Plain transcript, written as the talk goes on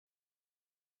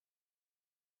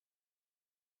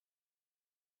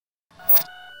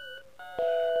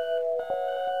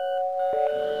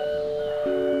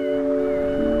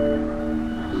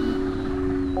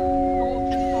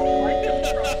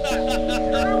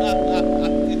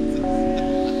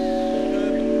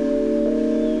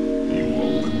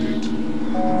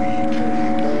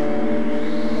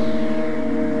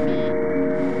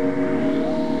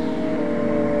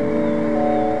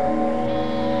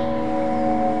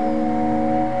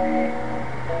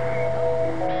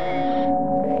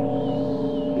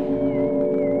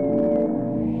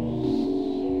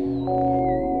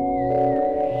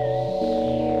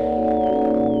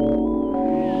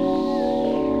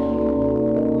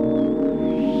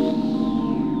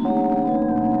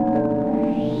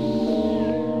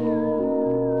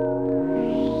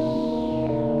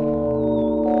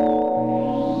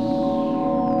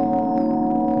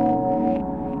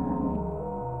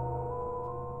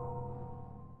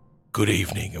Good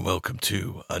evening and welcome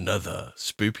to another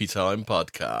Spoopy Time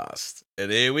podcast.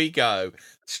 And here we go.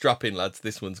 Strap in, lads.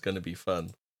 This one's going to be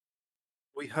fun.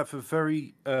 We have a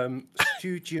very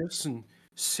studious and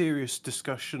serious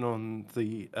discussion on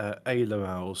the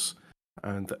A-Lamals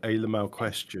and the A-Lamal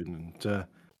question. And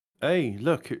hey,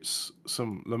 look, it's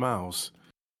some Lamals.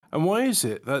 And why is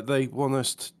it that they want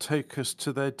us to take us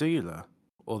to their dealer,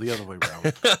 or the other way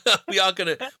around? we are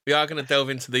gonna delve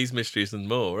into these mysteries and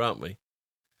more, aren't we?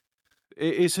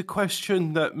 It is a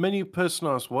question that many persons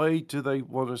ask. Why do they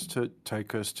want us to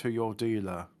take us to your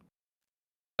dealer?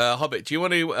 Hobbit, do you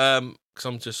want to? Because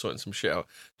I'm just sorting some shit out.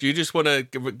 Do you just want to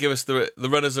give us the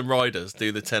runners and riders?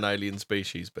 Do the 10 alien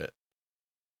species bit.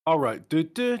 All right. So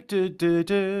these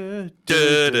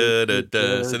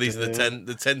are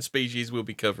the 10 species we'll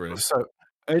be covering. So,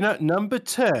 and at number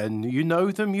 10, you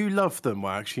know them, you love them.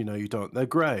 Well, actually, no, you don't. They're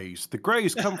greys. The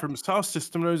greys come from a star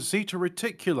system known as Zeta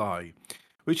Reticuli,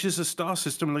 which is a star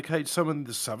system located somewhere in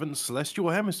the southern celestial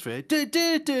hemisphere. I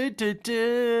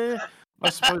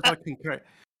suppose I can correct.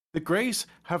 The greys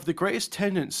have the greatest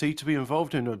tendency to be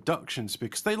involved in abductions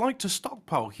because they like to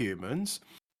stockpile humans.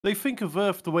 They think of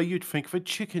Earth the way you'd think of a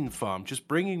chicken farm, just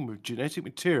bringing genetic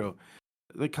material.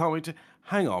 They can't wait to...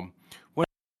 Hang on. When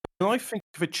I think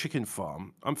of a chicken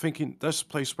farm, I'm thinking that's a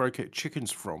place where I get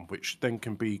chickens from, which then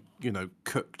can be,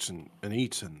 cooked and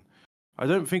eaten. I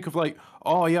don't think of like,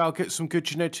 oh yeah, I'll get some good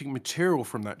genetic material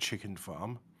from that chicken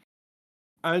farm.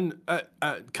 And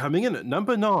coming in at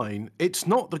number 9, it's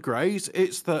not the greys,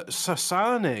 it's the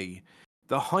Sasani,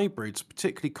 the hybrids,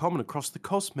 particularly common across the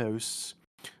cosmos.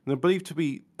 And they're believed to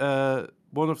be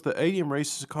one of the alien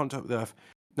races in contact with Earth.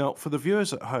 Now, for the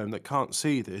viewers at home that can't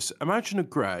see this, imagine a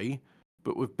grey,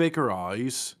 but with bigger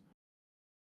eyes.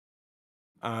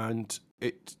 And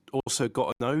it also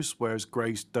got a nose, whereas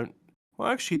greys don't. Well,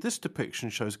 actually, this depiction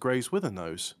shows greys with a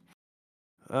nose.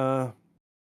 All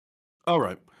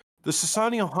right. The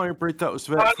Sasania hybrid that was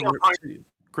developed from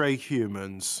grey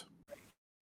humans.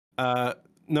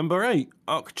 Number 8,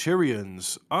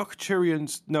 Arcturians.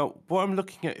 Arcturians, now, what I'm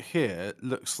looking at here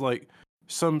looks like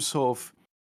some sort of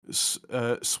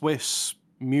Swiss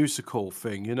musical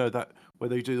thing, that where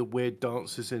they do the weird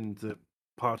dances in the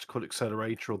particle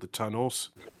accelerator or the tunnels.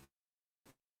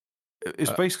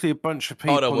 It's basically a bunch of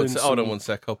people. Hold on one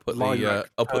sec. I'll put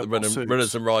the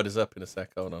runners and riders up in a sec.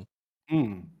 Hold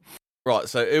on. Right.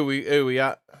 So who we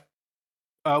at?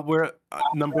 We're at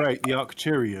number 8, the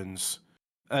Arcturians.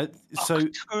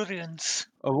 Arcturians.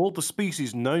 Of all the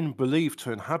species known and believed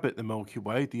to inhabit the Milky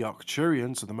Way, the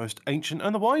Arcturians are the most ancient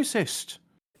and the wisest.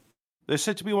 They're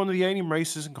said to be one of the alien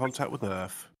races in contact with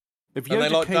Earth. If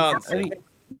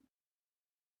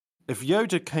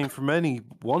Yoda came from any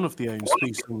one of the alien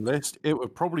species on the list, it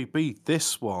would probably be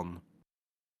this one.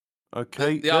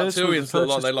 Okay. The Arcturians look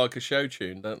like they like a show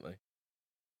tune, don't they?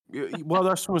 Well,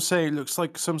 that's what I'm saying. It looks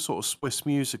like some sort of Swiss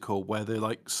musical where they're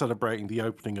like celebrating the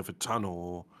opening of a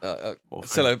tunnel or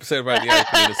celebrating the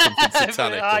opening of something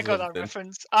satanic. I got that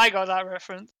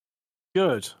reference.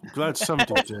 Good. I'm glad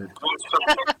somebody did.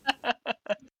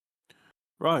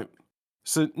 Right.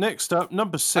 So next up,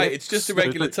 number 6. Hey, it's just a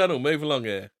regular tunnel. Move along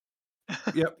here.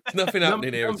 Yep. There's nothing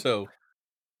happening here at all.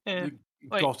 Yeah.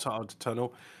 Gotthard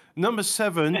tunnel. Number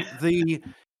 7, the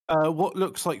what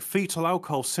looks like fetal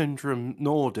alcohol syndrome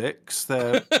Nordics.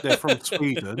 They're from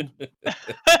Sweden.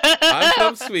 I'm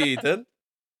from Sweden.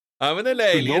 I'm an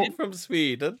alien from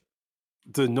Sweden.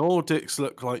 The Nordics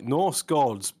look like Norse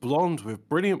gods, blonde with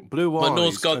brilliant blue eyes.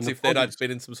 Norse gods if they'd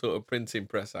been in some sort of printing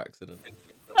press accident.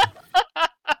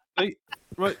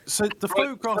 Right, so the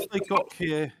photograph they got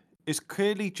here is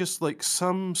clearly just like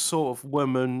some sort of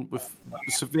woman with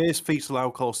severe fetal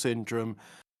alcohol syndrome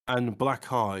and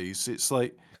black eyes. It's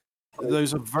like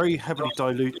those are very heavily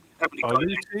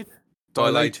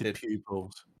dilated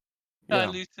pupils.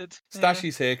 Diluted.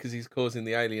 Stashy's here because he's causing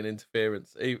the alien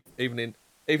interference. Evening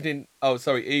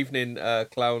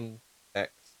Clown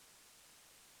X.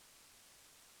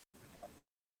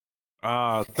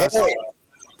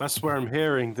 That's where I'm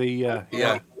hearing the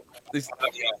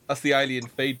That's the alien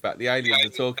feedback. The aliens are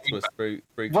talking to us through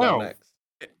Clown X.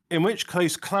 In which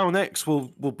case, Clown X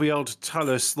will be able to tell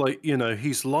us,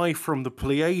 he's live from the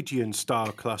Pleiadian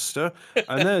star cluster,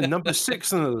 and then number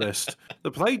 6 on the list.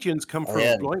 The Pleiadians come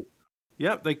from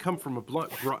they come from a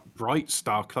bright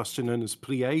star cluster known as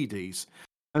Pleiades,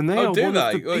 and they are one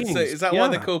of the beings. Is that why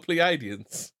they're called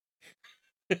Pleiadians?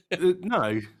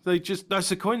 No,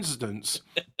 that's a coincidence.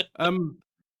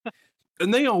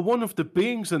 And they are one of the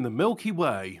beings in the Milky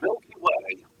Way.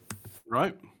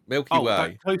 Right? Milky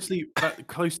Way. That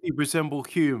closely resemble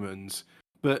humans,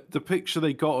 but the picture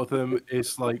they got of them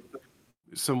is like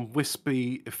some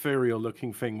wispy,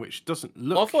 ethereal-looking thing which doesn't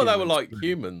look. I thought they were human like to me.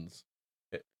 humans.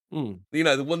 Mm. You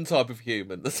know, the one type of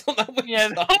human that's on that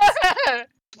website. Yeah.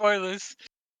 Spoilers.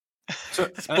 So,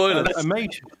 Spoilers.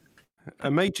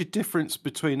 a major difference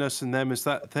between us and them is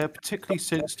that they're particularly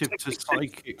sensitive to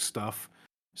psychic stuff.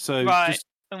 So Right. just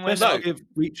And we're best not. way of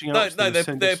reaching out No, to no,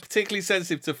 them. they're particularly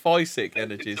sensitive to Physic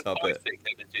energies, Hobbit.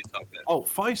 Oh,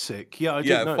 Physic. Yeah, I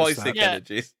Yeah, didn't notice Physic that. Yeah.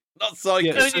 energies. Not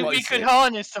psychic, Yeah, So if we could Physic.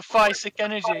 harness the Physic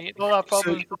energy, all our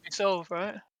problems would be solved,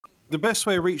 right? The best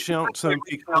way of reaching out to them would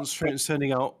be concentrating on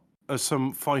sending out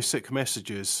some Physic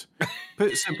messages.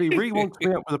 Put it simply, really want to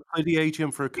be up with a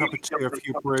Pleiadian for a cup of tea or a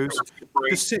few brews.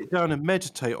 Just sit down and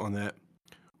meditate on it.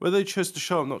 Whether they choose to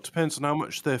show up not depends on how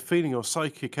much they're feeling or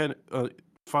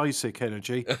Physic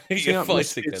energy. Yeah,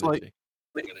 Physic It's energy.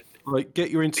 like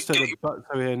get your interstellar butt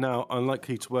over here now,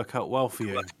 unlikely to work out well for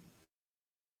you.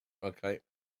 Okay.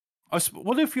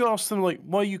 What if you ask them, like,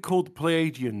 why are you called the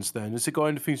Pleiadians then? Has it got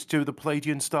anything to do with the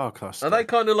Pleiadian star cluster? Are they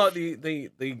kind of like the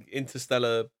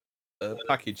interstellar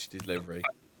package delivery?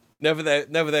 Never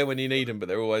there when you need them, but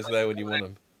they're always there when you want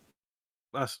them.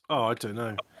 I don't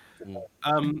know.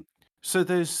 Mm. So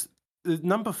there's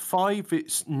number 5.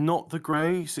 It's not the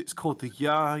Greys. It's called the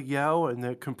Yahyel, and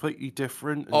they're completely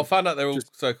different. I found out they're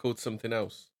also called something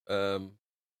else. The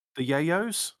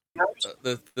Yayos.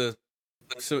 The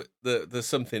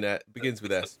something that begins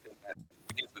with S.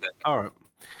 All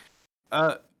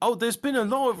right. There's been a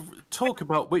lot of talk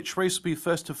about which race will be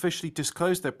first to officially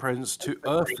disclose their presence to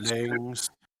Earthlings.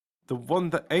 The one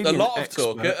that alien A lot of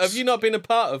experts, talk. Have you not been a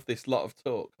part of this lot of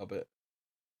talk, Hobbit?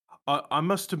 I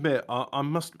must admit,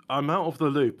 I'm out of the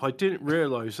loop. I didn't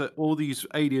realise that all these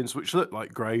aliens, which look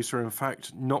like greys, are in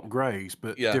fact not greys,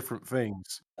 but different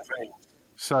things.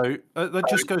 So that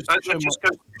just goes to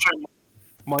show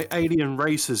my alien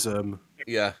racism.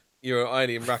 Yeah, you're an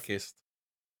alien racist.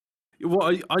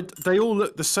 Well, they all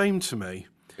look the same to me.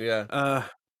 Yeah.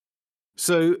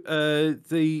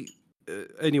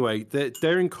 Anyway,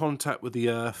 they're in contact with the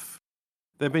Earth.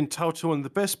 They've been touted one of the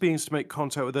best beings to make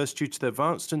contact with us due to their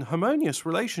advanced and harmonious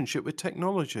relationship with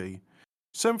technology.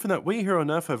 Something that we here on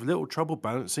Earth have little trouble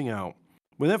balancing out.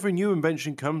 Whenever a new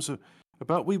invention comes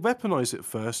about, we weaponize it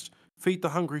first, feed the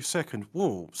hungry second.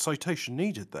 Whoa, citation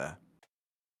needed there.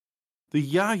 The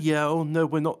Yahyel know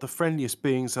we're not the friendliest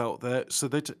beings out there, so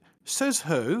says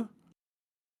who?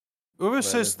 Whoever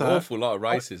says that. An awful lot of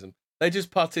racism. They're just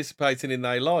participating in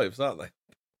their lives, aren't they?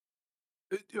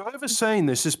 Whoever's saying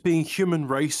this is being human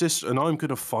racist, and I'm going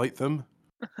to fight them.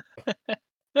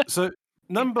 So,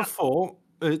 number 4,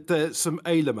 there's some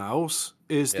Alamals,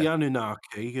 is the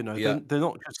Anunnaki. You know, they're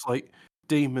not just like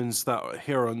demons that are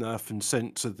here on Earth and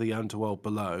sent to the underworld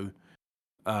below.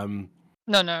 No,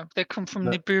 they come from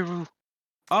Nibiru.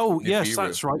 Oh, Nibiru. Yes,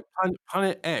 that's right.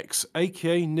 Planet X,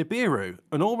 aka Nibiru,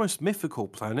 an almost mythical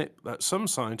planet that some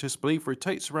scientists believe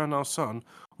rotates around our sun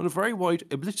on a very wide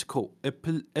elliptical.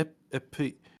 Elliptical.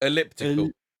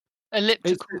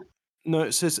 No,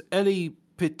 it says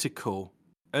elliptical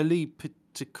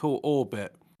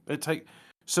orbit.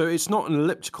 So it's not an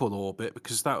elliptical orbit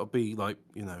because that would be like,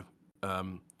 you know,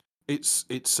 it's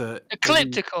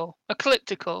ecliptical.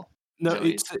 No,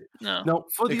 no.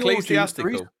 For the audience, the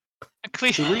reason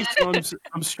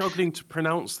I'm struggling to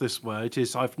pronounce this word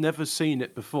is I've never seen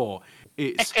it before.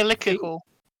 It's ecliptical.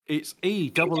 It's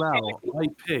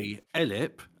ELLIP,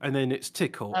 ellip, and then it's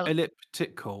tickle,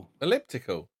 elliptical.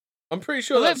 Elliptical. I'm pretty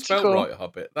sure that's spelled right,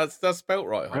 Hobbit. That's spelled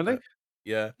right, Hobbit. Really?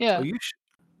 Yeah. Are you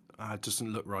it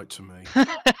doesn't look right to me. Well,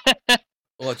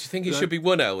 do you think it should be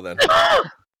 1 L then?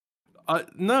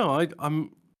 No,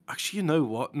 I'm actually. You know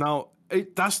what? Now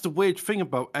that's the weird thing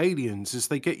about aliens is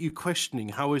they get you questioning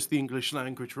how is the English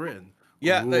language written.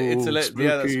 Yeah,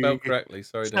 that's spelled correctly.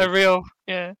 Sorry, it's not real.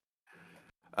 Yeah.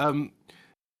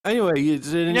 Anyway, you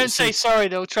don't say sorry.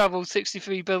 They'll travel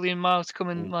 63 billion miles to come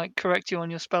and like correct you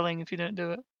on your spelling if you don't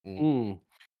do it.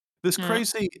 This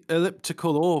crazy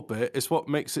elliptical orbit is what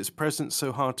makes its presence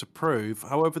so hard to prove.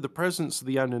 However, the presence of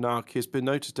the Anunnaki has been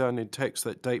noted down in texts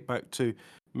that date back to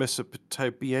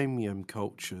Mesopotamian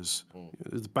cultures,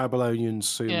 the Babylonian,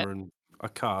 Sumer, and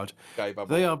Akkad.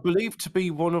 They are believed to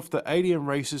be one of the alien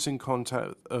races in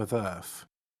contact with Earth.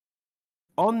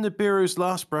 On Nibiru's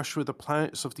last brush with the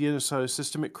planets of the inner solar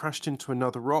system, it crashed into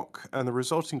another rock, and the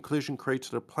resulting collision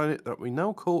created a planet that we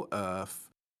now call Earth.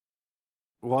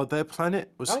 While their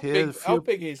planet was how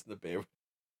big is Nibiru?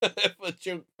 If a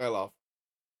chunk fell off.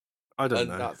 I don't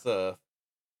know. And that's Earth.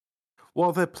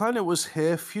 While their planet was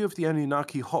here, few of the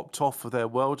Anunnaki hopped off of their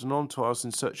world and onto ours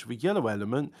in search of a yellow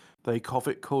element they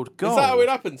covet called gold. Is that how it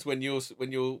happens when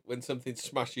something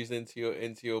smashes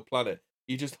into your planet?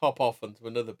 You just hop off onto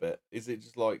another bit. Is it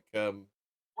just like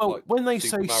Well, like when they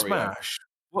Super say Mario. smash,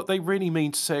 what they really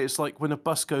mean to say is like when a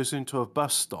bus goes into a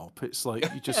bus stop. It's like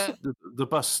you just the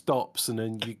bus stops and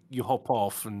then you hop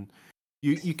off and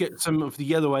you get some of the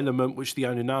yellow element which the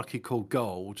Anunnaki call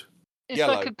gold. It's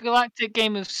Yellow. like a galactic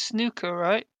game of snooker,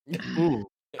 right? Mm.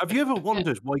 Have you ever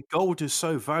wondered why gold is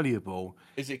so valuable?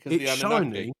 Is it because the It's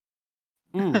Anunnaki?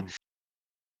 shiny.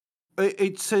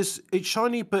 It says it's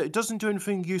shiny, but it doesn't do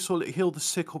anything useful. It heal the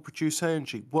sick or produce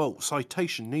energy. Well,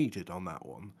 citation needed on that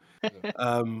one.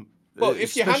 Well,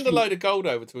 if you hand a especially- load of gold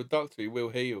over to a doctor, he will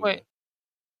heal Wait.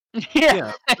 you.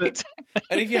 Yeah. but-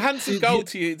 And if you hand some gold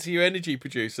to your energy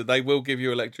producer, they will give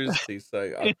you electricity.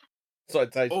 So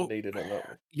citation needed on that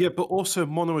one. Yeah, but also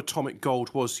monoatomic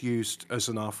gold was used as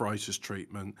an arthritis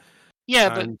treatment. Yeah,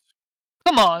 but and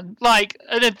come on, like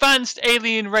an advanced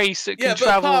alien race that Yeah, can but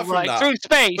travel apart from like that- through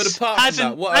space but apart from hasn't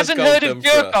that, what has hasn't gold heard done of for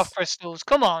us? jerk-off crystals.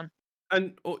 Come on.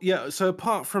 yeah, so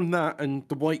apart from that, and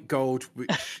the white gold,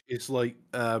 which is like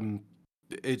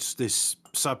it's this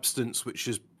substance which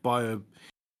is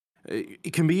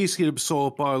it can be easily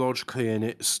absorbed biologically, and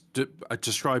it's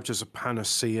described as a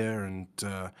panacea,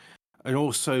 and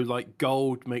also like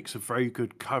gold makes a very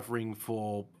good covering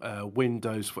for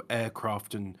windows for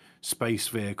aircraft and space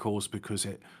vehicles because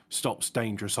it stops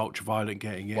dangerous ultraviolet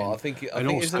getting in. Well, I think And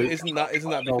also- isn't that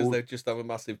because gold- they just have a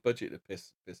massive budget to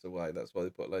piss away? That's why they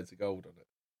put loads of gold on it.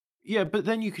 Yeah, but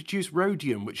then you could use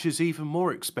rhodium, which is even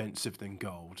more expensive than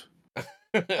gold.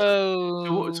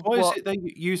 Oh, So why what? is it they're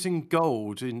using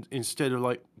gold instead of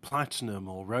like platinum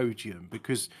or rhodium?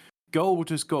 Because gold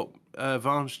has got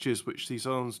advantages which these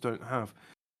others don't have.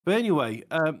 But anyway,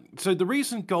 so the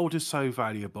reason gold is so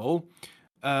valuable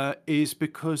is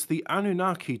because the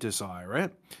Anunnaki desire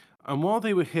it. And while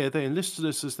they were here, they enlisted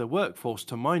us as their workforce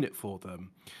to mine it for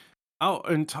them.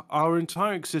 Our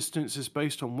entire existence is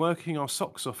based on working our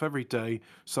socks off every day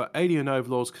so that alien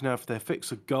overlords can have their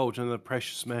fix of gold and other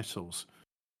precious metals.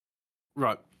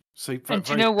 Right. So, And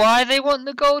do you know why they want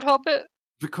the gold hobbit?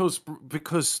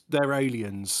 because they're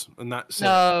aliens, and that's it.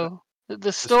 No.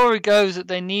 The story goes that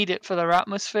they need it for their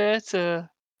atmosphere to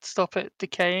stop it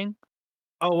decaying.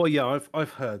 Oh well, yeah,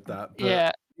 I've heard that. But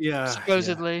Yeah, yeah,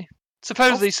 supposedly.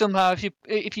 Supposedly, somehow,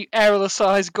 if you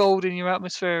aerolicize gold in your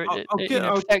atmosphere, it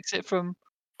protects it from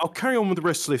I'll carry on with the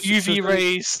rest of this. UV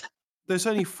rays. There's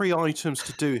only 3 items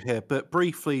to do here, but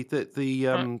briefly, that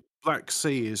the Black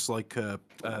Sea is like a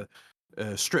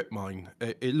strip mine.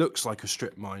 It looks like a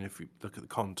strip mine if you look at the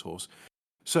contours.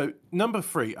 So, number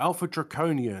 3, Alpha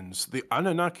Draconians. The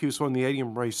Anunnaki was one of the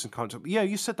alien race in contact. Yeah,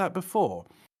 you said that before.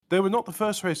 They were not the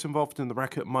first race involved in the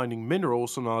racket mining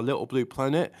minerals on our little blue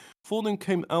planet. Before them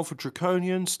came Alpha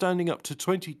Draconians, standing up to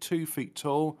 22 feet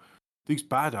tall. These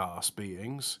badass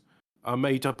beings are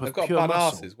made up of They've got pure bad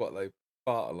muscle. asses. What, they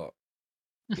fart a lot?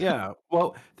 Yeah,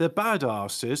 well, they're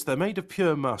badasses. They're made of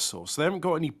pure muscle, so they haven't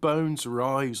got any bones or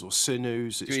eyes or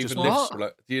sinews. It's Do you just even lift?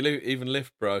 What? Do you even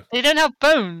lift, bro? They don't have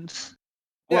bones.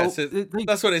 Yeah, well, so they-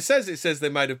 that's what it says. It says they're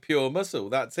made of pure muscle.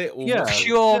 That's it. All Yeah. muscle.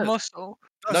 Pure yeah. muscle.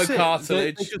 No that's it.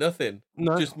 cartilage, They just- nothing.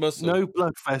 no, Just muscle. no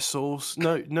blood vessels,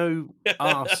 no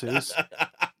arses.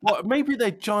 What? Maybe they're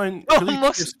giant Oh, Calitrius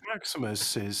muscle.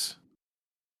 maximuses,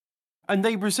 and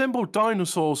they resemble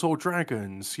dinosaurs or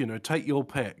dragons. Take your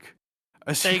pick.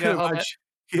 As There you can go, Hobbit. imagine,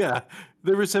 yeah,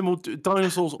 they resemble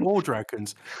dinosaurs or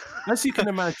dragons. As you can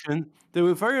imagine, they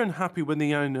were very unhappy when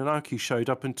the Anunnaki showed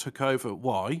up and took over.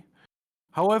 Why?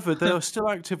 However, they are still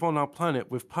active on our planet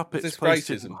with Is puppets this placed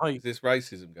in racism? height. Is this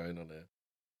racism going on here?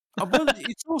 Well,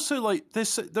 it's also like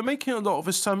this. They're making a lot of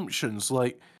assumptions.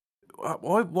 Like,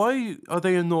 why are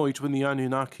they annoyed when the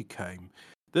Anunnaki came?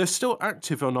 They're still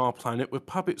active on our planet with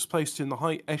puppets placed in the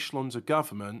high echelons of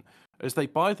government as they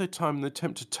bide their time and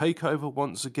attempt to take over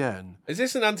once again. Is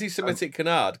this an anti-Semitic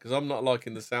canard? Because I'm not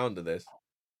liking the sound of this.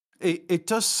 It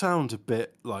does sound a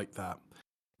bit like that.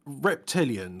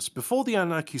 Reptilians. Before the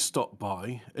Anunnaki stopped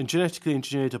by and genetically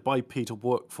engineered a bipedal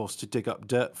workforce to dig up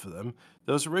dirt for them,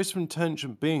 there was a race of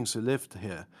intelligent beings who lived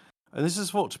here. And this is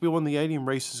thought to be one of the alien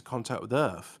races in contact with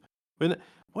Earth.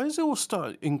 Why does it all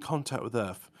start in contact with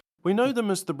Earth? We know them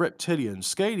as the reptilians,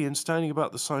 scalians standing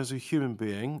about the size of a human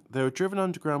being. They were driven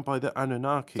underground by the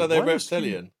Anunnaki. So they're Why is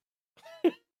reptilian.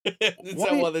 Is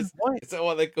Why- that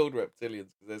why they're called reptilians?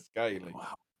 Because they're scaly.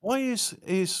 Why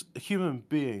is human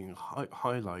being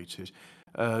highlighted?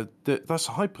 That's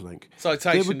a hyperlink.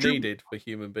 Citation driven- needed for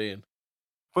human being.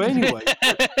 But anyway,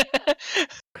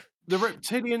 the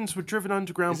reptilians were driven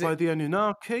underground Is it- by the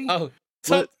Anunnaki. Oh,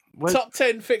 Where- top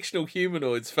 10 fictional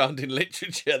humanoids found in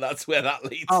literature. That's where that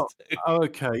leads Oh, to.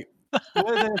 Okay.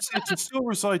 Where they're said to still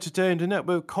reside today in a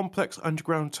network of complex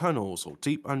underground tunnels or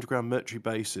deep underground military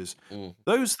bases. Mm.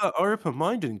 Those that are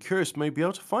open-minded and curious may be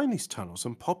able to find these tunnels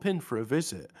and pop in for a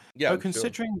visit. Yeah, But I'm sure.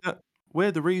 considering that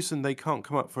we're the reason they can't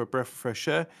come up for a breath of fresh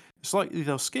air, it's likely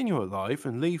they'll skin you alive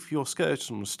and leave your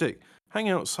skeleton on a stick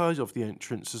hanging outside of the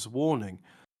entrance as a warning.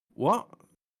 What?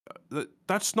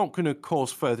 That's not going to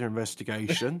cause further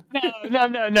investigation. No.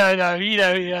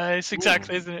 Yeah, it's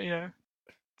exactly, isn't it?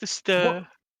 Just What?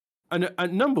 And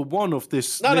at number one of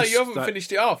this No, list you haven't that-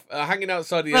 finished it off. Hanging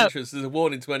outside the entrance is a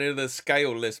warning to any of the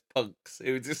scaleless punks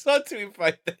who decide to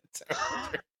invade their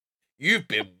territory. You've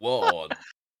been warned.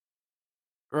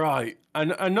 Right, and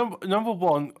number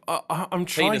one, I'm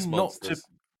Penis trying not to. monsters.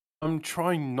 I'm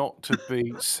trying not to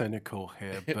be cynical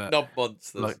here, but Knob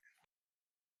monsters. like,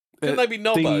 Couldn't they be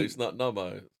Nobos, not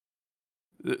Nomos?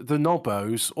 the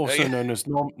Nobos, also Yeah. known as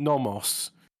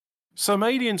Nomos. Some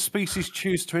alien species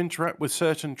choose to interact with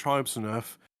certain tribes on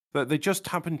Earth that they just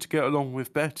happen to get along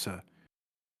with better.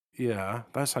 Yeah,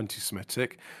 that's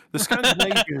anti-Semitic. The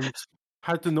Scandinavians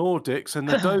had the Nordics, and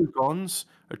the Dogons,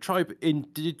 a tribe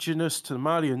indigenous to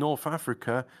Mali and North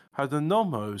Africa, had the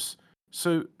Nomos.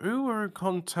 So, who were in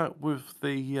contact with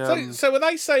the? So are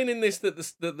they saying in this that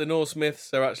the Norse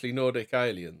myths are actually Nordic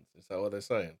aliens? Is that what they're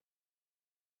saying?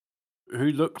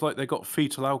 Who look like they got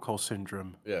fetal alcohol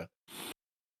syndrome? Yeah.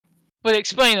 Would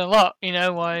explain a lot,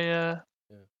 why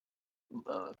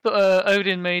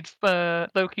Odin made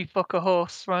Loki fuck a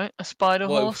horse, right? A spider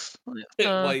horse. Why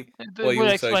it you would also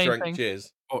explain drank things.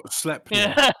 jizz? Oh, slept.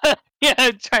 Yeah,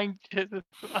 yeah, drank jizz.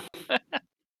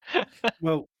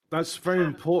 Well, that's very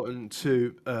important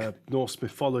to Norse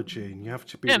mythology, and you have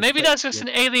to be. Yeah, maybe that's just an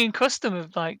alien custom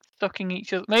of like sucking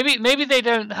each other. Maybe they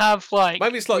don't have like.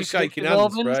 Maybe it's like shaking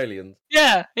reproductive hands for organs. aliens.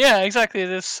 Yeah, exactly.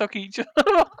 They suck each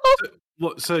other.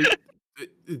 What? So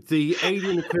the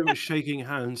alien equivalent of shaking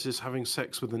hands is having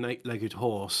sex with an 8-legged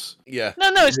horse. Yeah.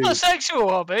 No, it's not sexual,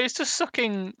 Robert. It's just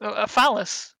sucking a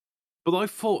phallus. But I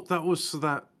thought that was so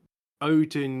that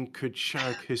Odin could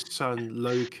shag his son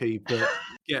Loki, but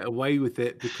get away with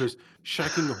it because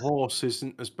shagging a horse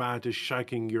isn't as bad as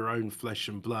shagging your own flesh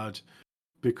and blood,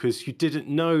 because you didn't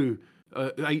know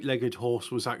an 8-legged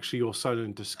horse was actually your son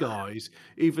in disguise,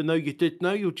 even though you did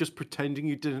know. You're just pretending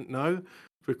you didn't know.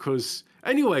 Because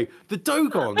anyway, the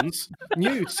Dogons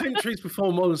knew centuries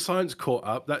before modern science caught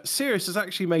up that Sirius is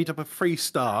actually made up of 3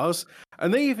 stars,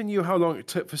 and they even knew how long it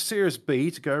took for Sirius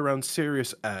B to go around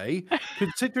Sirius A.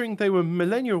 Considering they were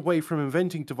millennia away from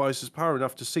inventing devices power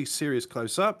enough to see Sirius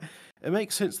close up, it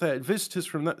makes sense they had visitors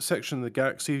from that section of the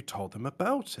galaxy who told them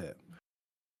about it.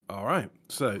 All right,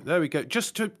 so there we go.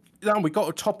 Now we got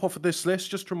to top off of this list.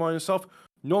 Just to remind yourself.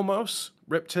 Normos,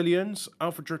 Reptilians,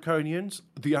 Alpha Draconians,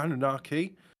 the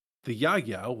Anunnaki, the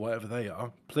Yahyel, whatever they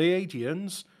are,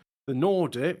 Pleiadians, the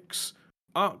Nordics,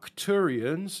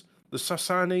 Arcturians, the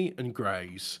Sasani, and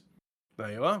Greys.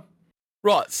 There you are.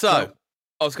 Right, so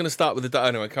I was going to start with the...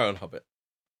 Anyway, carry on, Hobbit.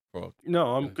 Right.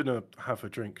 No, I'm going to have a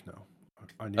drink now.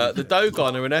 The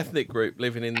Dogon are an ethnic group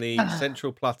living in the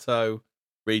Central Plateau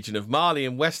region of Mali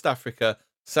in West Africa,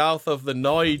 south of the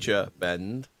Niger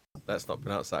Bend. Let's not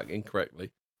pronounce that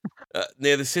incorrectly.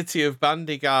 Near the city of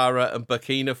Bandigara and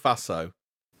Burkina Faso.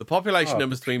 The population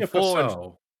numbers between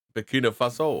 400... Burkina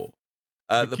Faso.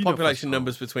 The population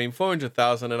numbers between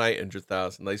 400,000 and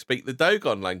 800,000. They speak the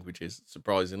Dogon languages,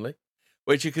 surprisingly,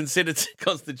 which are considered to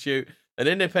constitute an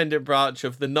independent branch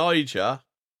of the Niger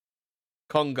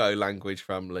Congo language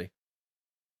family.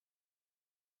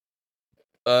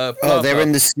 They're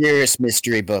in the Sirius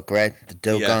mystery book, right? The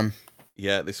Dogon.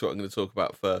 Yeah, this is what I'm going to talk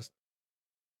about first.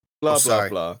 Blah, blah,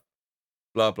 blah.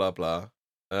 Blah, blah, blah.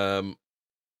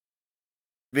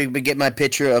 We get my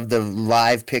picture of the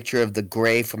live picture of the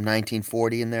Grey from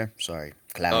 1940 in there. Sorry,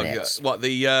 Cloud X. Yeah. What,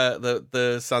 the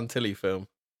Santilli film?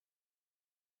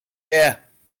 Yeah.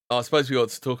 Oh, I suppose we ought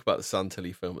to talk about the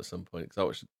Santilli film at some point, because I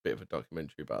watched a bit of a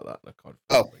documentary about that. And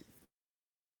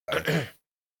I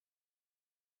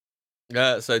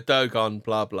can't so Dogon,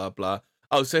 blah, blah, blah.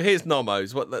 Oh, so here's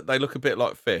Nomos. What they look a bit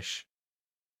like fish.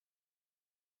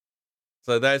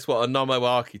 So there's what a Nomo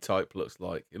archetype looks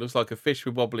like. It looks like a fish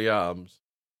with wobbly arms.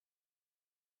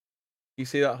 You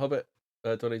see that, Hobbit?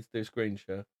 Do I need to do screen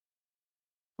share?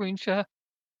 Screen share.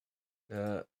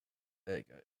 There you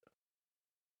go.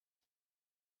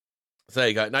 So there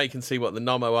you go. Now you can see what the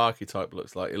Nomo archetype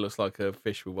looks like. It looks like a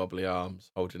fish with wobbly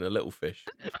arms holding a little fish.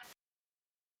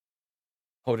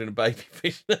 Holding a baby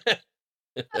fish.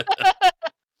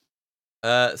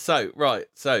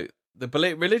 So the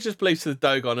religious beliefs of the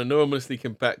Dogon are enormously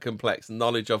complex, and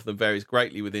knowledge of them varies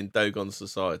greatly within Dogon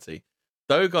society.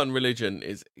 Dogon religion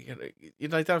is, you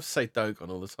don't have to say Dogon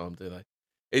all the time, do they?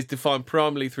 is defined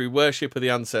primarily through worship of the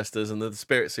ancestors and the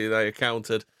spirits who they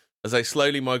encountered as they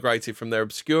slowly migrated from their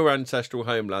obscure ancestral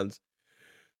homelands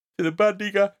to the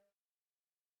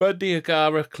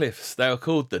Bandiagara cliffs. They are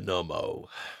called the Nomo.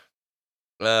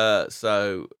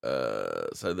 So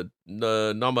the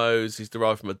Nomos is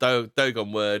derived from a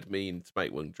Dogon word meaning to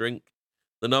make one drink.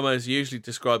 The Nomos are usually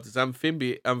described as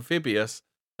amphibious,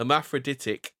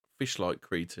 hermaphroditic, fish-like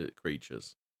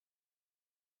creatures.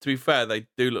 To be fair, they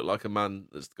do look like a man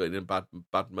that's got in a bad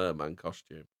merman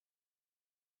costume.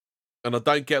 And I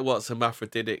don't get what's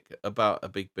hermaphroditic about a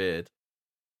big beard.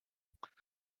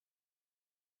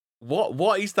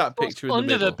 What is that picture in the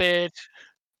middle? Under the beard.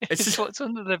 It's What's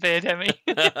under the beard, Emmy.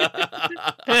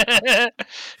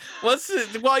 What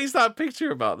is that picture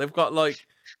about? They've got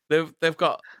they've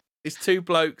got these two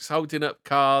blokes holding up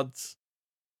cards,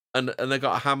 and they've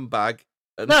got a handbag.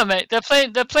 And... No, mate, they're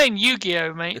playing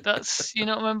Yu-Gi-Oh, mate. That's you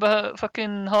don't remember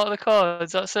fucking Heart of the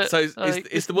Cards. That's it. So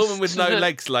is the woman with no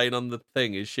legs laying on the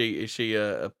thing? Is she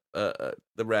the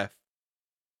ref?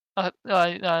 I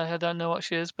don't know what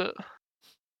she is, but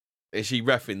is she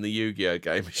reffing the Yu-Gi-Oh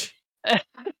game?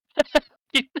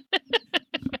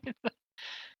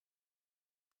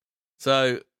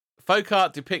 So, folk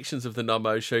art depictions of the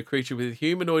Nomos show creatures with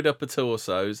humanoid upper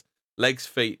torsos, legs,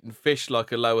 feet, and fish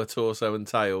like a lower torso and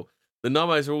tail. The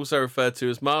Nomos are also referred to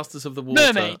as masters of the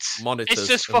water, mermaids. monitors. It's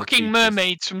just and fucking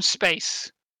mermaids from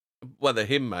space. Well, they're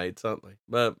him-maids, aren't they?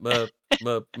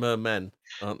 Mermen,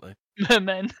 aren't they?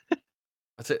 Mermen.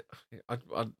 That's it.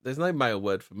 There's no male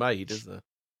word for maid, is there?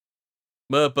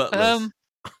 Merbutlers.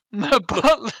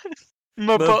 Merbutlers.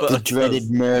 The dreaded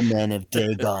mermen of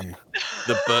Dagon.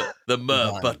 The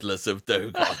Merbutlers of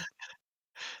Dagon.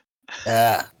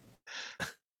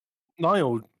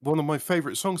 Niall, one of my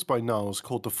favourite songs by Niall is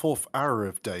called The Fourth Hour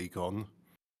of Dagon.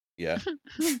 Yeah.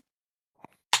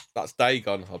 That's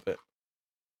Dagon, Hobbit.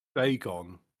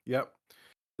 Dagon, yep.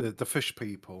 The fish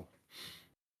people.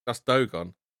 That's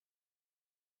Dogon.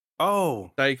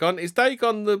 Oh. Dagon. Is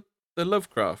Dagon the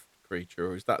Lovecraft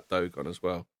creature, or is that Dogon as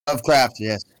well? Lovecraft,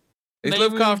 yes. Is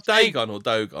Lovecraft Dagon or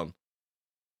Dogon?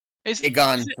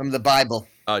 Dagon from the Bible.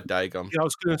 Oh, Dagon. Yeah, I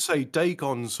was going to say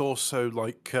Dagon's also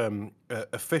like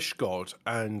a fish god,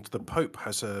 and the Pope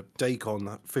has a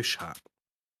Dagon fish hat.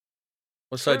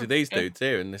 Well, so do these dudes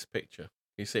here in this picture.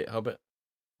 You see it, Hobbit?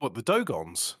 What, the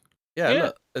Dogons? Yeah,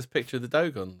 look, there's a picture of the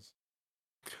Dogons.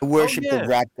 The worship of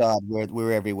rat god.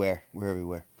 We're everywhere. We're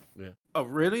everywhere. Yeah. Oh,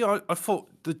 really? I thought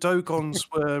the Dogons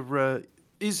were.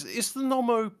 Is the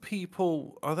Nomo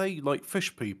people? Are they like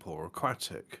fish people or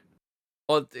aquatic?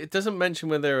 Well, it doesn't mention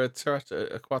whether they're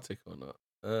aquatic or not.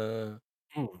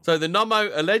 So the Nomo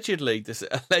allegedly,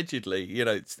 you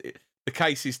know, the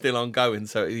case is still ongoing,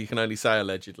 so you can only say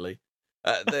allegedly.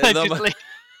 Allegedly.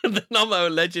 The Nomo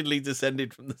allegedly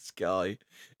descended from the sky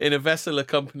in a vessel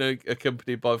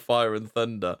accompanied by fire and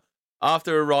thunder.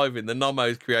 After arriving, the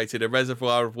Nomos created a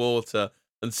reservoir of water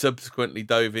and subsequently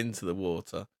dove into the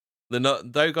water. The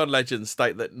Dogon legends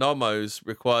state that Nomos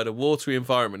required a watery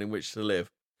environment in which to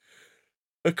live.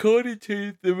 According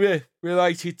to the myth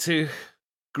related to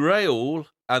Grail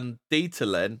and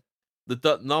Detalen, the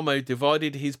Nomo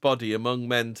divided his body among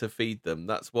men to feed them.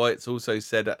 That's why it's also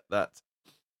said that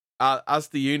as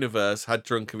the universe had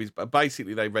drunk of his...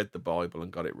 Basically, they read the Bible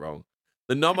and got it wrong.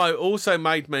 The Nomo also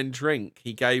made men drink.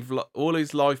 He gave all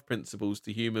his life principles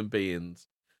to human beings.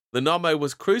 The Nomo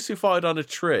was crucified on a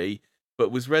tree,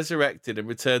 but was resurrected and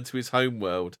returned to his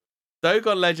homeworld.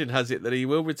 Dogon legend has it that he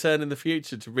will return in the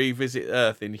future to revisit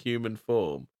Earth in human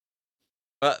form.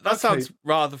 That sounds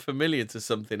rather familiar to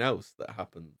something else that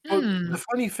happened. Well, the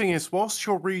funny thing is, whilst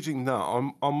you're reading that,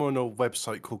 I'm on a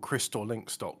website called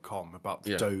crystallinks.com about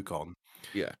the Dogon.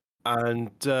 Yeah.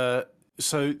 And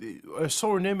so I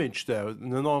saw an image there, the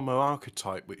Nomo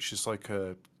archetype, which is like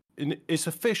it's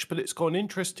a fish, but it's got an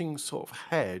interesting sort of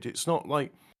head. It's not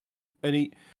like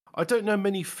any... I don't know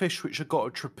many fish which have got a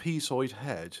trapezoid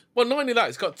head. Well, not only that,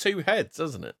 it's got two heads,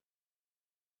 doesn't it?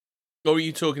 Or are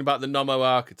you talking about the Nomo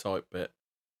archetype bit?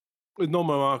 The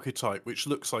Nomo archetype, which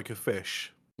looks like a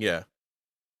fish. Yeah.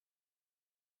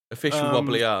 A fish with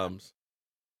wobbly arms.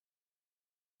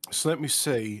 So let me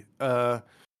see.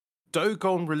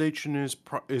 Dogon religion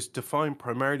is defined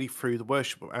primarily through the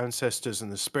worship of ancestors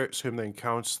and the spirits whom they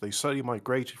encounter. They slowly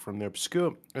migrated from the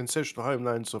obscure ancestral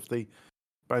homelands of the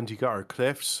Bandiagara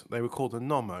cliffs. They were called the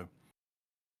Nomo.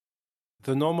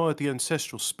 The Nomo are the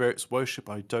ancestral spirits worshipped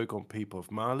by Dogon people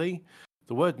of Mali.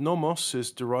 The word Nomos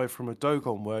is derived from a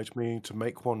Dogon word meaning to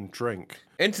make one drink.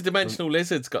 Interdimensional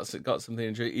Lizard's got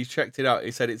something. He checked it out.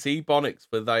 He said it's Ebonics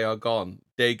for they are gone.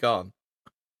 Dagon.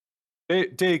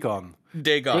 Dagon.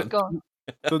 Dagon.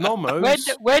 The Nomos.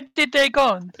 Where did they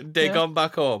gone? They Yeah. gone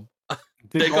back home.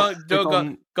 They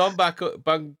gone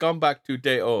back to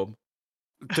their home.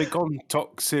 They gone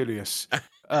Toxilius.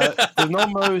 The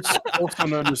Nomos, also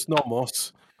known as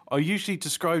Nomos, are usually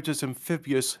described as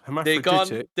amphibious,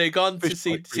 hermaphroditic. They gone to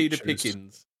see fish-like the creatures.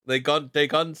 pickings. They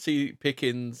gone see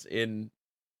pickings in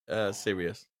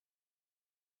Sirius.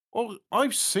 Well,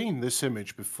 I've seen this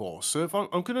image before, so if I'm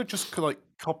going to just like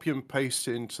copy and paste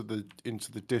it into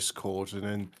the Discord, and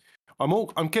then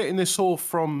I'm getting this all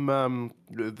from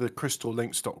the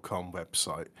crystallinks.com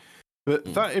website.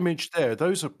 But that image there,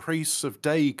 those are priests of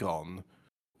Dagon,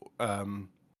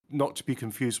 not to be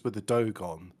confused with the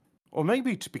Dogon, or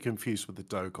maybe to be confused with the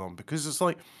Dogon, because it's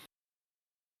like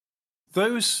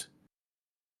those.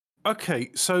 Okay,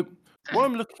 so what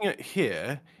I'm looking at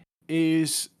here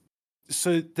is,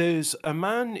 so there's a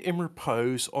man in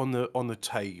repose on the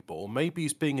table. Maybe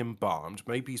he's being embalmed,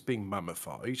 maybe he's being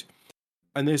mummified,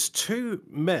 and there's two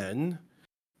men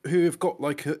who have got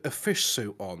like a fish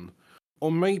suit on.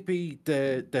 Or maybe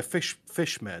they're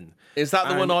fishmen. Is that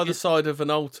the one And either side of an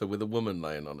altar with a woman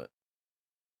laying on it?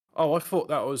 Oh, I thought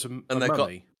that was a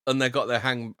mummy. They got their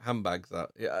handbags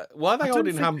out. Yeah. Why are they I don't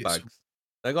holding think it's- handbags?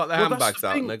 They got their Well, that's handbags the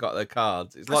out thing. and they got their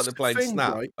cards. It's That's like they're the playing thing,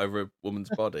 Snap right? over a woman's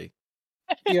body.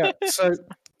 Yeah, so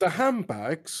the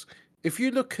handbags, if you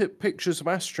look at pictures of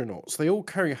astronauts, they all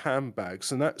carry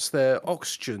handbags, and that's their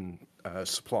oxygen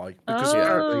supply. Because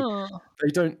apparently Oh. they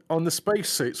don't, on the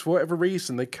spacesuits, for whatever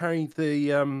reason, they carry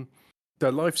their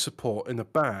life support in a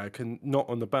bag and not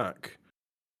on the back.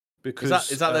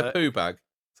 Because Is that their poo bag?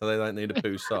 So they don't need a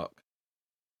poo sock.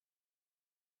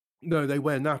 No, they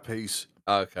wear nappies.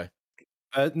 Oh, okay.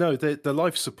 No, the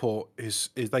life support is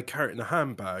they carry it in a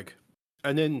handbag,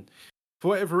 and then for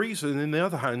whatever reason, in the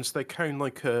other hands, they're carrying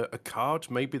like a card.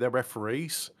 Maybe they're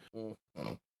referees, or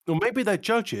maybe they're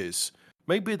judges.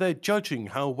 Maybe they're judging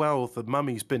how well the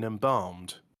mummy's been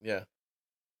embalmed. Yeah.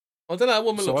 I don't know. That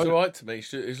woman So looks I- alright to me.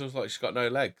 It looks like she's got no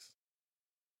legs.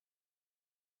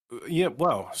 Yeah,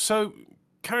 well, so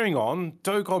carrying on,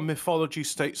 Dogon mythology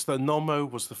states that Nomo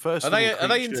was the first. Are they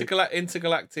living creature-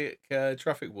 intergalactic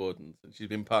traffic wardens? And she's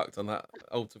been parked on that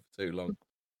altar for too long.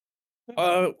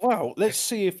 Well, let's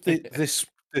see if this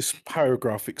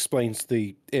paragraph explains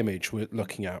the image we're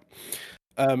looking at.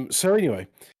 So anyway,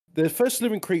 the first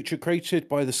living creature created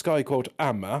by the sky god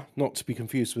Amma, not to be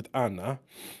confused with Anna.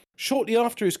 Shortly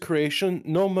after his creation,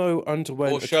 Nomo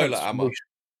underwent Or Shola Amma.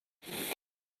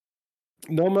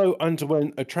 Nomo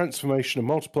underwent a transformation and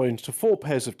multiplied into 4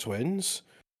 pairs of twins.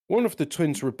 One of the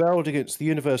twins rebelled against the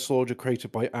universal order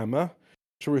created by Amma.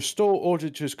 To restore order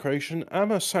to his creation,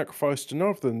 Amma sacrificed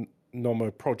another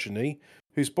Nomo progeny,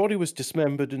 whose body was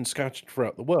dismembered and scattered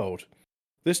throughout the world.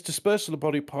 This dispersal of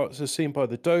body parts is seen by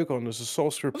the Dogon as a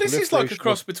source for Well, this is like a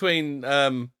cross between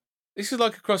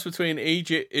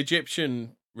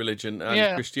Egyptian religion and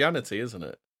Yeah. Christianity, isn't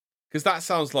it? Because that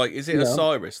sounds like, is it Yeah.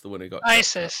 Osiris the one who got chopped up?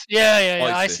 ISIS. Yeah.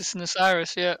 ISIS. ISIS and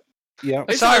Osiris. Yeah. Yeah.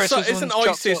 Osiris was Isn't the one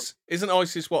chopped up. Isn't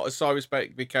Isis what Osiris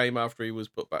became after he was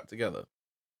put back together?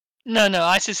 No.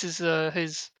 Isis is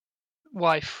his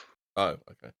wife, Oh,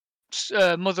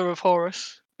 okay. mother of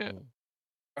Horus. Yeah.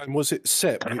 And was it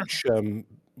Set which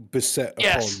beset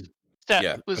Yes. upon That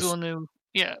Yeah. was the one who.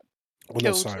 Yeah. on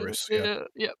killed Osiris? her. Yeah.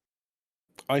 Yeah.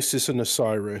 Isis and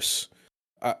Osiris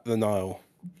at the Nile.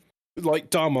 Like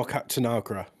Darmok at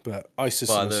Tanagra, but Isis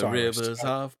By and the Osiris. rivers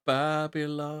of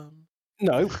Babylon.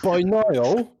 No, by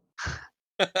Nile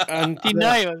and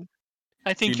Denial.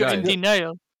 I think you're in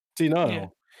denial. Denial. Yeah.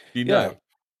 You know.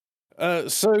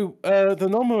 So the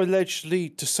Nomo allegedly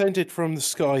descended from the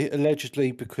sky,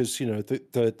 allegedly because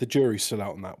the jury's still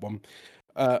out on that one,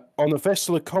 on a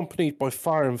vessel accompanied by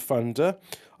fire and thunder.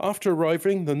 After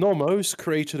arriving, the Nomos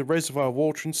created a reservoir of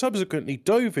water and subsequently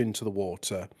dove into the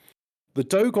water. The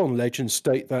Dogon legends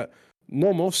state that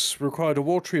Nomos required a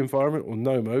watery environment, or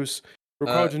Nomos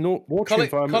required a watery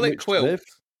environment in which to live.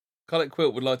 Colin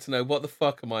Quilt would like to know, what the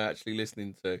fuck am I actually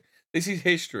listening to? This is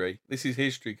history.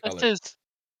 Colin.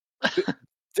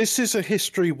 This is a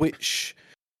history which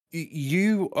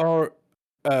you are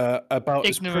about Ignorant.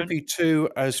 as privy to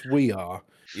as we are.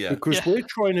 Yeah. Because Yeah. we're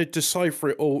trying to decipher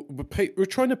it all. We're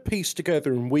trying to piece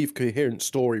together and weave coherent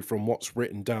story from what's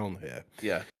written down here.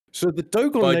 Yeah. So the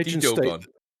Dogon By legends Dogon.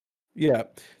 state,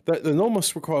 that the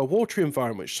Nomos require a watery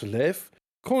environment which to live.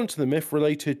 According to the myth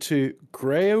related to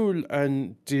Grail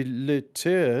and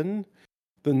Dilitern,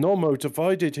 the Nomo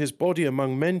divided his body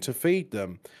among men to feed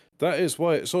them. That is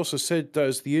why it's also said that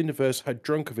as the universe had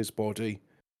drunk of his body.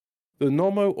 The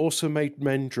Nomo also made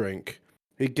men drink.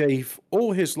 He gave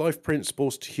all his life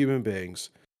principles to human beings.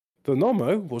 The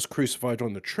Nommo was crucified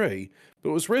on the tree,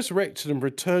 but was resurrected and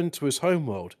returned to his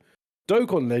homeworld.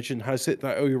 Dogon legend has it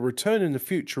that he will return in the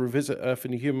future and visit Earth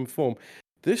in a human form.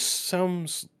 This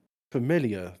sounds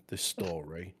familiar, this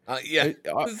story. Yeah.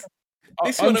 I,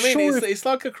 This is I'm what I mean. sure It's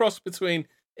like a cross between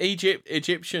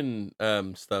Egyptian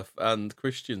stuff and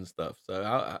Christian stuff.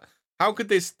 So how could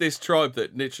this tribe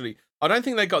that literally, I don't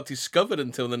think they got discovered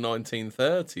until the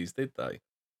 1930s, did they?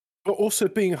 But also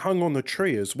being hung on the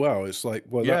tree as well. It's like,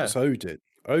 well, Yeah. that's Odin.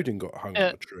 Odin got hung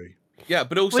on the tree. Yeah,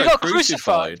 but also got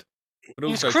crucified. But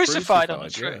He was also crucified on the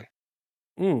tree.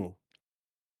 Yeah.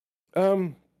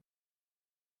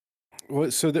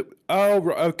 Well, so that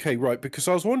okay, right. Because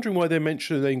I was wondering why they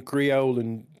mentioned in Griel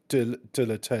and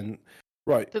Dilettante.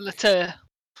 Right. Dilettante.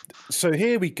 So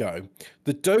here we go.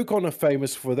 The Dogon are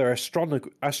famous for their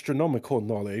astronomical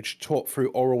knowledge taught through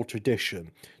oral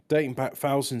tradition, dating back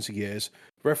thousands of years,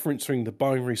 referencing the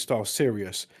binary star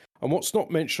Sirius. And what's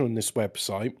not mentioned on this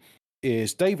website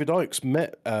is David Icke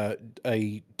met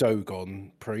a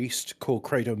Dogon priest called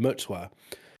Credo Mutwa.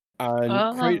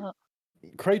 And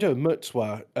Credo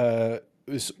Mutwa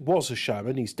was a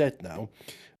shaman. He's dead now.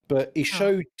 But he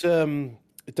showed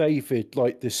David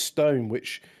like this stone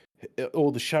which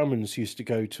all the shamans used to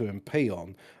go to and pee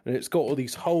on, and it's got all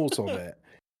these holes on it,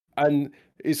 and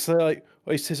it's like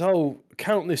he says, "Oh,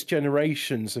 countless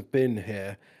generations have been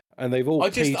here, and they've all." I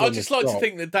just like to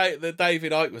think that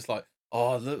David Icke was like,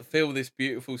 "Oh, look, feel this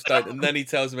beautiful stone," and then he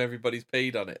tells them everybody's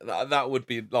peed on it. That would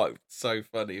be like so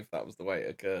funny if that was the way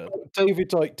it occurred. David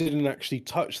Icke didn't actually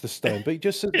touch the stone, but he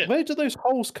just said, "Where do those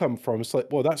holes come from?" It's like,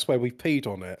 well, that's where we peed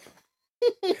on it.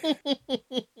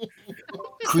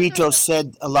 Creto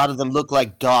said a lot of them look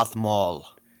like Darth Maul.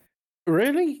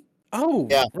 Really? Oh,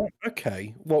 yeah. Right,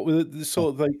 okay. What were the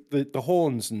sort of the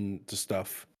horns and the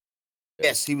stuff?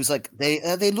 Yes, he was like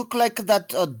they look like that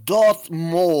Darth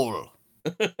Maul.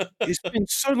 It's been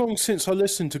so long since I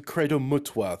listened to Credo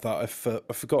Mutwa that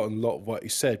I've forgotten a lot of what he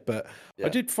said, but I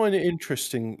did find it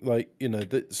interesting, like, you know,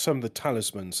 some of the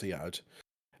talismans he had.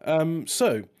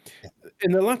 So,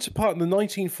 in the latter part of the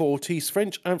 1940s,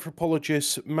 French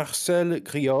anthropologists Marcel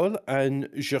Griol and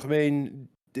Germaine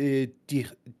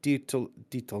Dieterlen,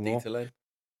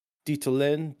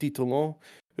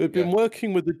 who had been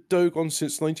working with the Dogon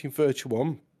since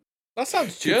 1931. That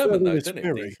sounds German, though, doesn't it,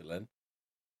 Dieterlen?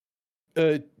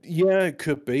 Yeah, it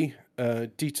could be.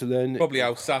 Dieterlen. Probably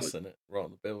Alsace in it, right on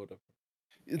the build.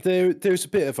 There's a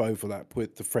bit of overlap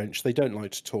with the French. They don't like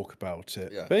to talk about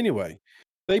it. Yeah. But anyway,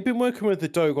 they've been working with the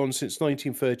Dogon since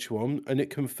 1931, and it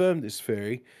confirmed this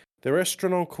theory. Their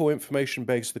astronomical information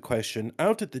begs the question,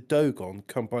 how did the Dogon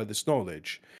come by this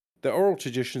knowledge? Their oral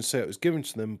traditions say it was given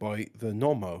to them by the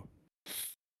Nommo.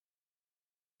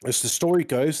 As the story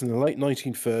goes, in the late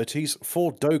 1930s,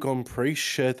 4 Dogon priests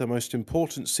shared their most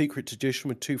important secret tradition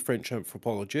with 2 French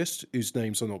anthropologists, whose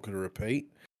names I'm not going to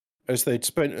repeat. As they'd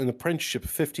spent an apprenticeship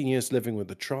of 15 years living with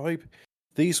the tribe,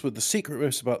 these were the secret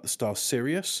myths about the star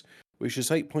Sirius, which is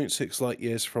 8.6 light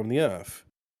years from the Earth.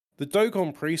 The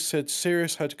Dogon priests said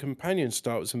Sirius had a companion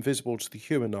star that was invisible to the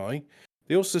human eye.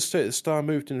 They also stated the star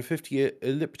moved in a 50-year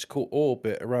elliptical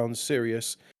orbit around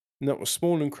Sirius, and that was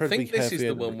small and incredibly heavy. I think this is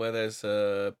the one where there's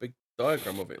a big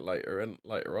diagram of it later on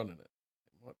in it.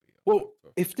 Might be. Well,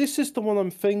 if this is the one I'm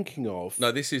thinking of...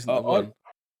 No, this isn't the one.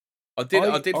 I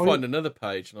did find another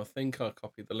page, and I think I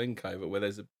copied the link over where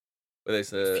there's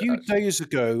a few days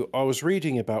ago, I was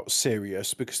reading about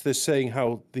Sirius because they're saying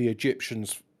how the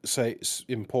Egyptians say it's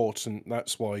important.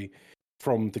 That's why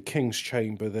from the king's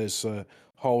chamber there's a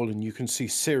hole and you can see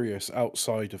Sirius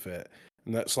outside of it,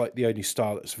 and that's like the only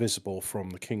star that's visible from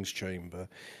the king's chamber.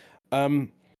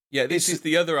 This is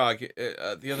the other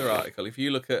article. If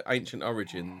you look at Ancient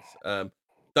Origins,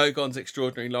 Dogon's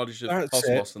extraordinary knowledge of the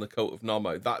cosmos and the cult of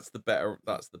Nommo. That's the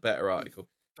better article.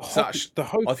 I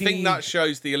think that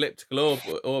shows the elliptical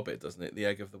orbit, doesn't it? The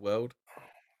egg of the world.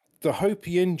 The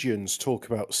Hopi Indians talk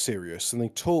about Sirius, and they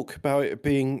talk about it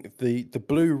being the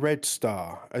blue-red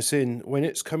star, as in when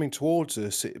it's coming towards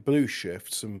us, it blue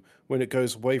shifts, and when it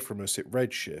goes away from us, it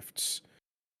red shifts.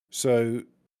 So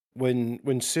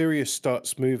when Sirius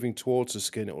starts moving towards the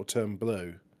skin, it will turn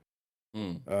blue.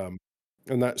 And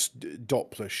that's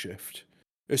Doppler shift.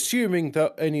 Assuming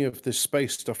that any of this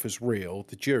space stuff is real,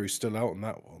 the jury's still out on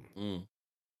that one.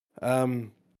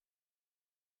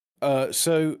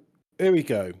 So here we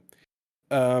go.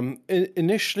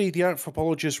 Initially, the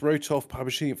anthropologists wrote off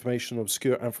publishing information in an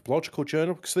obscure anthropological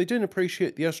journal because they didn't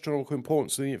appreciate the astronomical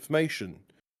importance of the information.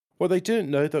 What they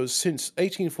didn't know that was since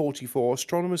 1844,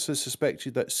 astronomers had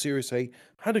suspected that Sirius A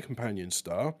had a companion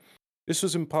star. This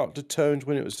was in part determined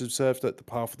when it was observed that the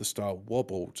path of the star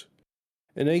wobbled.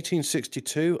 In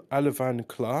 1862, Alvan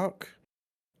Clark.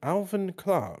 Right,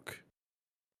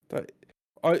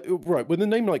 with a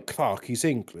name like Clark, he's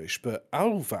English, but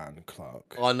Alvan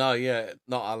Clark. I know, yeah,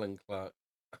 not Alan Clark.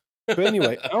 But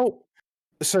anyway,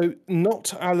 so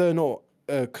not Alan or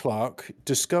Clark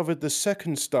discovered the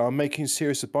second star making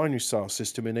Sirius a binary star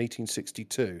system in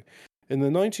 1862. In the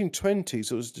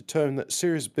 1920s, it was determined that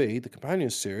Sirius B, the companion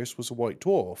Sirius, was a white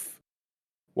dwarf.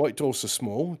 White dwarfs are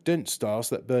small, dense stars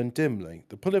that burn dimly.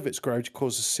 The pull of its gravity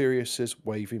causes Sirius's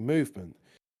wavy movement.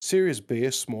 Sirius B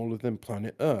is smaller than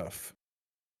planet Earth.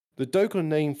 The Dogon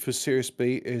name for Sirius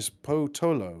B is Po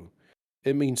Tolo.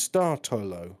 It means star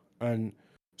Tolo, and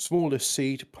smallest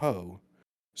seed Po.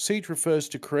 Seed refers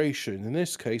to creation, in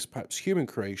this case perhaps human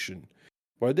creation.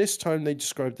 By this time they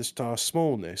describe the star's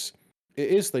smallness. It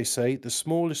is, they say, the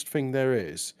smallest thing there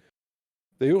is.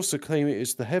 They also claim it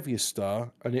is the heaviest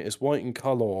star, and it is white in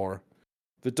colour.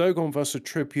 The Dogon thus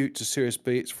attribute to Sirius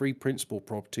B its three principal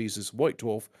properties as white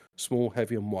dwarf, small,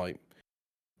 heavy, and white.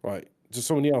 Right, does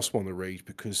somebody else want to read?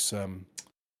 Because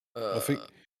I think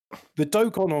the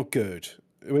Dogon are good.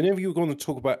 Whenever you're going to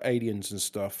talk about aliens and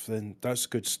stuff, then that's a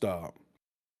good start.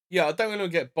 Yeah, I don't want to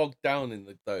get bogged down in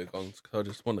the Dogons because I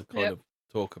just want to kind of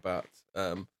talk about.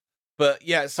 But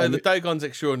yeah, so the Dogon's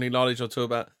extraordinary knowledge I'll talk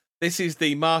about. This is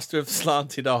the Master of the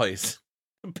Slanted Eyes.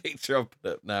 Picture I've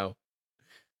put up now.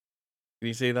 Can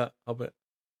you see that, Hobbit?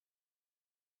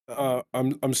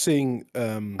 I'm seeing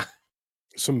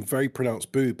some very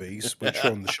pronounced boobies, which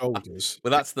are on the shoulders.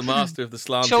 Well, that's the Master of the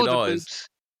Slanted Shoulder Eyes. boobs.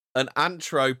 An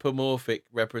anthropomorphic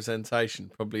representation,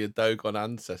 probably a Dogon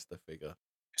ancestor figure.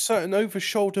 Is that an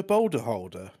over-shoulder boulder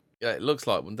holder? Yeah, it looks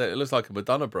like one. It looks like a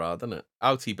Madonna bra, doesn't it?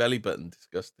 Outie belly button,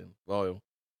 disgusting, vile.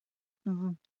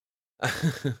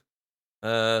 Mm-hmm.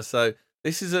 So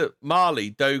this is a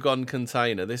Mali Dogon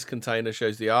container. This container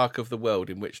shows the arc of the world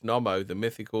in which Nommo, the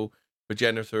mythical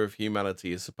progenitor of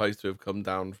humanity, is supposed to have come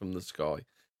down from the sky.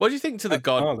 What do you think to the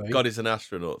God is an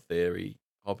astronaut theory,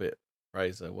 Hobbit?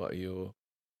 Fraser, what are your...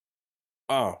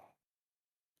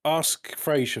 Ask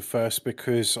Fraser first,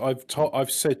 because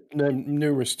I've said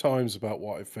numerous times about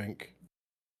what I think.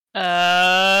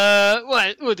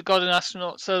 Well, the God and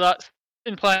astronaut. So that's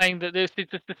implying that this is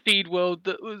just a seed world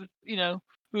that was,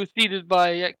 was seeded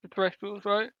by extraterrestrials,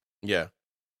 right? Yeah.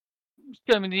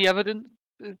 Show me the evidence.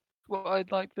 Is what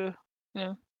I'd like to,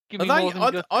 give me more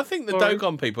than just I think the stories.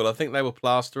 Dogon people, I think they were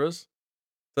plasterers.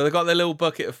 So they got their little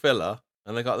bucket of filler,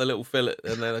 and they got their little fillet,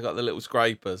 and then they got their little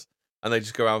scrapers, and they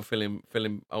just go around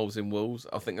filling holes in walls.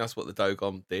 I think that's what the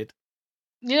Dogon did.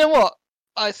 You know what?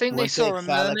 I think they Weren't saw a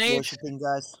phallic mermaid. worshipping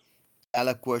guys?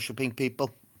 Phallic worshipping people?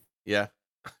 Yeah.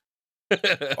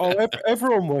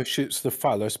 Everyone worships the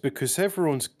phallus because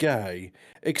everyone's gay,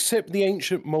 except the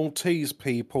ancient Maltese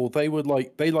people. They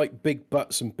like big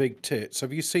butts and big tits.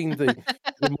 Have you seen the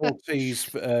Maltese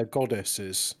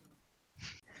goddesses?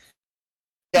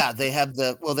 Yeah, they have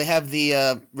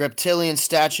the reptilian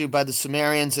statue by the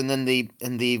Sumerians, and then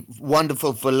the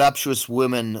wonderful voluptuous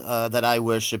women that I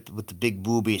worship with the big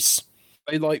boobies.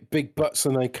 They like big butts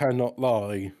and they cannot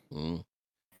lie. Mm.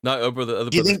 No, other brothers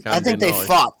I think they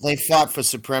fought. They fought for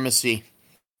supremacy.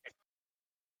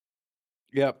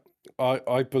 Yep,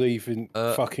 I believe in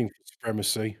fucking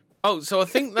supremacy. Oh, so I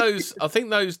think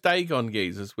those Dagon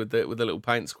geezers with the little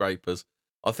paint scrapers,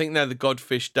 I think they're the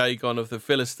godfish Dagon of the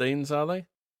Philistines, are they?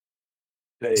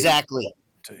 Exactly.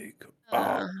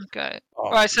 Okay.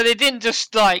 Right, so they didn't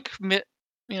just one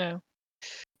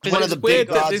of the big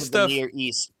gods of the Near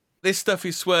East. This stuff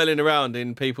is swirling around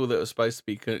in people that are supposed to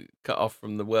be cut off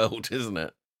from the world, isn't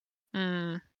it?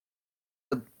 Mm.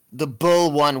 The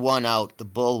bull won one out.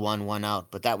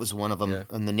 But that was one of them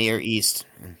in the Near East.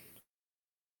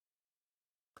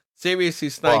 Sirius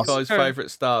is Snake Eye's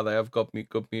favourite star. They have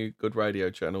good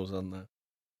radio channels on there.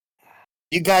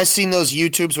 You guys seen those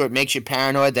YouTubes where it makes you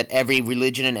paranoid that every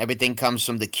religion and everything comes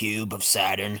from the cube of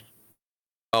Saturn?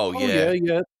 Oh yeah.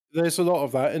 Yeah. There's a lot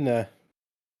of that in there.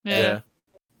 Yeah.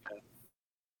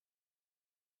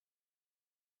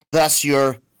 That's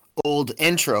your old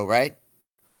intro, right?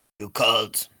 You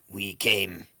called, we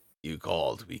came. You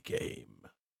called, we came.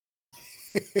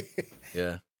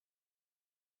 Yeah.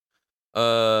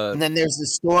 And then there's the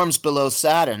storms below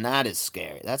Saturn. That is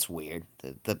scary. That's weird.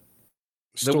 The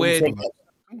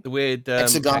weird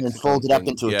hexagon and folded up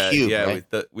into a cube. Yeah, right?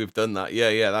 we've done that.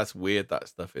 Yeah, that's weird. That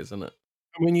stuff, isn't it?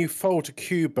 When you fold a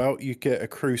cube out, you get a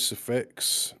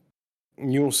crucifix.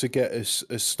 And you also get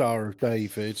a Star of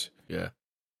David. Yeah.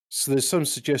 So there's some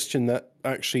suggestion that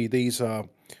actually these are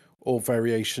all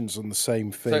variations on the same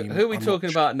theme. So who are we talking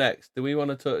about next? Do we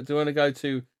want to go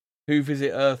to Who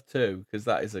Visit Earth 2? Because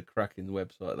that is a cracking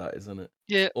website, that isn't it?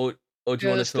 Yeah. Or or do you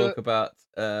Yeah, want let's to do talk about?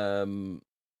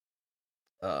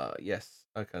 Yes.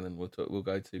 Okay, then we'll talk. We'll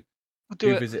go to We'll do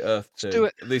Who it. Visit Earth Let's 2. do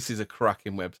it. This is a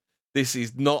cracking web. This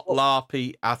is not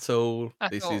LARPy at all.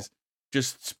 At This all. is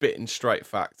just spitting straight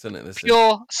facts, isn't it? This is.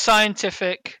 Pure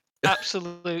scientific,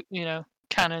 absolute,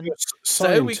 canon. So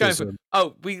who are we going for? Scientism.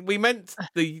 Oh, we meant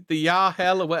the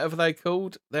Yahel or whatever they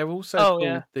called. They're also called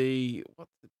yeah. the what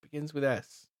begins with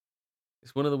S.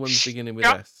 It's one of the ones beginning with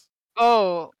Yep. S.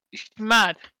 Oh,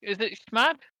 Schmad. Is it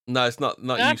Schmad? No, it's not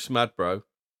Smad? you, Smad, bro.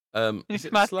 Is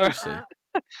it Smad, bro. Slow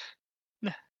C?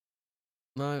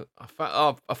 No,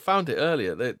 I found it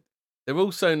earlier. They're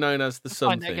also known as the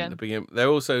find it something. again. They're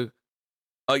also.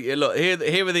 Oh yeah, look here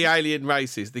are the alien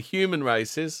races. The human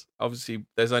races. Obviously,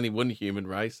 there's only one human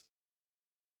race,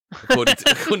 according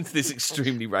to this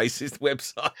extremely racist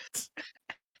website.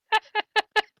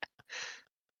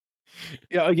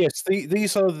 Yeah, yes.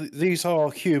 These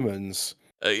are humans.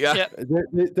 Yeah. Yeah.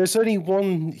 There's only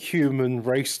one human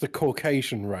race, the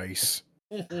Caucasian race.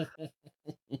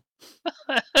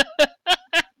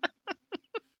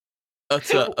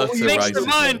 Utter It makes the racism.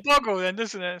 mind boggle then,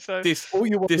 doesn't it? So All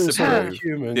you want is Disapprove.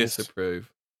 humans.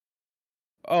 Disapprove.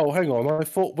 Oh, hang on. I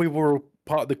thought we were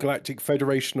part of the Galactic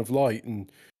Federation of Light and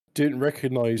didn't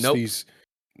recognize Nope. these.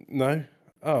 No?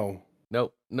 Oh.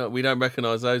 Nope. No, we don't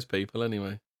recognise those people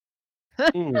anyway.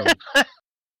 Hmm.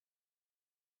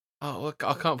 Oh,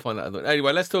 I can't find that.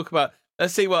 Anyway, let's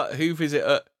see what Who Visit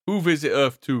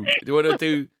Earth 2. Do you want to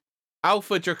do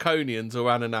Alpha Draconians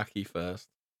or Anunnaki first?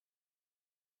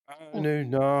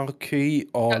 Anunnaki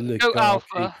oligarchy. go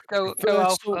Alpha. Go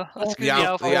First Alpha. Let's do The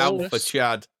Alpha first.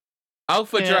 Chad.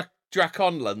 Alpha Yeah.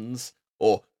 Draconlands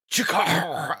or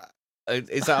Chakar.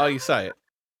 Is that how you say it?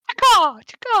 Chakar!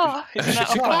 Isn't that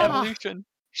Chakar. about evolution?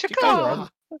 Hang Chakar! on.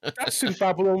 That's in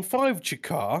Babylon 5,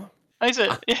 Jakar. Is it?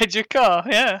 Yeah, Jakar,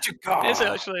 yeah. Jakar. Is it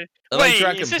actually? Are Wait, they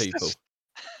dragon is this people?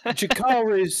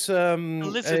 Jakar is a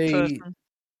lizard person?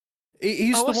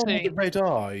 He's Oh, the what's one with he? the red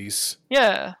eyes.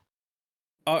 Yeah.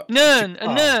 Jakar.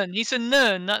 Nern. He's a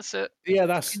Nern, that's it. Yeah,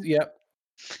 that's No.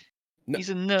 He's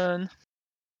a Nern.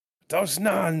 Those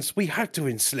nuns, we had to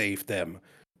enslave them.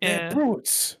 They're Yeah.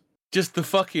 brutes. Just the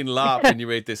fucking laugh when you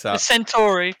read this The out.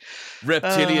 Centauri.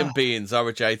 Reptilian beings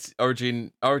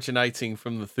originating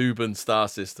from the Thuban star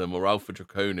system or Alpha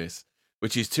Draconis,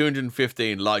 which is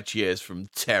 215 light years from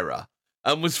Terra,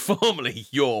 and was formerly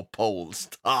your pole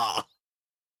star.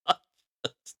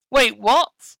 Wait,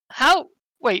 what? How?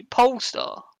 Wait,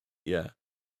 Polestar. Yeah.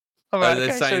 All right, they're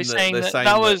okay, so saying he's that- saying they're that saying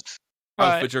that that was...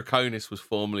 Alpha Right, Draconis was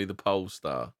formerly the pole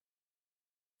star.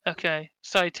 okay.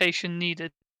 Citation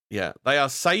needed. Yeah. They are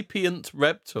sapient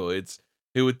reptoids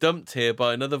who were dumped here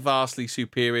by another vastly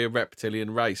superior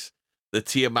reptilian race, the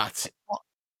Tiamat. What?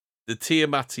 The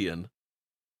Tiamatian.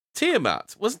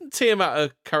 Tiamat? Wasn't Tiamat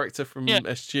a character from Yeah.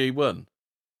 SG-1?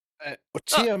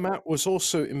 Tiamat was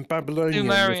also in Babylonian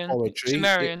Sumerian. mythology.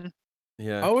 Sumerian.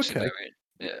 Yeah. Oh, okay. Sumerian.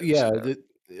 Yeah,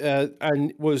 Sumerian.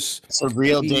 and was It's a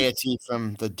real He- deity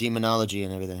from the demonology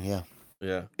and everything. Yeah.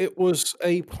 Yeah. it was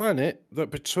a planet that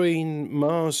between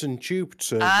Mars and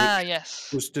Jupiter, which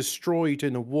Yes. was destroyed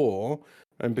in a war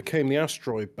and became the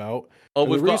asteroid belt. Oh,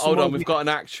 And the we've got. reason Hold why on, we- we've got an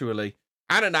actually.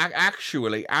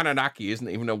 Actually, Anunnaki isn't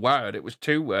even a word. It was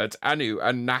two words, Anu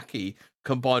and Naki,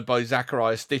 combined by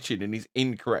Zachariah Stitchin in his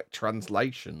incorrect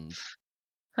translations.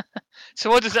 So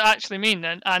what does it actually mean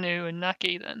then? Anu and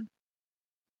Naki then?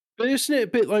 But isn't it a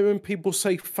bit like when people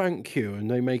say thank you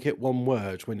and they make it one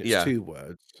word when it's Yeah. two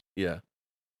words? Yeah.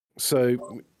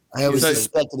 So I always So-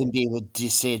 suspected him being a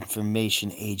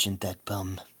disinformation agent, that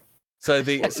bum. So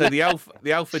the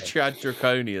Alpha Chad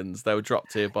Draconians, they were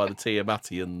dropped here by the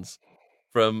Tiamatians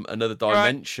from another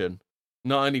dimension.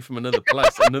 Not only from another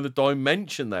place, another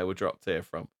dimension they were dropped here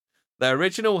from. Their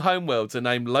original homeworlds are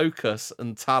named Locus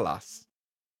and Talas.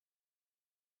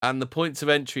 And the points of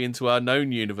entry into our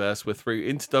known universe were through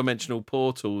interdimensional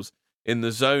portals in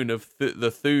the zone of the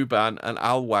Thuban and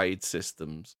Alwade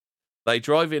systems. They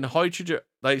strive in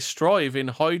hydrogen-based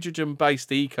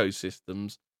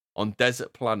ecosystems on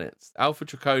desert planets. Alpha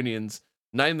Draconians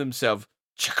name themselves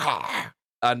Chakar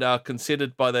and are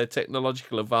considered by their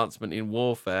technological advancement in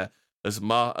warfare as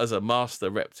a master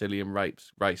reptilian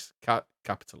race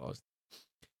capitalized.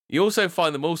 You also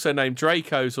find them also named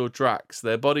Dracos or Dracs.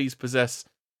 Their bodies possess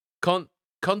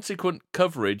consequent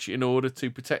coverage in order to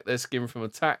protect their skin from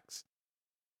attacks.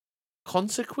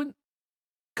 Consequent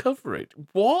coverage?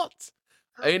 What?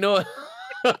 You know,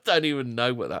 I don't even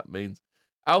know what that means.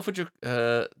 Alpha to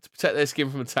protect their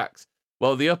skin from attacks,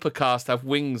 while the upper caste have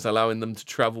wings allowing them to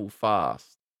travel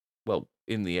fast. Well,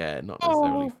 in the air, not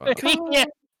necessarily fast. Yeah.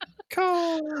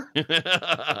 Car.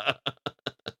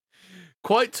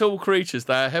 Quite tall creatures,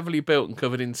 they are heavily built and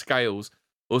covered in scales,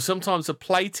 or sometimes a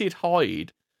plated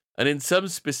hide, and in some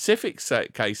specific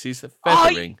cases,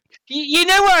 feathering. You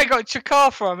know where I got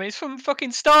Chakar from? It's from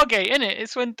fucking Stargate, isn't it?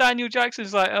 It's when Daniel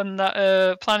Jackson's like on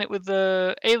that planet with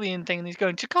the alien thing, and he's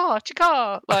going Chakar,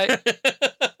 Chakar, like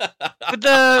with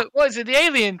the the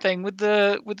alien thing with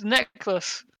the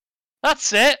necklace.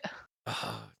 That's it.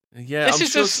 Yeah, this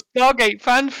is just Stargate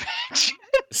fanfic.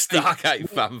 Stargate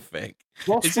fanfic.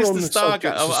 Whilst Is we're this on the the Stargate?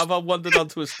 subject of- Have I wandered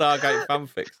onto a Stargate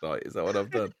fanfic site? Is that what I've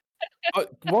done?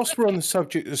 Whilst we're on the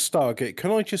subject of Stargate,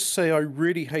 can I just say I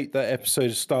really hate that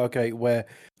episode of Stargate where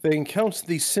they encounter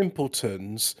these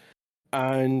simpletons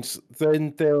and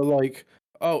then they're like,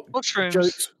 oh, Mushrooms.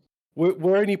 jokes.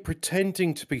 We're only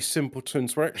pretending to be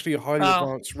simpletons. We're actually a highly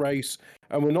advanced race,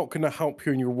 and we're not going to help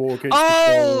you in your war against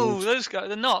the world. Those guys,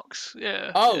 the Nox.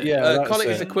 Yeah. Oh, yeah. Colin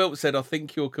is a quilt said, I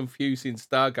think you're confusing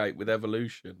Stargate with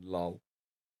evolution. Lol.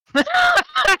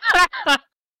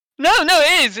 No,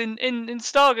 it is in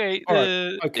Stargate.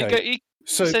 Okay. It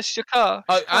So says Shakar.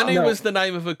 Oh, Anu no. was the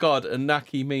name of a god, and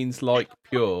Naki means like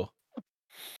pure.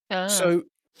 So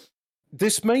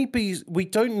this may be, we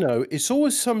don't know. It's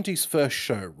always somebody's first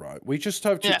show, right? We just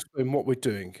have to explain what we're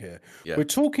doing here. Yeah. We're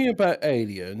talking about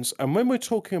aliens, and when we're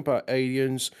talking about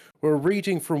aliens, we're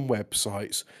reading from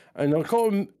websites. And I've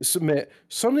got to submit,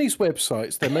 some of these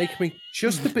websites, they're making me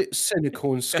just a bit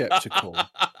cynical and skeptical.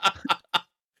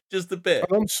 Just a bit.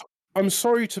 And I'm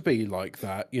sorry to be like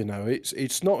that. You know,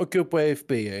 it's not a good way of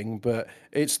being, but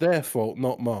it's their fault,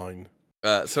 not mine.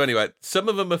 So anyway, some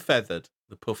of them are feathered,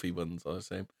 the puffy ones, I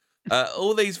assume.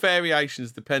 All these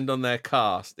variations depend on their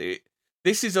caste.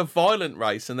 This is a violent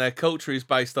race, and their culture is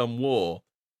based on war.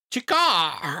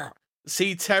 Chikar!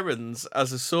 See Terrans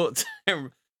as a sort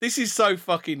of... This is so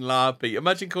fucking larpy.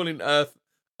 Imagine calling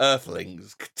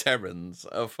Earthlings Terrans.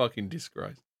 A fucking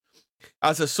disgrace.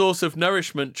 As a source of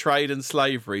nourishment, trade, and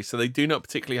slavery, so they do not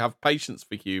particularly have patience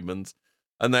for humans,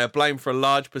 and they are blamed for a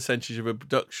large percentage of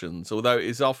abductions, although it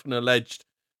is often alleged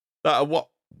that a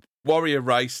warrior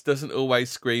race doesn't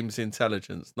always screams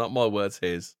intelligence. Not my words,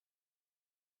 his.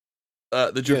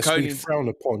 The Draconians... Yes, we frown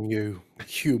upon you,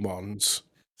 humans.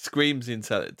 Screams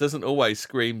intelligence. Doesn't always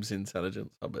screams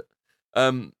intelligence, Hobbit.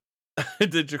 The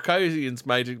Draconians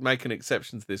make an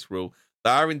exception to this rule. They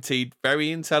are indeed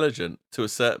very intelligent to a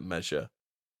certain measure.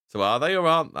 So are they or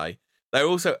aren't they? They're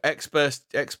also expert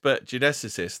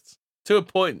geneticists to a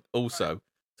point also.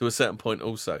 To a certain point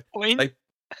also.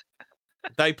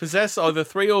 They possess either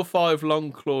 3 or 5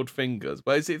 long clawed fingers.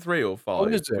 Well, is it 3 or 5?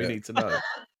 We need to know.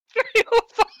 3 or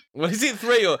 5. Well, is it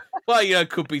 3 or... Well, you know,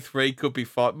 could be 3, could be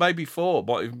 5, maybe 4.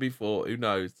 Might even be 4. Who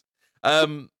knows?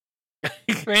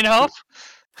 3.5?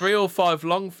 3 or 5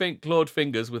 long clawed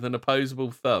fingers with an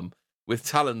opposable thumb, with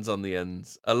talons on the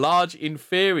ends. A large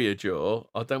inferior jaw.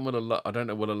 I don't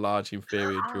know what a large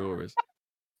inferior jaw is.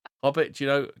 Hobbit, do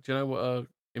you know what a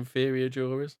inferior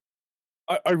jaw is?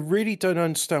 I really don't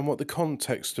understand what the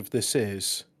context of this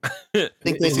is. I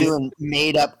think they're doing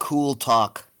made up cool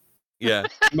talk. Yeah.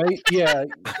 Yeah.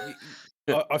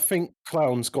 I think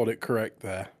Clown's got it correct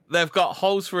there. They've got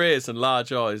holes for ears and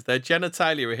large eyes. Their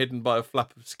genitalia are hidden by a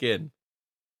flap of skin.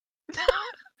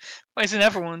 Why isn't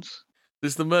everyone's?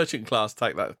 Does the merchant class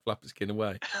take that flap of skin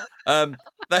away?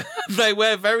 They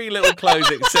wear very little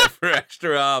clothes except for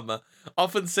extra armor,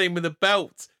 often seen with a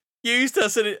belt used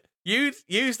as an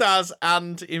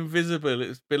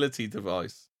invisibility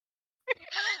device.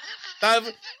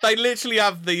 They literally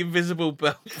have the invisible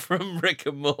belt from Rick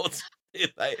and Morty.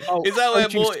 Is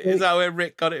that where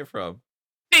Rick got it from?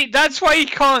 See, that's why you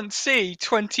can't see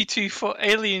 22-foot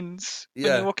aliens when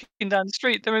Yeah. they're walking down the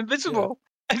street. They're invisible.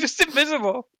 They're just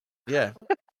invisible. Yeah.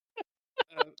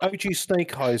 OG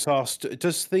Snake Eyes asked,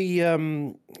 does the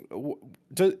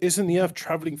isn't the Earth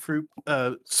traveling through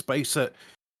space at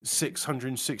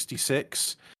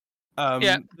 666?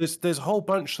 Yeah. There's a whole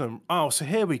bunch of them. Oh, so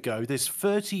here we go. There's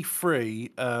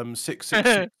 33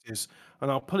 666s,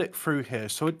 and I'll put it through here.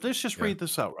 So let's just read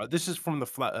this out, right? This is from the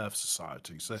Flat Earth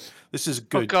Society. So this is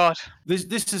good. Oh God! This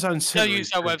is ancillary. They'll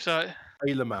use our website.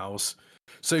 Taylor Mouse.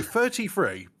 So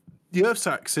 33. The Earth's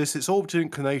axis, its orbital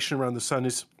inclination around the sun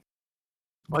is.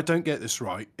 I don't get this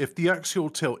right. If the axial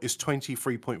tilt is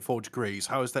 23.4 degrees,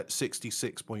 how is that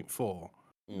 66.4?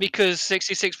 Because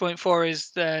 66.4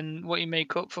 is then what you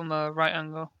make up from a right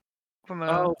angle.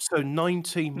 So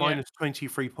 90 minus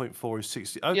 23.4 is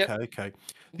 60. Okay, okay.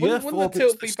 Wouldn't the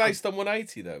tilt be based on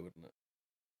 180 though, wouldn't it?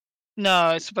 No,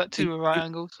 it's about 2 right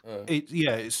angles.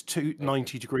 It's 2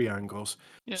 90-degree angles.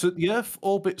 Yeah. So the Earth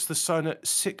orbits the sun at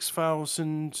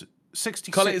 6,066.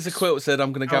 Colin is a quilt said,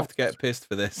 I'm going to have to get pissed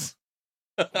for this.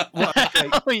 Well, okay,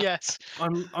 Oh yes.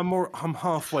 I'm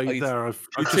halfway Oh, you- there. I've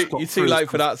You're just too, got you're too through late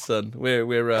for that, son.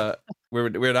 We're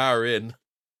an hour in.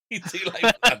 You're too late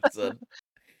for that, son.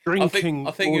 Drinking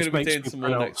I think you're always going to be makes doing me some more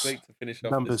next pronounce week to finish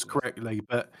off numbers this one. correctly,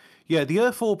 but yeah, the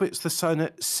Earth orbits the Sun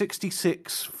at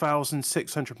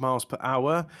 66,600 miles per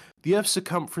hour. The Earth's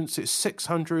circumference is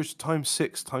 600 times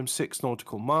 6 times 6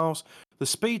 nautical miles. The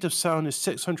speed of sound is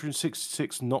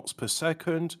 666 knots per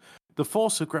second. The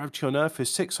force of gravity on Earth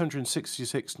is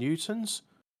 666 newtons.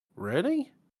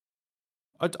 Really?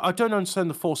 I don't understand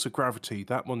the force of gravity.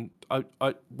 That one,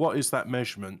 what is that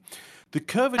measurement? The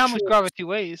curvature. How much gravity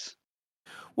weighs?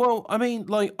 Well, I mean,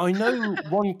 like, I know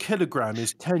 1 kilogram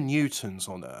is 10 newtons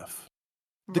on Earth.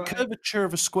 The curvature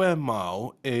of a square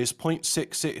mile is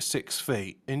 0.666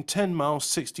 feet. In 10 miles,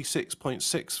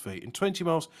 66.6 feet. In 20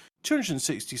 miles,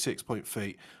 266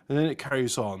 feet. And then it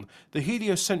carries on. The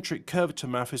heliocentric curvature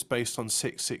math is based on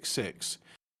 666.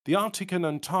 The Arctic and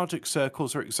Antarctic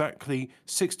circles are exactly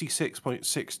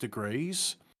 66.6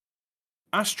 degrees.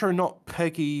 Astronaut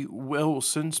Peggy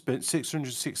Wilson spent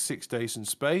 666 days in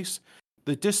space.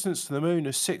 The distance to the moon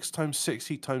is 6 times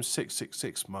 60 times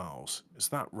 666 miles. Is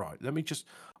that right? I'm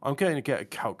going to get a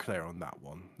calculator on that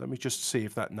one. Let me just see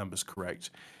if that number's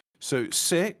correct. So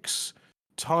 6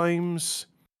 times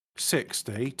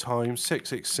 60 times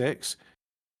 666.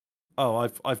 Oh,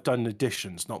 I've done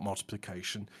additions, not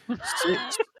multiplication.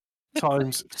 6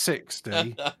 times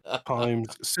 60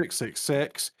 times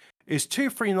 666 is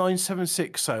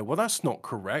 239760. Well, that's not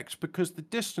correct because the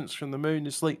distance from the moon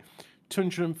is like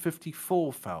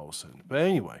 254,000. But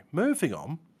anyway, moving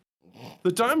on.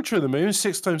 The diameter of the moon is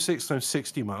 6 times 6 times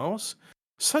 60 miles.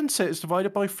 Sunset is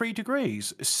divided by 3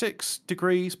 degrees. 6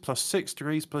 degrees plus 6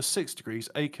 degrees plus 6 degrees,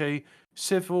 aka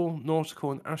civil,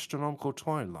 nautical, and astronomical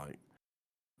twilight.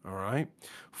 All right.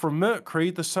 From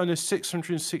Mercury, the sun is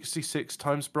 666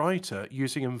 times brighter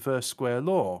using inverse square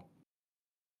law.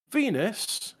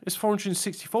 Venus is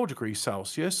 464 degrees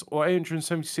Celsius or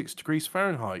 876 degrees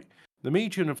Fahrenheit. The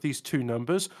median of these two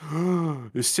numbers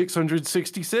is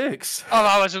 666.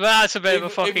 Oh, that's a bit of a Even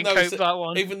fucking though cope, that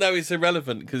one. Even though it's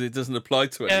irrelevant because it doesn't apply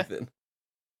to Yeah. anything.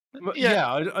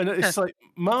 Yeah, I know. It's like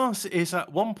Mars is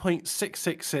at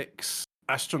 1.666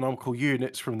 astronomical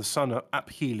units from the sun at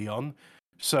aphelion.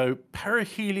 So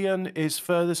perihelion is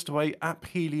furthest away,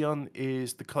 aphelion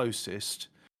is the closest.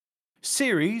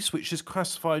 Ceres, which is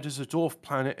classified as a dwarf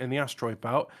planet in the asteroid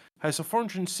belt, has a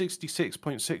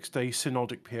 466.6-day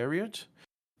synodic period.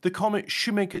 The comet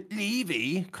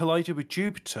Shoemaker-Levy collided with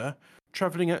Jupiter,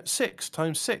 travelling at 6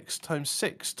 times 6 times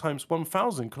 6 times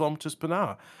 1,000 kilometers per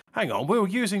hour. Hang on, we were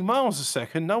using miles a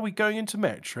second, now we're going into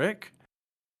metric.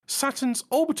 Saturn's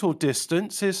orbital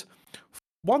distance is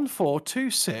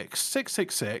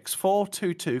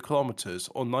 1426,666,422 kilometers,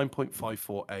 or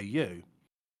 9.54 AU.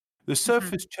 The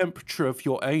surface temperature of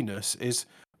your anus is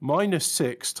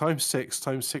 -6 times 6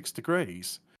 times 6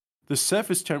 degrees. The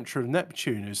surface temperature of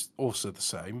Neptune is also the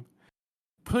same.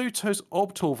 Pluto's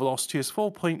orbital velocity is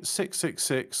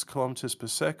 4.666 kilometers per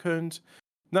second.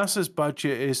 NASA's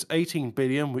budget is 18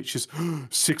 billion, which is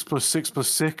 6 plus 6 plus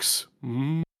 6.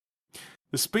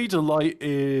 The speed of light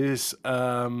is...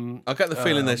 I get the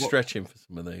feeling they're stretching for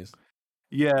some of these.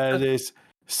 Yeah, it is.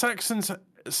 Saturn's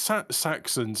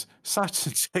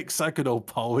hexagonal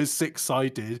pole is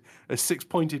 6-sided, a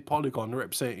 6-pointed polygon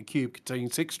representing a cube containing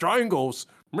 6 triangles.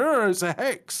 It's a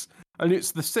hex, and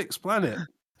it's the 6th planet.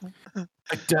 A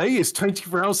day is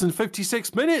 24 hours and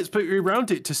 56 minutes, but we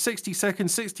round it to 60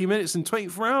 seconds, 60 minutes, and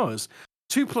 24 hours.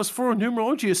 2 plus 4 in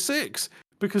numerology is 6,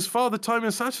 because Father Time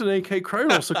and Saturn, aka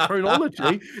Kronos, or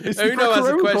chronology, is the Uno has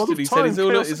a Greco-Roman god question. of He time, said,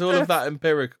 chaos, is and all of death." that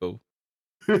empirical?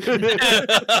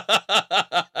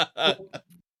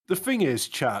 The thing is,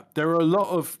 chap, there are a lot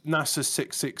of NASA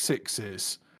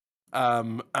 666s,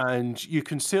 and you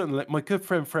can see on my good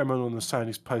friend Fremen on the sound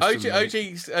is posting.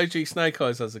 OG Snake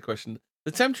Eyes has a question.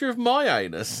 The temperature of my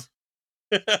anus?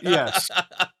 Yes.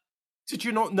 Did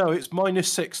you not know it's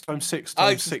 -6 times 6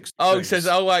 times 6? Oh, he says,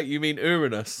 oh, wait, you mean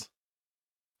Uranus?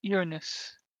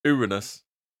 Uranus. Uranus.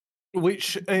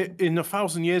 Which, in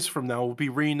 1,000 years from now, will be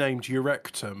renamed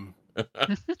Eurectum.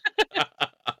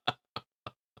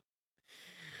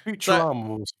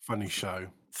 Futurama was a funny show.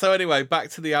 So anyway, back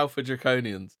to the Alpha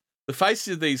Draconians. The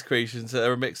faces of these creatures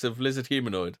are a mix of lizard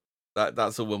humanoid.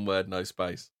 That's a one word, no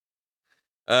space.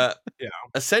 Yeah.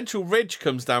 A central ridge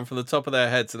comes down from the top of their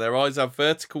heads, and their eyes have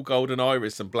vertical golden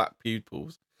iris and black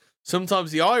pupils.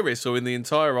 Sometimes the iris, or in the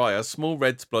entire eye, are small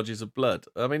red splodges of blood.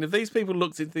 I mean, if these people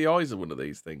looked into the eyes of one of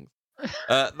these things,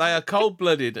 they are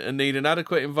cold-blooded and need an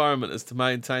adequate environment as to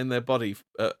maintain their body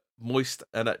moist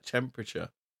and at temperature.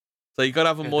 So you've got to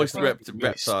have a moist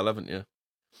reptile, haven't you?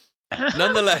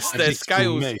 Nonetheless, As their it's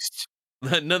scales. missed.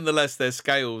 Nonetheless, their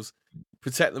scales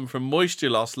protect them from moisture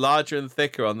loss, larger and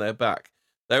thicker on their back.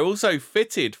 They're also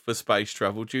fitted for space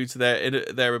travel due to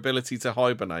their ability to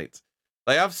hibernate.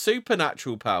 They have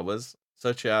supernatural powers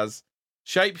such as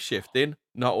shape-shifting,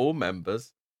 not all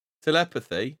members,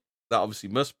 telepathy, that obviously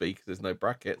must be because there's no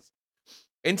brackets,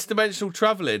 interdimensional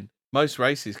traveling, most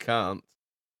races can't,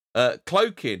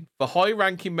 cloaking for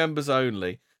high-ranking members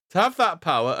only. To have that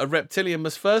power, a reptilian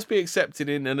must first be accepted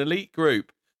in an elite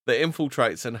group that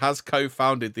infiltrates and has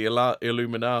co-founded the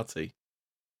Illuminati.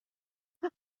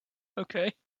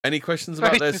 Okay. Any questions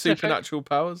Very about their specific. supernatural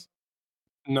powers?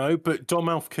 No, but Dom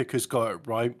Mouthkicker's got it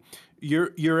right.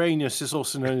 Uranus is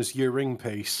also known as your ring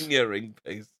piece. Yeah, ring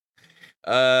piece.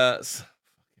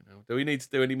 Do we need to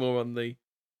do any more on the?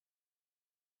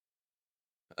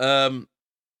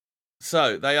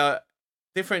 So they are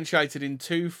differentiated in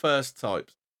two first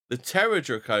types: the Terra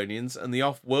Draconians and the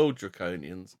Off-World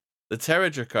Draconians. The Terra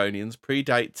Draconians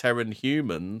predate Terran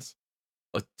humans.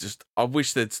 I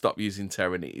wish they'd stop using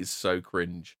Terran. It is so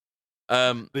cringe.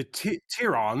 The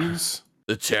Tyrans.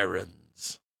 The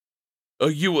Terrans. Are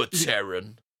you a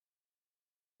Terran?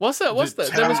 What's that? What's The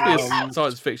that? There must be a Terrans.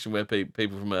 science fiction where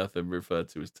people from Earth are referred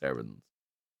to as Terrans.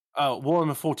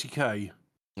 Warhammer 40k.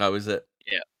 Oh, is it?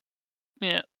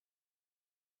 Yeah.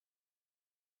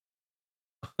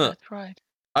 That's right.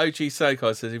 OG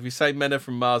Sokai says, if you say men are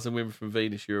from Mars and women from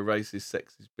Venus, you're a racist,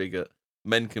 sexist bigot.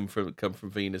 Men come from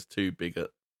Venus too,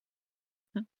 bigot.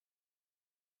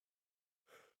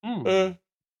 Okay.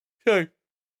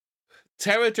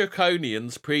 Terra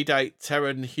Draconians predate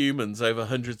Terran humans over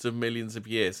hundreds of millions of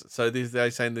years. So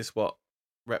they're saying this what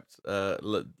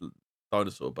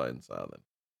dinosaur bones are then?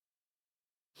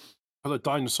 Put a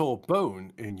dinosaur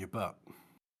bone in your butt.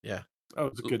 Yeah. That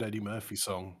was a good Eddie Murphy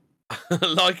song.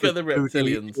 Like other Booty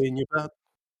reptilians. in your butt.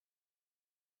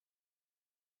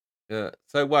 Yeah.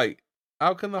 So wait,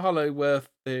 how can the hollow Earth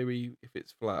theory if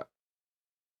it's flat?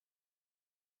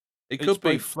 It It's could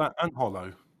be both flat and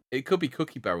hollow. It could be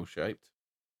cookie barrel shaped.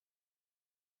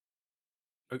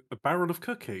 A barrel of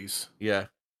cookies. Yeah.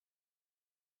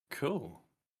 Cool.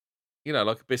 You know,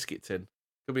 like a biscuit tin.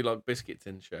 Could be like biscuit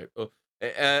tin shaped. Or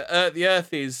the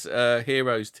Earth is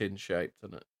Heroes tin shaped,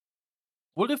 isn't it?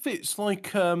 What if it's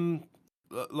like a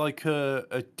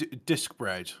disc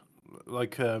bread,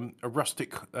 like a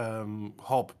rustic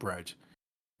hob bread?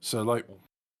 So like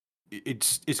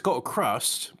it's got a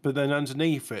crust, but then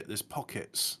underneath it there's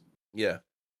pockets. Yeah.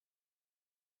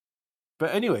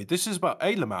 But anyway, this is about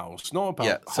Alamals, not about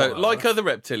Yeah. So, Hollow like Earth. other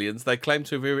reptilians, they claim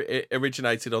to have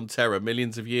originated on Terra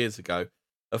millions of years ago.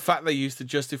 A fact they used to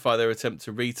justify their attempt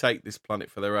to retake this planet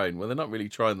for their own. Well, they're not really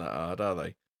trying that hard, are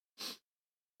they?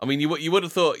 I mean, you would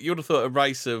have thought a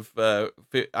race of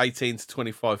 18 to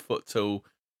 25 foot tall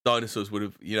dinosaurs would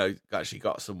have, actually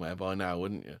got somewhere by now,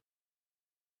 wouldn't you?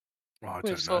 Oh, I We've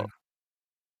don't sort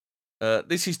know. of-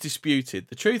 This is disputed.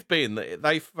 The truth being that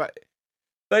they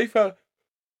found.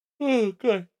 Oh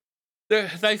god!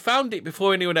 They found it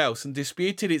before anyone else and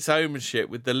disputed its ownership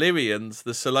with the Lyrians,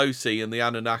 the Solosi, and the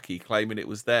Anunnaki, claiming it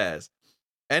was theirs.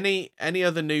 Any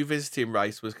other new visiting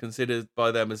race was considered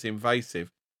by them as invasive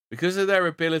because of their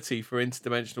ability for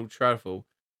interdimensional travel.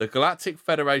 The Galactic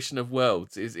Federation of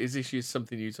Worlds is issues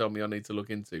something you told me I need to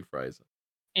look into, Fraser.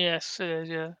 Yes, it is.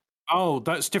 Yeah. Oh,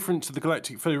 that's different to the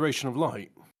Galactic Federation of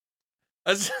Light.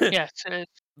 As Yes, it is.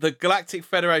 the Galactic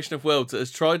Federation of Worlds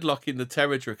has tried locking the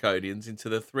Terra Draconians into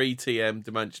the 3TM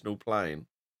dimensional plane.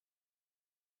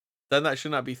 Then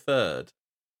shouldn't that be third?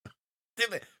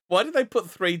 Why did they put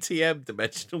 3TM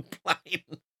dimensional plane?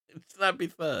 Shouldn't that be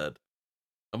third?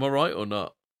 Am I right or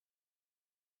not?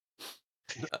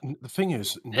 The thing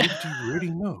is, nobody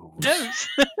really knows. Don't.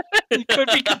 You could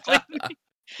be completely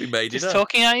We made it just up.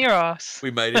 talking out your ass. We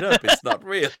made it up. It's not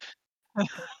real.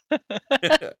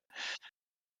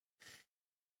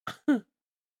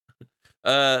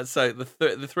 So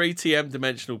the 3TM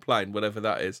dimensional plane, whatever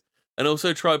that is, and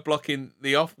also tried blocking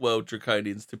the off-world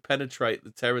Draconians to penetrate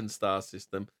the Terran star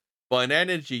system by an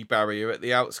energy barrier at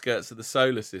the outskirts of the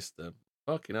solar system.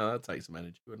 Fucking hell, that takes some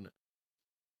energy, wouldn't it?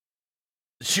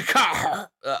 Shakar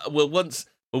were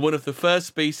one of the first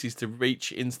species to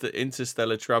reach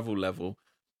interstellar travel level,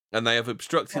 and they have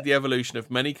obstructed the evolution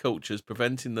of many cultures,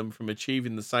 preventing them from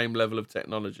achieving the same level of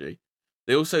technology.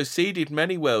 They also seeded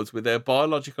many worlds with their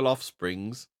biological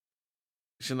offsprings.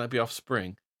 Shouldn't they be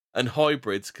offspring? And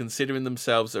hybrids, considering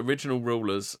themselves original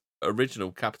rulers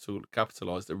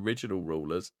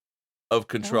of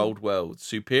controlled worlds,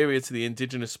 superior to the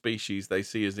indigenous species they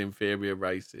see as inferior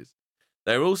races.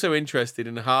 They're also interested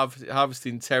in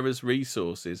harvesting Terra's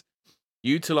resources,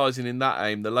 utilising in that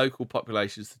aim the local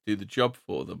populations to do the job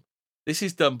for them. This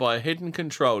is done by a hidden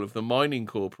control of the mining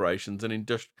corporations and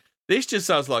industry. This just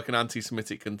sounds like an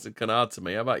anti-Semitic canard to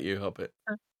me. How about you, Hobbit?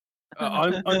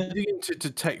 I'm beginning to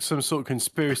detect some sort of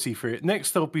conspiracy theory.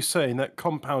 Next, they'll be saying that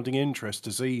compounding interest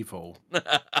is evil.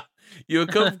 You are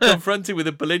confronted with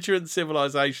a belligerent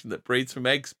civilization that breeds from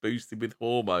eggs boosted with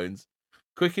hormones,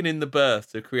 quickening the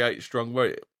birth to create strong.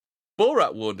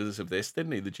 Borat warned us of this,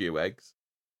 didn't he? The Jew eggs.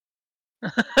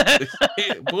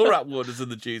 Borat warned us of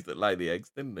the Jews that lay the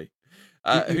eggs, didn't he?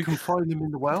 You can find them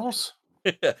in the wells.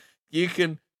 You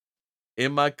can.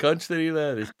 In my country,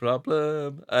 there is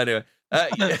problem. Anyway,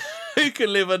 who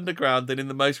can live underground and in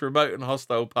the most remote and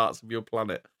hostile parts of your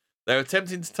planet? They're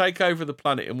attempting to take over the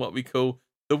planet in what we call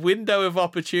the window of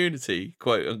opportunity,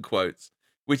 quote unquote,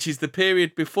 which is the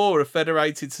period before a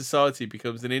federated society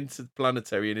becomes an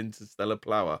interplanetary and interstellar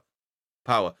power.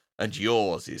 And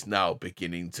yours is now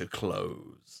beginning to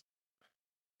close.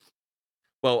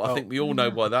 Well, I think we all know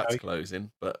why that's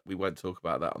closing, but we won't talk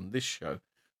about that on this show.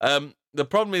 The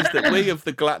problem is that we of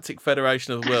the Galactic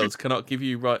Federation of the Worlds cannot give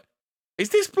you right. Is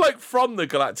this bloke from the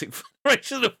Galactic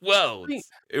Federation of Worlds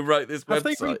who wrote this website? Have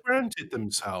they rebranded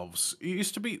themselves? It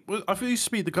used to be. Well, I thought it used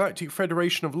to be the Galactic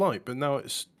Federation of Light, but now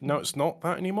it's not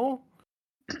that anymore.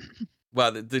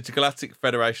 Well, the Galactic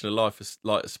Federation of Life is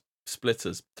like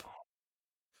splitters.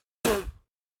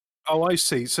 Oh, I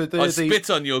see. So I spit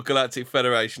on your Galactic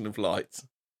Federation of Light.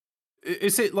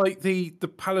 Is it like the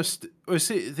Palestine?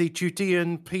 Is it the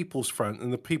Judean People's Front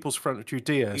and the People's Front of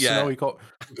Judea? So now we got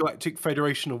the Galactic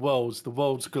Federation of Worlds, the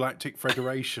World's Galactic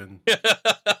Federation.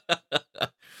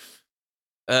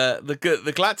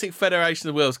 The Galactic Federation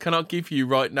of Worlds cannot give you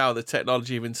right now the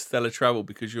technology of interstellar travel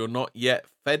because you're not yet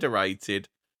federated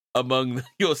among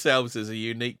yourselves as a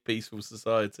unique, peaceful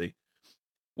society.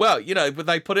 Well, but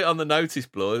they put it on the notice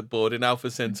board in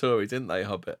Alpha Centauri, didn't they,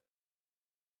 Hobbit?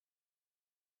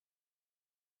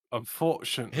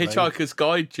 Unfortunately. Hitchhiker's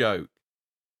Guide joke.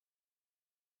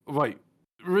 Wait,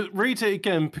 read it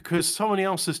again because someone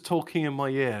else is talking in my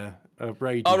ear.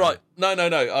 Radio. Oh, right.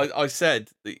 No. I said,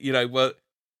 well,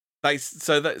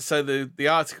 the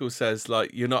article says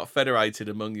like you're not federated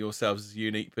among yourselves as a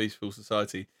unique, peaceful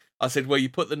society. I said, well, you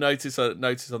put the notice on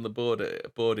the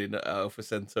board in Alpha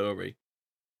Centauri.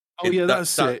 Oh yeah,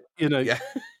 that's it. Yeah.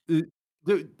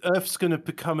 The Earth's going to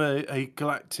become a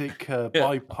galactic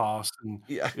bypass and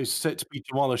is set to be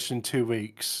demolished in 2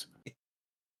 weeks.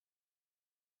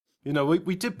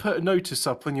 We did put a notice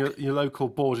up on your local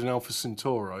board in Alpha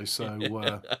Centauri, so...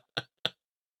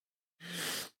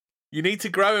 You need to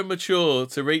grow and mature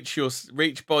to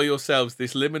reach by yourselves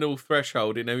this liminal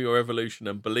threshold in your evolution,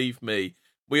 and believe me,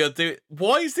 we are doing...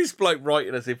 Why is this bloke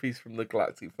writing as if he's from the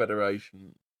Galactic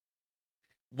Federation?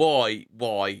 Why?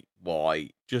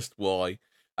 Just why?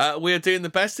 We are doing the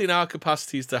best in our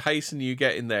capacities to hasten you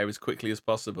getting there as quickly as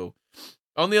possible.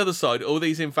 On the other side, all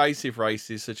these invasive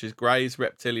races, such as Greys,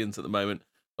 reptilians at the moment,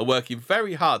 are working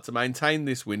very hard to maintain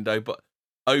this window,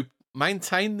 open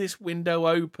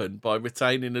by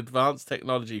retaining advanced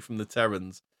technology from the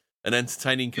Terrans and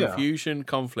entertaining confusion,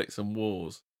 conflicts, and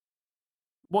wars.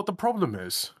 What the problem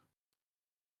is?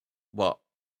 What?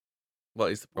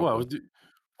 What is the problem?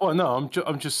 Well, no,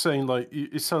 I'm just saying, like,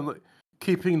 it sounds like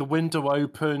keeping the window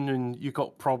open, and you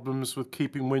got problems with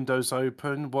keeping windows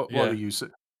open. What are you,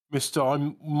 Mister?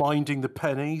 I'm minding the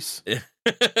pennies.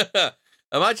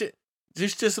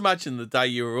 Just imagine the day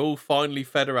you were all finally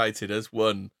federated as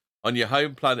one on your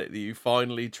home planet that you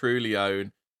finally truly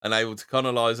own, and able to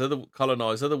colonize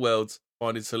other worlds,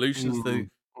 finding solutions to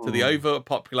the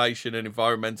overpopulation and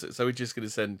environmental. So we're just going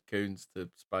to send coons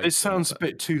to space. It sounds a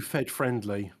bit too Fed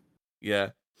friendly. Yeah.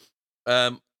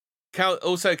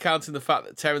 Also counting the fact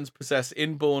that Terrans possess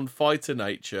inborn fighter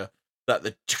nature, that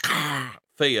the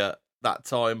fear that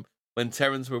time when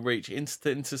Terrans will reach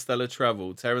interstellar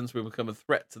travel, Terrans will become a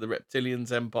threat to the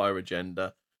Reptilians' empire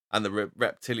agenda, and the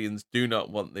Reptilians do not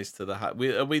want this to the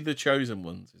are we the chosen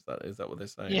ones? Is that what they're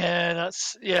saying? Yeah,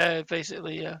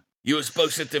 basically, yeah. You were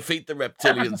supposed to defeat the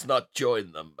Reptilians, not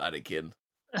join them, Anakin.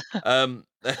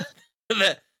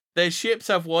 Their ships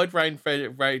have wide range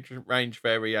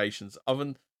variations,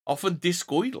 often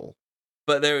discoidal,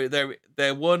 but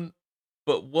they're one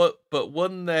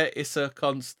there is a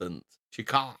constant.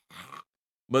 Chikar.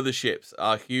 Motherships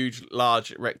are huge,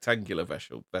 large, rectangular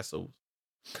vessels.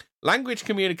 Language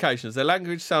communications. Their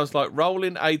language sounds like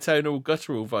rolling atonal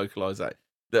guttural vocalization.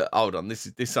 Hold on,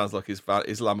 this sounds like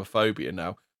Islamophobia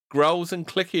now. Growls and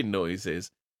clicking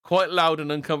noises. Quite loud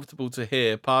and uncomfortable to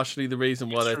hear, partially the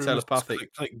reason why they're telepathic.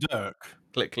 Click, click, dirk.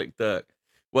 Click, click, dirk.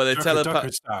 Well, they're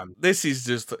telepathic. This is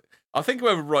just... I think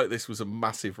whoever wrote this was a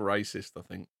massive racist, I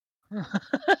think.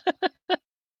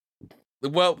 The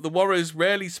warriors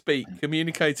rarely speak,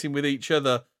 communicating with each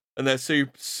other and their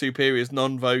superiors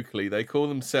non-vocally. They call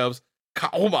themselves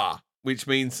Kaoma, which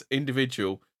means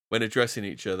individual, when addressing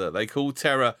each other. They call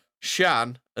Terra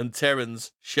Shan and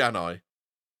Terrans Shanai.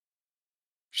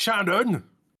 Shannon!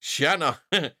 Shannon!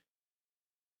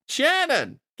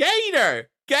 Shannon! Gator!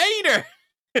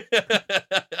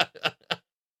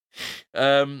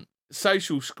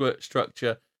 Social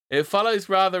structure. It follows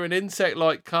rather an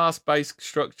insect-like caste-based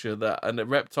structure than a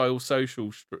reptile's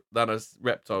social structure,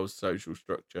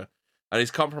 and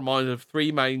is comprised of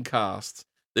three main castes: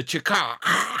 the Chakar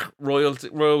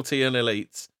royalty and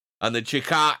elites, and the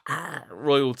Chakar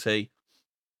royalty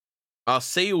are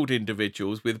sealed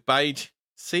individuals with beige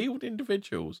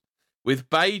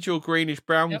or greenish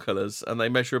brown colours, and they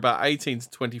measure about 18 to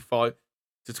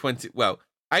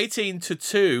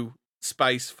 2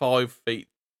 space 5 feet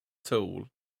tall.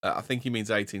 I think he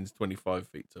means 18 to 25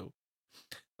 feet tall.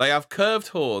 They have curved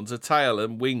horns, a tail,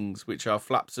 and wings, which are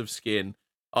flaps of skin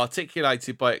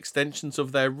articulated by extensions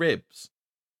of their ribs,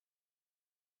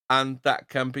 and that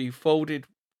can be folded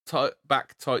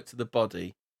back tight to the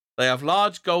body. They have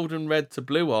large golden red to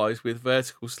blue eyes with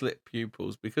vertical slit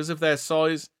pupils. Because of their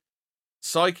size,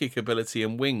 psychic ability,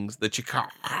 and wings, the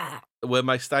Chakar were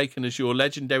mistaken as your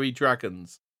legendary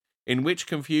dragons, in which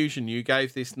confusion you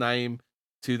gave this name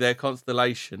to their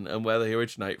constellation and where they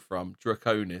originate from,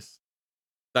 Draconis.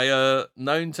 They are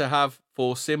known to have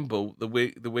for symbol the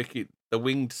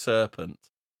winged serpent.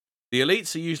 The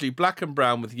elites are usually black and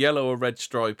brown with yellow or red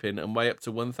striping and weigh up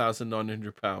to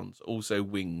 1,900 pounds, also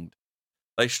winged.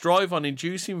 They strive on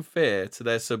inducing fear to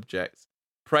their subjects,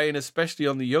 preying especially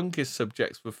on the youngest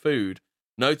subjects for food,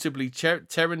 notably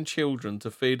Terran children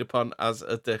to feed upon as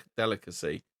a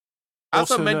delicacy. As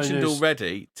I mentioned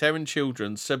already, Terran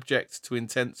children subject to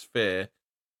intense fear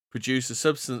produce a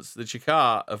substance the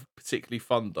Chakar are particularly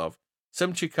fond of.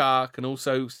 Some Chakar can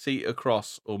also see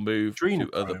across or move to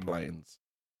other planes.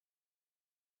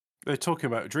 They're talking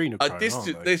about adrenochrome, aren't they?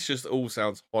 This just all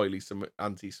sounds highly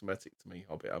anti-Semitic to me,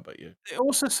 Hobbit. How about you? It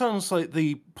also sounds like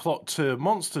the plot to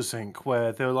Monsters, Inc.,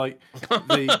 where they're like,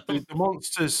 the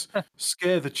monsters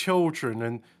scare the children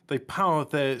and they power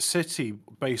their city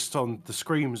based on the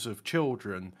screams of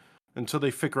children until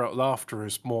they figure out laughter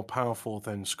is more powerful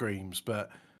than screams, but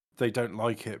they don't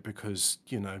like it because,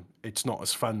 it's not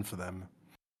as fun for them.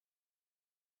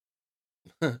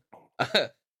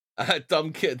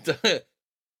 Dumb kid.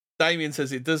 Damien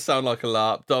says it does sound like a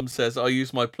LARP. Dom says I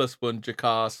use my +1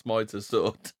 Chakar smiter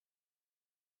sword.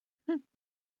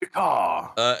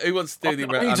 Chakar. Who wants to do the I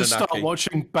need Anunnaki? to start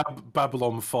watching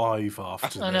Babylon 5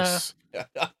 after this.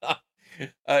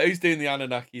 Who's doing the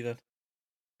Anunnaki then?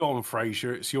 Go on,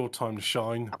 Fraser. It's your time to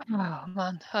shine. Oh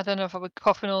man, I don't know if I'll be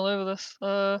coughing all over this.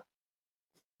 Where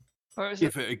is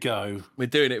Give it a go. We're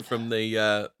doing it from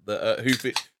the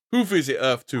Who Visit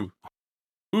Earth 2.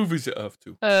 Who Visit Earth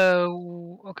 2?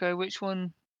 Okay, which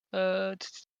one?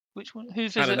 Which one?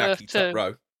 Who's Visit Anunnaki, Earth 2? top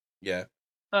row. Yeah.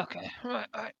 Okay, right.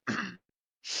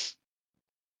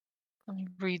 Let me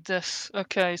read this.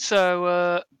 Okay,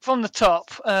 so from the top,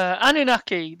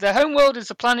 Anunnaki. Their homeworld is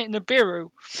the planet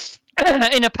Nibiru,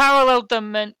 in a parallel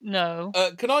dimension. No.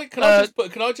 Can I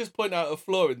just point out a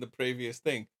flaw in the previous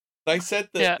thing? They said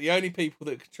that the only people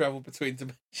that could travel between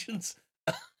dimensions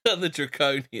are the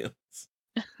Draconians.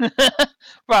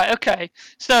 Right. Okay.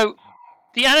 So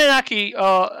the Anunnaki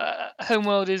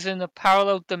homeworld is in a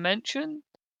parallel dimension.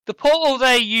 The portal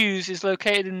they use is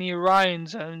located in the Orion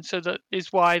Zone, so that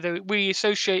is why we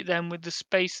associate them with the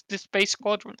space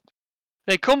quadrant.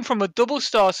 They come from a double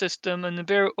star system, and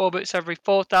Nibiru orbits every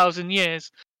 4,000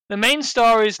 years. The main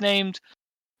star is named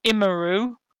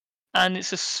Immeru, and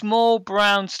it's a small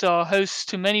brown star host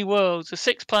to many worlds. The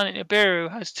sixth planet Nibiru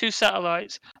has 2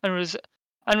 satellites and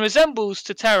resembles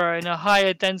to Terra in a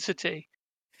higher density.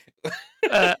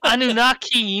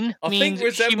 Anunnaki means I think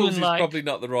resembles human-like. is probably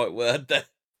not the right word there.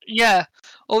 Yeah,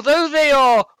 although they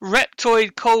are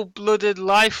reptoid, cold-blooded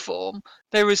life form,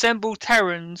 they resemble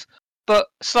Terrans, but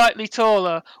slightly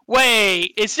taller.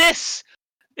 Wait, is this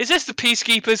the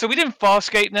Peacekeepers? Are we doing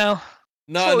Farscape now?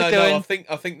 No. I think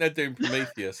they're doing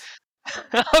Prometheus.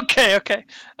 Okay.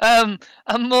 And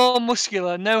more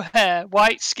muscular, no hair,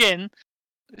 white skin.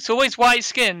 It's always white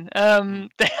skin.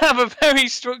 They have a very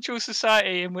structural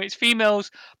society in which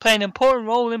females play an important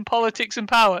role in politics and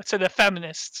power. So they're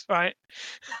feminists, right?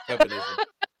 Feminism.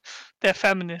 They're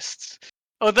feminists.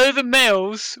 Although the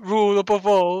males rule above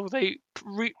all, they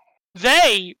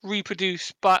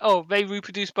reproduce by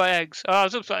eggs. Oh, I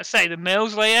was about to say the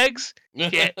males lay eggs.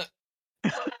 Yeah.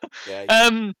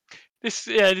 Yeah. This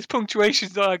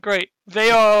punctuation's not that great.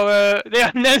 They are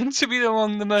known to be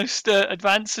among the most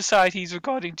advanced societies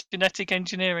regarding genetic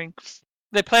engineering.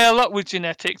 They play a lot with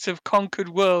genetics of conquered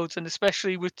worlds, and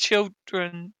especially with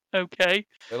children. Okay,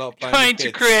 They're not playing trying with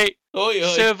to kids. create Oi, oi.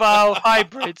 servile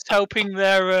hybrids, helping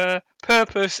their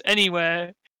purpose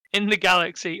anywhere in the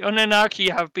galaxy. Anunnaki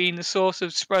have been the source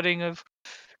of spreading of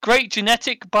great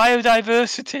genetic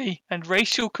biodiversity and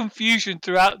racial confusion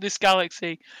throughout this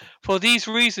galaxy. For these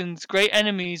reasons, great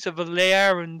enemies of the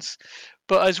Laerans,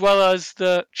 but as well as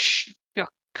the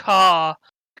Draco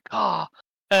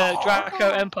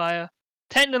Empire.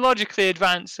 Technologically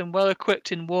advanced and well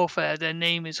equipped in warfare, their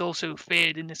name is also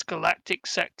feared in this galactic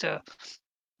sector.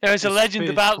 There is a It's legend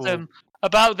feared about for- them,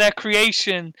 about their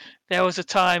creation. There was a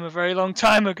time, a very long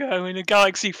time ago, in a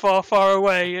galaxy far, far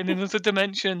away, in another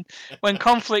dimension, when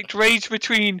conflict raged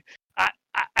between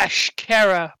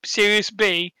Ashkera, Sirius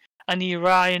B, and the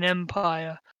Orion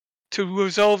Empire. To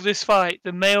resolve this fight,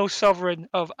 the male sovereign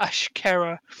of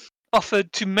Ashkera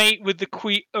offered to mate with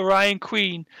the Orion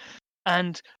Queen,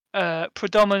 and and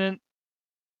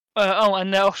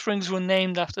their offsprings were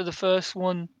named after the first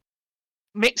one.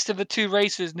 Mixed of the two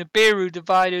races, Nibiru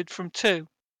divided from two.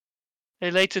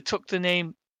 They later took the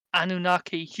name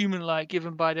Anunnaki, human-like,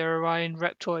 given by their Orion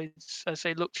reptoids, as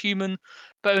they looked human,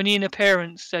 but only in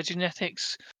appearance. Their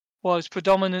genetics was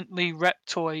predominantly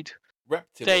reptoid.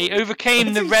 Reptiloid. They overcame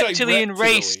Why the did you say reptilian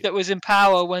race reptiloid? that was in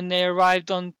power when they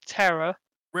arrived on Terra,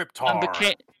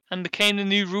 Reptar. and became the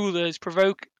new rulers,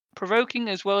 provoking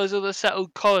as well as other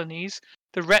settled colonies.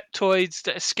 The reptoids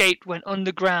that escaped went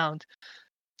underground,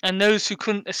 and those who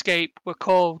couldn't escape were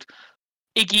called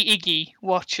Iggy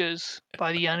Watchers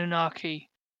by the Anunnaki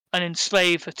and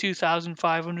enslaved for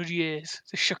 2,500 years.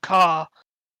 The Shakar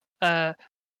had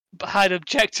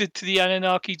objected to the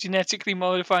Anunnaki genetically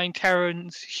modifying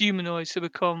Terrans humanoids to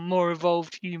become more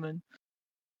evolved human.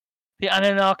 The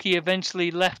Anunnaki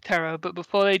eventually left Terra, but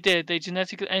before they did, they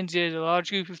genetically engineered a large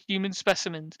group of human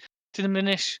specimens to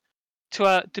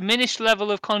a diminished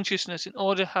level of consciousness in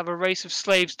order to have a race of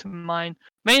slaves to mine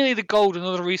mainly the gold and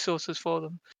other resources for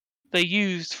them. They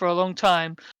used for a long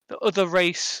time the other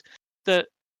race, the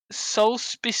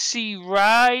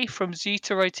Solspicii from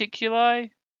Zeta Reticuli,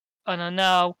 and are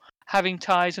now having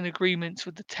ties and agreements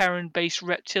with the Terran-based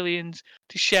reptilians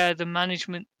to share the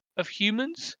management of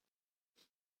humans.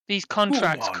 These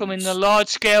contracts come in the ones?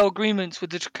 large-scale agreements with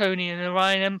the Draconian and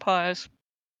Orion empires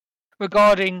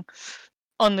regarding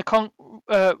on the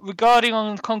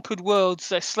conquered worlds,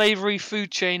 their slavery,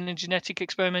 food chain, and genetic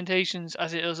experimentations,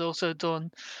 as it is also done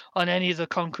on any other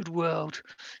conquered world.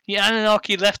 The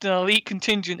Anunnaki left an elite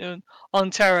contingent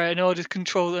on Terra in order to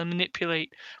control and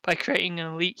manipulate by creating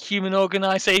an elite human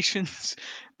organizations,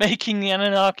 making the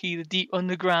Anunnaki the deep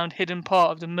underground hidden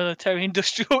part of the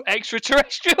military-industrial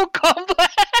extraterrestrial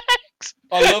complex.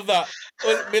 I love that.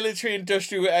 Military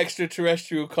industrial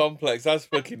extraterrestrial complex. That's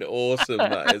fucking awesome,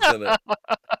 that, isn't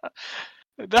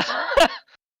it?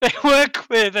 They work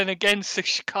with and against the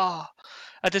Shakar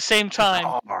at the same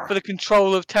time for the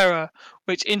control of Terra,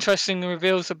 which interestingly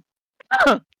reveals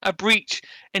a breach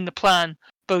in the plan.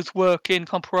 Both work in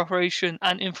cooperation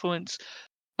and influence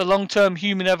the long-term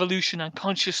human evolution and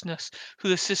consciousness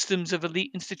through the systems of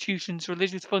elite institutions,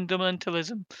 religious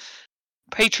fundamentalism,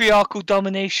 patriarchal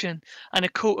domination, and a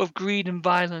cult of greed and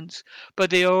violence, but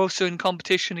they are also in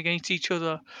competition against each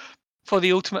other for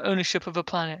the ultimate ownership of a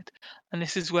planet. And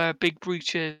this is where a big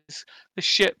breach is. The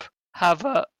ship have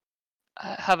a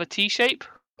T-shape.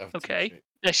 Okay,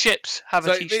 their ships have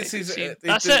a T-shape. This is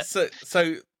That's it.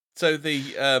 So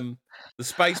the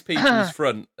Space People's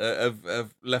Front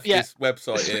have left this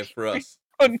website here for us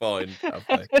to find, have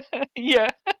they? Yeah.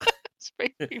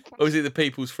 Space people. Or is it the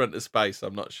People's Front of Space?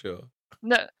 I'm not sure.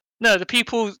 No, the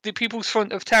People's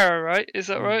Front of Terror, right? Is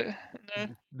that right? No.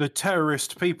 The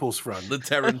Terrorist People's Front. The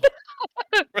Terran.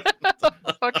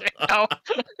 Okay, now.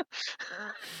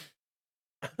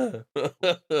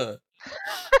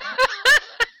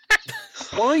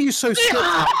 Why are you so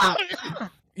scared?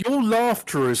 Your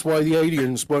laughter is why the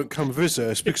aliens won't come visit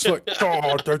us, because, like,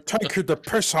 God, they're taking the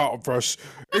piss out of us.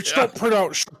 It's not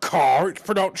pronounced Shakar, it's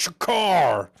pronounced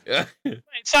Shakar. Yeah.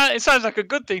 It sounds like a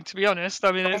good thing, to be honest.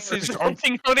 I mean, it's one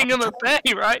thing holding them at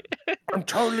bay, right? I'm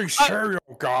totally serious,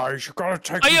 guys. You gotta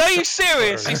take. Are you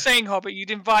serious? You're saying, Hobbit,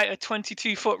 you'd invite a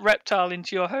 22-foot reptile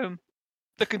into your home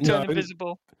that can turn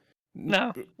invisible?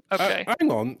 No. Okay.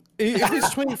 Hang on. If it's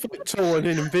 20 foot tall and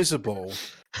invisible,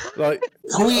 like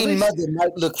Queen Mother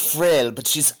might look frail, but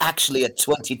she's actually a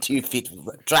 22-feet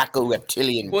Draco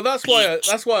reptilian. Well, that's why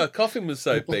her coffin was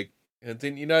so big.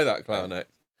 Didn't you know that, Clownex?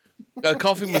 Her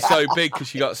coffin was so big because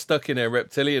she got stuck in her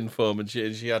reptilian form and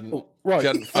she hadn't Oh, right. she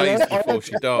hadn't phased before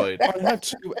she died. I had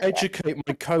to educate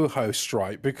my co-host,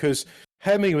 right? Because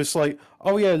Hemi was like,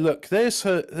 "Oh yeah, look, there's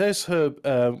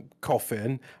her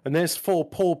coffin, and there's 4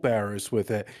 pallbearers with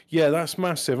it. Yeah, that's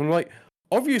massive." I'm like,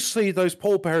 obviously those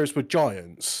pallbearers were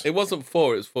giants. It wasn't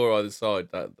 4; it was 4 either side.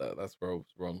 That's where I was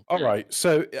wrong. All right,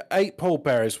 so 8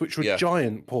 pallbearers, which were Yeah.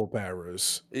 giant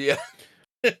pallbearers. Yeah.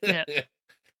 Yeah.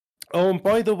 Oh, and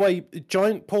by the way,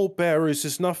 giant pallbearers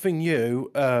is nothing new,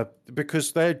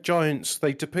 because they're giants.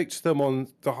 They depict them on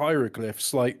the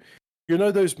hieroglyphs, like, you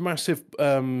know, those massive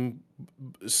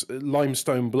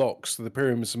limestone blocks that the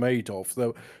pyramids are made of.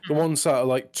 The ones that are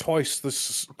like twice the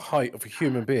height of a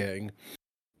human being.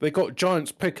 They got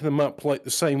giants picking them up like the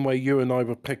same way you and I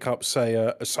would pick up, say,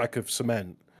 a sack of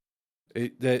cement.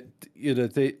 The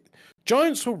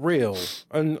giants were real,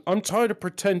 and I'm tired of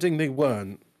pretending they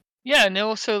weren't. Yeah, and they're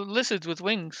also lizards with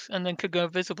wings and then could go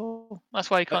invisible.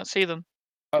 That's why you can't see them.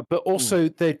 But also,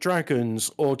 they're dragons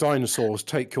or dinosaurs.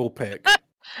 Take your pick.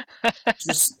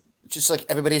 Just like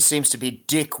everybody seems to be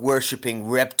dick worshipping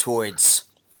reptoids.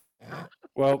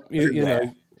 Well, you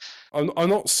know, I'm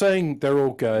not saying they're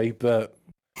all gay, but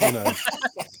you know,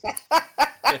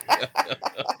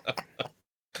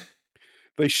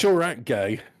 they sure act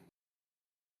gay.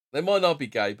 They might not be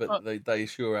gay, but they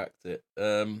sure act it.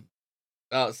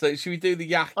 So should we do the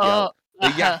yak Oh, yell? The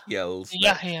yak yells.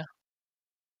 Yak The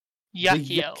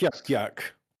yells.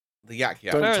 yak. The yak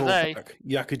yell. Don't Where are talk they? back.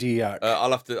 Yakety yak.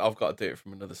 I've got to do it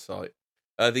from another site.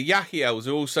 The Yahiels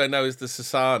are also known as the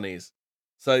Sasanis.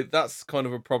 So that's kind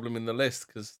of a problem in the list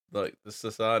because, like, the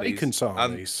Sasanis. Bacon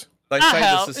sarnies. They say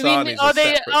Ahel. the I mean, Sasanis are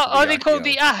they separate to are the they called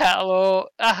the Yahiels. Ahel or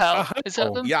Ahel? Ahel. Is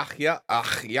that them? Yahya?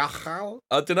 Yahal?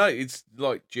 I don't know. It's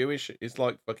like Jewish. It's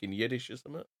like fucking Yiddish or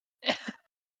something.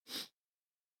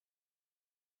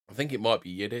 I think it might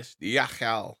be Yiddish. The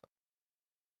Yahal.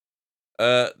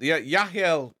 The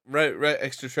Yahiel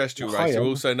extraterrestrial race are Yahiel.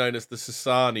 also known as the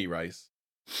Sasani race.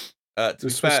 To The be fair,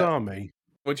 Swiss Army.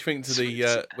 what do you think to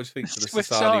the Swiss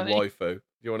Sasani Army. waifu? Do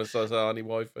you want a Sasani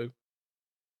waifu?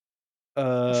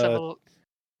 Let's have a look.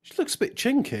 She looks a bit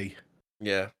chinky.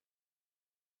 Yeah.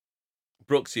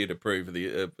 Brooksy would approve of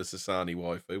the Sasani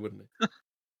waifu, wouldn't he?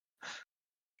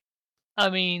 I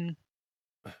mean,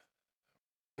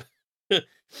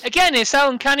 again, it's that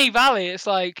uncanny valley. It's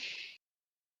like,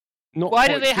 Not why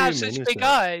do quite they have human, such is big it?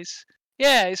 eyes?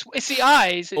 Yeah, it's the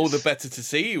eyes. All the It's- better to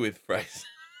see you with, Fraser.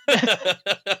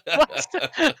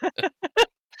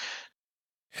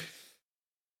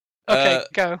 Okay,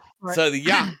 go. Right. So the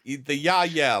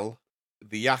Yahyel,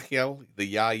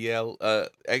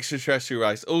 extraterrestrial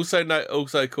race,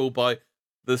 also called by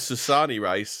the Sasani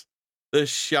race, the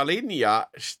Shalinaya,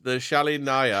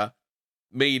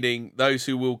 meaning those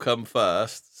who will come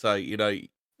first. So you don't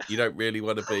really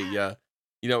want to be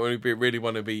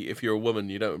if you're a woman,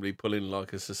 you don't want to be pulling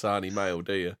like a Sasani male,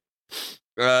 do you?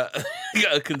 Are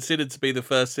considered to be the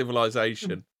first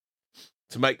civilization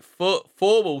to make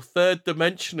formal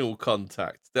third-dimensional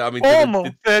contact. I mean, Formal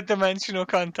third-dimensional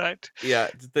contact. yeah.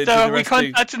 So we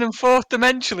contacted them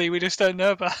fourth-dimensionally. We just don't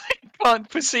know about it. Can't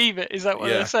perceive it. Is that what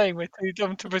Yeah. they're saying? We're too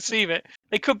dumb to perceive it.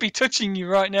 They could be touching you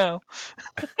right now.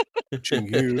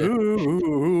 Touching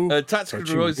you. Tactical Touching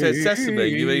Droid says me. Sesame.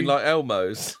 You mean like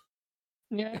Elmo's?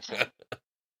 Yeah.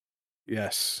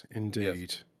 Yes,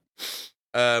 indeed.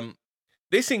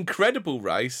 This incredible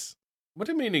race. What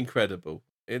do you mean incredible?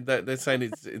 They're saying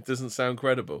it doesn't sound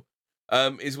credible.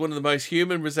 Is one of the most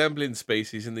human resembling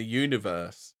species in the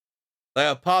universe. They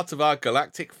are part of our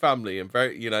galactic family, and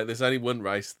there's only one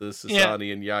race, the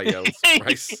Sasani and Yahyel's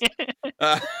race,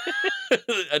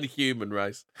 and human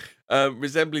race.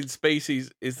 Resembling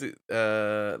species they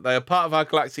are part of our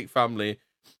galactic family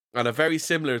and are very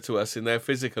similar to us in their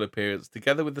physical appearance.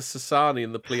 Together with the Sasani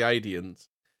and the Pleiadians,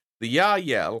 the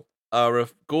Yahyel are a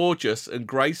gorgeous and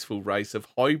graceful race of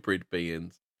hybrid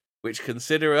beings, which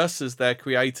consider us as their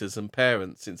creators and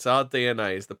parents, since our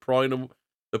DNA is the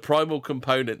primal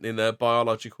component in their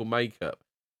biological makeup.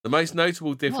 The most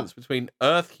notable difference between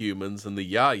Earth humans and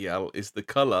the Yahyel is the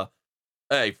colour,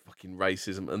 fucking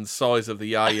racism, and size of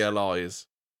the Yahyel eyes.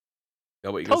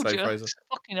 Know what you gonna Told say, you, Fraser? it's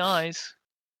fucking eyes.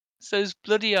 It's those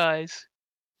bloody eyes.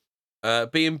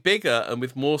 Being bigger and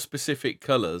with more specific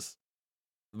colours,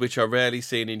 which are rarely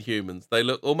seen in humans. They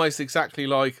look almost exactly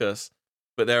like us,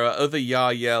 but there are other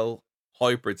Yahyel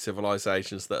hybrid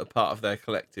civilizations that are part of their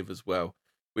collective as well,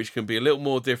 which can be a little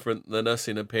more different than us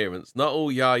in appearance. Not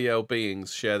all Yahyel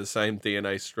beings share the same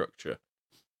DNA structure.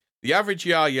 The average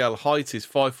Yahyel height is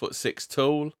 5'6"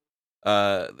 tall.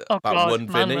 About one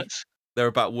Vinny. manlets. They're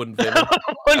about one Vinny.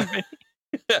 One minute.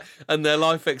 And their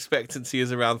life expectancy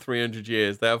is around 300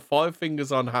 years. They have 5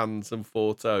 fingers on hands and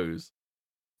 4 toes.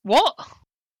 What?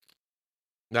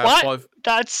 Now, What?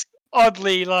 That's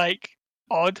oddly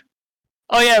odd.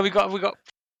 Oh yeah, we got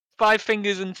 5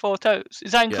 fingers and 4 toes.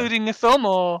 Is that including the thumb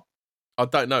or? I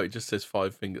don't know. It just says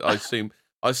 5 fingers. I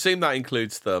assume that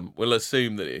includes thumb. We'll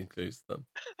assume that it includes thumb.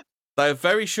 They have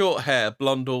very short hair,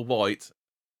 blonde or white.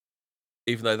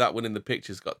 Even though that one in the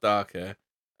picture's got dark hair.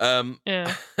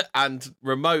 Yeah. And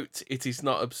remote, it is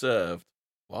not observed.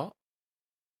 What?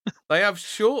 They have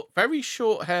very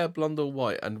short hair, blonde or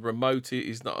white, and remote it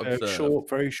is not observed.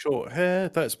 Very short hair.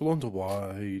 That's blonde or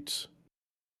white.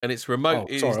 And it's remote.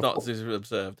 It is not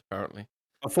observed. Apparently,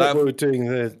 I thought we were doing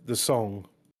the song.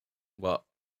 What?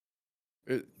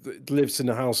 It lives in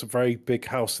a very big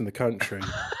house in the country.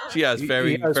 She has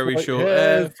very short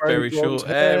hair, very short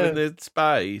hair in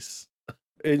space.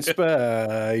 In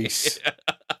space.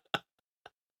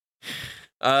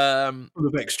 Full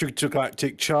of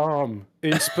extragalactic charm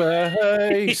in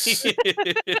space. They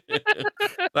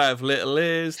have little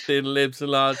ears, thin lips,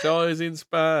 and large eyes in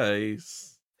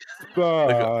space.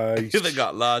 They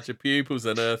got larger pupils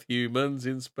than Earth humans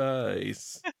in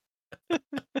space.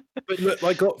 But look,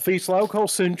 they got fetal alcohol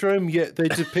syndrome, yet they're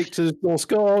depicted as Norse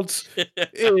gods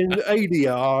in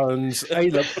aliens.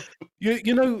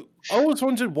 You know, I always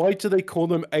wondered, why do they call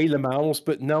them Alamals?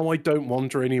 But now I don't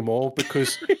wonder anymore,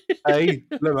 because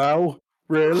Lamal,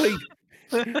 really?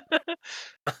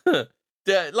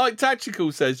 Like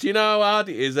Tactical says, do you know how hard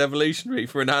it is evolutionary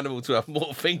for an animal to have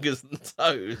more fingers than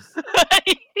toes?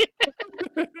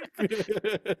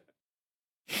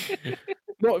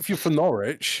 Not if you're from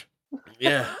Norwich.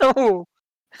 Yeah. Oh.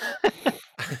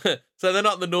 So they're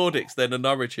not the Nordics, they're the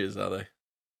Norwiches, are they?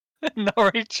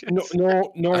 Norwich.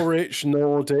 Norwich,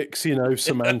 Nordics,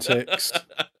 semantics.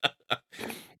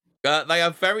 They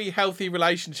have very healthy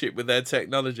relationship with their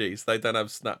technologies. They don't have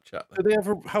Snapchat. Do they have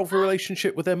a healthy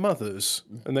relationship with their mothers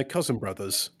and their cousin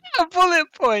brothers? A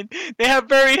bullet point. They have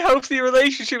very healthy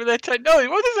relationship with their technology.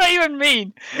 What does that even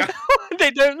mean?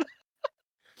 They don't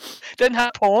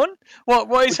have porn? What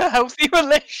is a healthy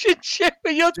relationship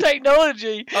with your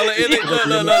technology? No, you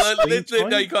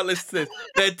can't listen to this.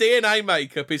 Their DNA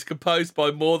makeup is composed by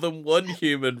more than one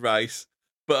human race,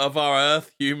 but of our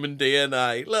Earth human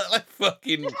DNA. Look, like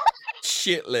fucking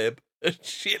shitlib. A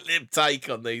shitlib take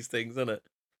on these things, isn't it?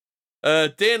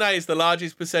 DNA is the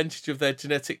largest percentage of their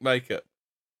genetic makeup.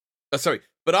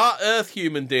 But our Earth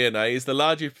human DNA is the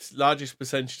largest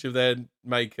percentage of their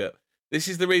makeup. This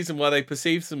is the reason why they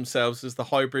perceive themselves as the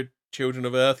hybrid children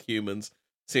of Earth humans,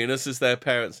 seeing us as their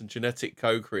parents and genetic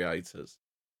co-creators.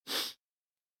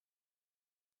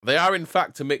 They are, in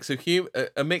fact, a mix of human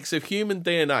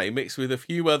DNA mixed with a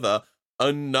few other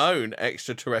unknown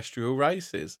extraterrestrial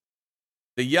races.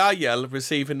 The Yahyel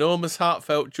receive enormous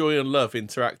heartfelt joy and love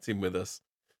interacting with us,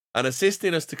 and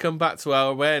assisting us to come back to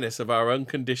our awareness of our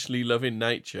unconditionally loving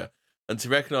nature, and to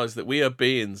recognise that we are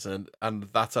beings and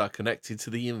that are connected to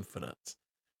the infinite.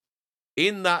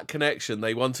 In that connection,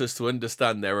 they want us to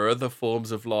understand there are other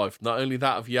forms of life, not only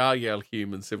that of Yahyel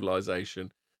human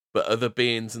civilization, but other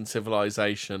beings and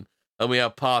civilization. And we are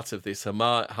part of this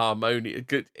harmonious,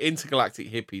 good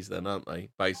intergalactic hippies then, aren't they,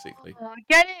 basically? I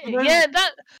get it. Yeah,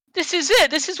 this is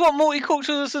it. This is what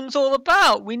multiculturalism's all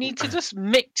about. We need to just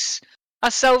mix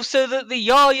ourselves so that the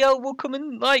Yahyel will come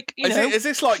and, is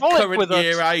this like current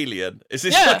year alien? Is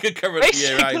this like a current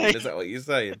year alien? Is that what you're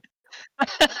saying?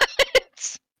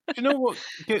 Do you know what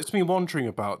gets me wondering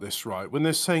about this, right? When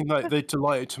they're saying they're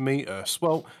delighted to meet us.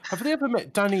 Well, have they ever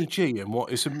met Danny G and what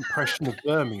his impression of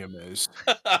Birmingham is?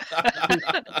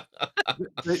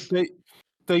 They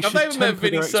have they ever met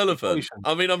Vinnie Sullivan?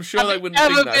 I mean, I'm sure they wouldn't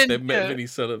think that if they've met Vinnie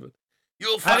Sullivan.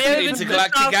 You're fucking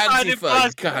intergalactic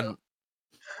anti-folk, cunt.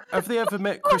 Have they ever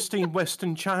met Christine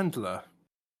Weston Chandler?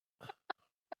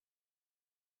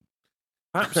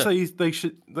 Perhaps they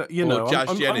should, Or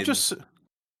Jazz Jennings.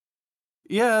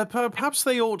 Perhaps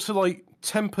they ought to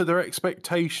temper their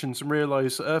expectations and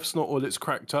realise Earth's not all it's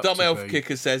cracked up Dumb to Elf be.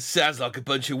 Kicker says, sounds like a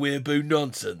bunch of weeaboo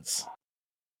nonsense.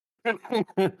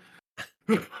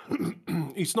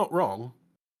 He's not wrong.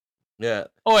 Yeah.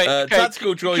 Oh, wait,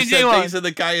 Tactical Droid said, these are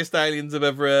the gayest aliens I've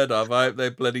ever heard of. I hope they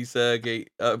bloody Serg eat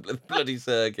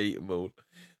them all.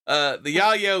 The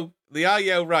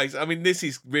Yahyel race, I mean, this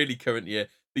is really current year.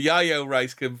 The Yahyel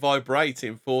race can vibrate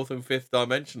in 4th and 5th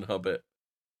dimension, Hobbit.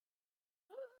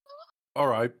 All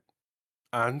right.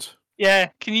 And? Yeah,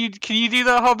 can you do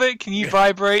that, Hobbit? Can you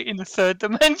vibrate in the 3rd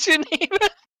dimension even?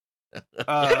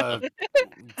 I've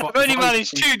only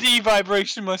managed 2D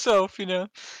vibration myself,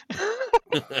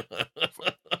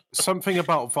 Something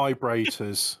about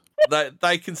vibrators.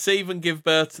 They conceive and give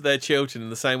birth to their children in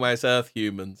the same way as Earth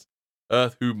humans.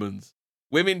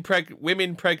 Women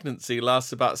pregnancy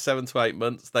lasts about 7 to 8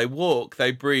 months. They walk,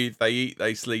 they breathe, they eat,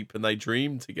 they sleep, and they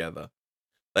dream together.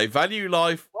 They value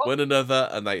life, one another,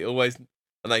 and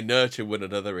they nurture one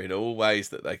another in all ways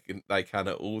that they can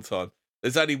at all times.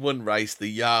 There's only one race,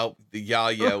 the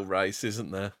Yahyel race,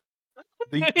 isn't there?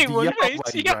 The Yahweh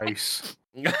race.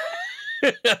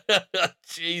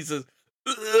 Jesus.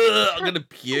 I'm gonna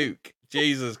puke.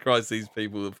 Jesus Christ, these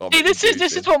people are probably. See,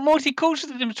 this is what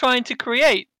multiculturalism is trying to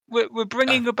create. We're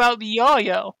bringing about the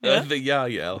Yahyel. Yeah? The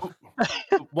Yahyel.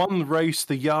 One race,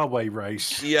 the Yahweh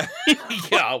race. Yeah,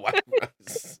 Yahweh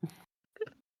race.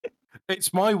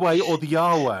 It's my way or the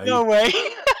Yahweh. No way.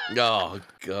 Oh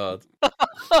God.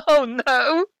 Oh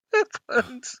no.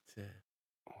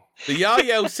 The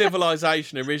Yahyel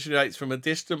civilization originates from a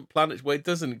distant planet. Well, it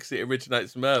doesn't, because it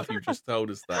originates from Earth. You just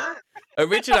told us that.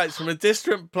 Originates from a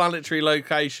distant planetary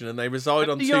location, and they reside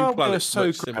on 2 planets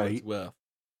much similar to Earth.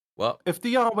 What? If the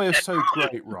Yahweh is so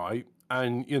great, right,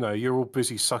 and you're all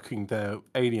busy sucking their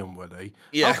alien willy,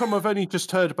 how come I've only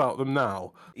just heard about them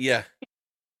now? Yeah.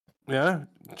 Yeah?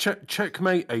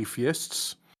 Checkmate,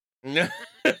 atheists. The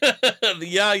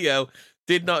Yahyel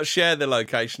did not share the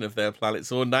location of their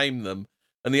planets or name them.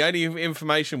 And the only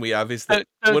information we have is that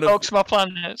don't dox my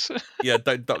planets. Yeah,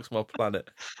 don't dox my planet.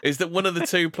 Is that one of the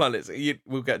 2 planets?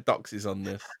 We'll get doxes on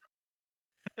this.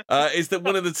 Is that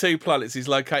one of the 2 planets is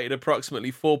located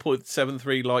approximately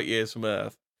 4.73 light years from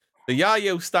Earth? The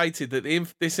Yahyel stated that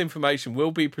this information will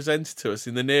be presented to us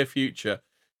in the near future,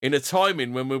 in a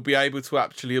timing when we'll be able to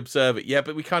actually observe it. Yeah,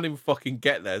 but we can't even fucking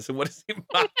get there. So what does it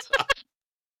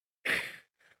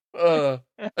matter?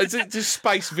 It's just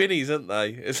space Vinnies, aren't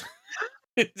they?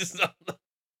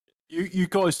 You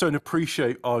guys don't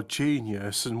appreciate our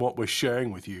genius and what we're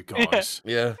sharing with you guys.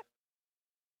 Yeah.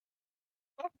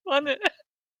 Planet.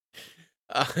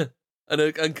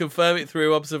 And confirm it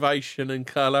through observation and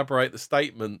collaborate the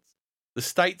statesman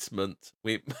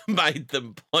we made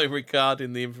them by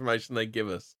regarding the information they give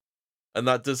us. And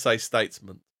that does say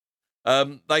statesman.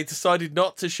 They decided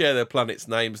not to share their planet's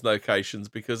names, locations,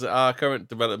 because at our current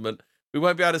development, we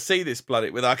won't be able to see this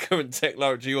planet with our current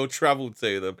technology or travel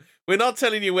to them. We're not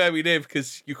telling you where we live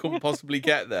because you couldn't possibly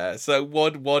get there. So why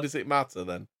does it matter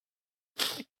then?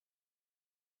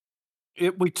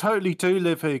 We totally do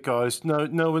live here, guys. No,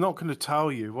 we're not going to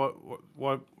tell you.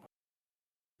 What?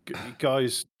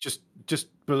 Guys, just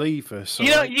believe us.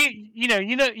 You're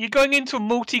going into a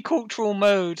multicultural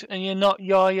mode, and you're not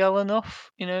Yahyel enough.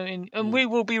 And we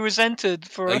will be resented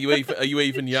for. Are you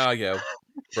even Yahyel,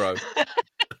 bro?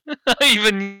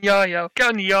 Even Yahyel. Get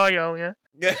on the Yahyel,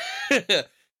 yeah.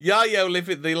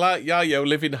 Yahyel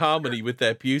live in harmony with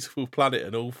their beautiful planet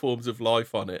and all forms of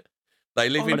life on it. They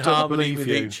live in harmony with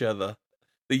each other.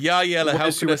 The Yahyel are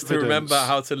helping us to remember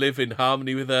how to live in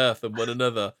harmony with Earth and one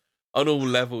another on all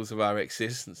levels of our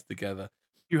existence together.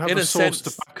 You have a source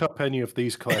to back up any of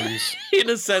these claims. In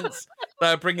a sense, they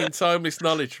are bringing timeless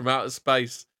knowledge from outer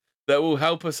space that will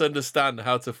help us understand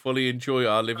how to fully enjoy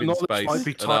our living space might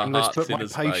be and our timeless, hearts but in my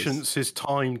space. patience is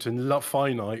timed and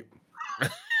finite.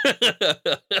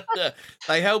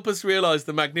 They help us realise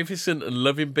the magnificent and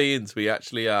loving beings we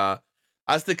actually are.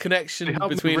 As the connection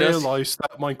between us... realise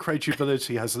that my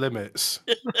credulity has limits.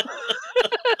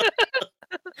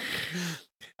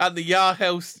 And the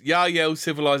Yahyel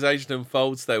civilization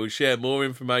unfolds, they will share more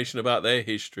information about their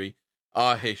history,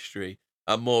 our history,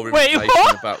 and more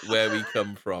information about where we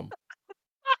come from.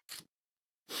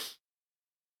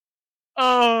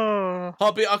 Oh,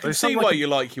 Hobbit, I can see why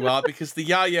you are, because the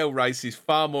Yahyel race is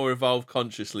far more evolved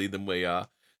consciously than we are.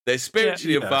 They're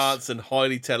spiritually advanced and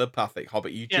highly telepathic.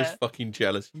 Hobbit, you just fucking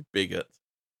jealous, you bigot.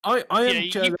 I am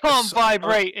jealous. You can't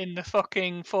vibrate in the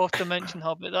fucking 4th dimension,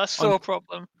 Hobbit. That's a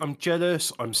problem. I'm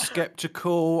jealous. I'm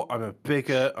skeptical. I'm a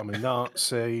bigot. I'm a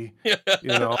Nazi.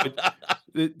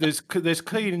 There's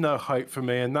clearly no hope for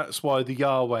me, and that's why the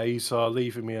Yahwehs are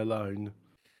leaving me alone.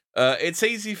 It's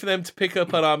easy for them to pick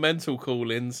up on our mental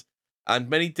call-ins, and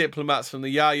many diplomats from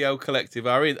the Yahyel Collective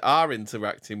are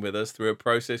interacting with us through a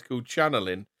process called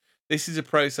channeling. This is a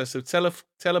process of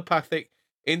telepathic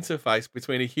interface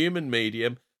between a human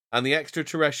medium and the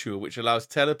extraterrestrial, which allows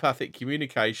telepathic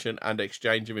communication and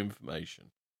exchange of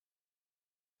information.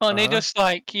 Can't they just,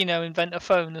 invent a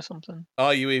phone or something?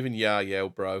 Are you even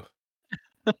Yahyel, bro?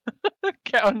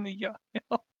 Get on the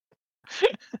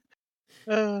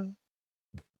Yahyel.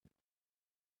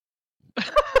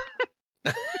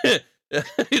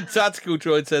 Tactical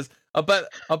Droid says, I bet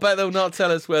they'll not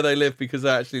tell us where they live because they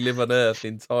actually live on Earth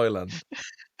in Thailand.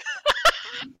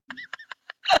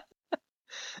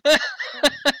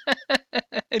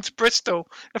 It's Bristol.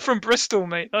 They're from Bristol,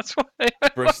 mate. That's why.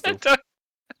 Bristol.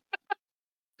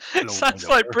 Sounds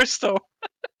like Bristol.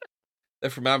 They're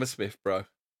from Hammersmith, bro.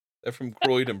 They're from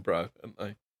Croydon, bro, aren't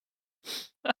they?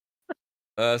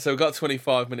 So we've got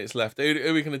 25 minutes left. Who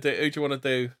are we going to do? Who do you want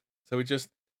to do?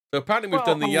 So apparently we've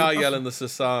done the Yahyel and the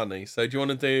Sasani. So do you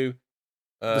want to do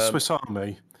the Swiss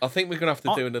Army? I think we're going to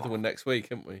have to do another one next week,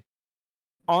 haven't we?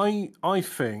 I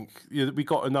think we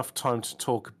got enough time to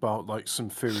talk about like some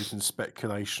theories and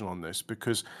speculation on this,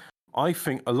 because I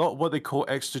think a lot of what they call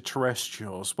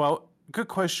extraterrestrials. Well, good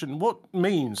question. What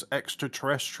means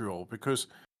extraterrestrial? Because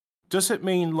does it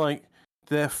mean like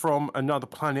they're from another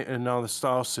planet in another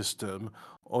star system,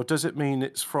 or does it mean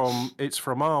it's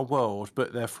from our world,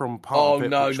 but they're from part of it?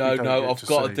 No! I've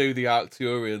got to do the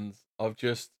Arcturians. I've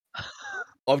just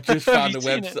found a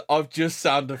website. I've just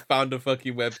found a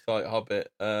fucking website, Hobbit.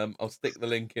 I'll stick the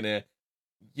link in here.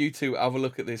 You two have a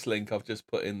look at this link I've just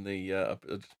put in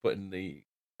the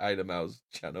Ada Mouse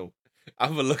channel.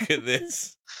 Have a look at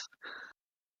this.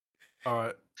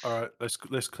 All right.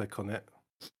 Let's click on it.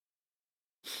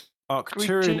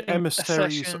 Arcturian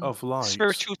emissaries of light.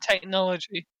 Spiritual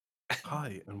technology.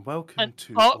 Hi, and welcome An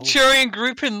to Arcturian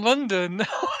group in London.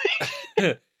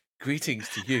 Greetings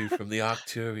to you from the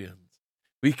Arcturians.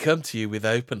 We come to you with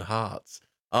open hearts.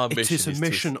 Our It mission is a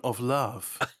mission of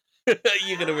love.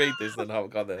 You're going to read this then? Oh,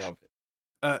 God, then have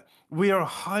it. We are a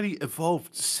highly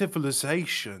evolved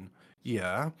civilization,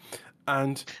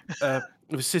 and have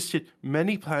assisted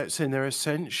many planets in their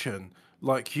ascension.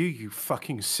 Like you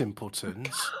fucking simpletons.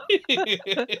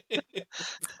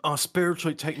 Our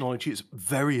spiritual technology is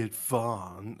very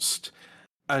advanced,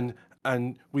 and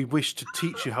we wish to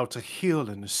teach you how to heal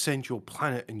and ascend your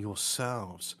planet and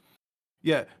yourselves.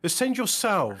 Yeah, ascend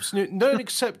yourselves. Don't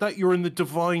accept that you're in the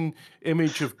divine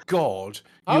image of God.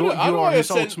 You are His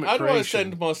ultimate creation. How do I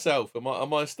ascend myself? Am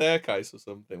I a staircase or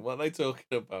something? What are they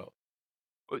talking about?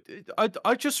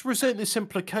 I just resent this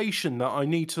implication that I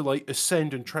need to like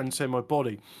ascend and transcend my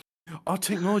body. Our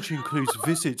technology includes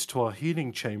visits to our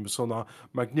healing chambers on our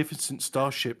magnificent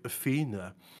starship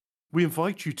Athena. We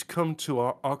invite you to come to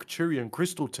our Arcturian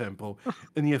crystal temple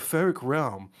in the etheric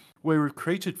realm, where we've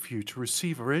created for you to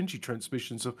receive our energy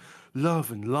transmissions of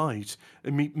love and light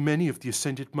and meet many of the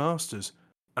ascended masters,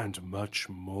 and much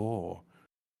more.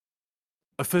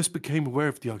 I first became aware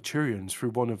of the Arcturians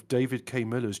through one of David K.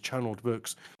 Miller's channeled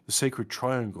books, The Sacred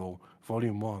Triangle,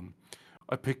 Volume 1.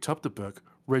 I picked up the book,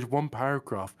 read one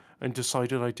paragraph, and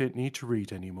decided I didn't need to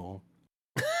read anymore.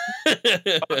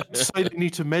 I decided I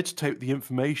need to meditate the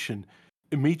information.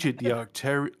 Immediately, the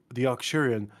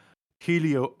Arcturian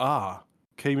Helio R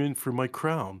came in through my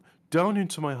crown, down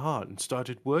into my heart, and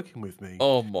started working with me.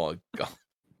 Oh my God.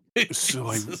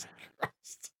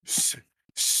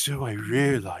 So I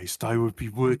realized I would be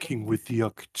working with the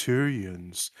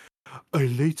Arcturians. I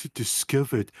later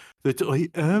discovered that I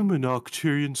am an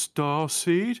Arcturian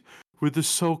starseed with a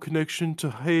soul connection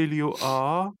to Helio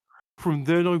R. From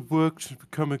then I worked to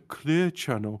become a clear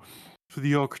channel for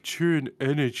the Arcturian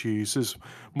energies. As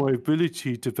my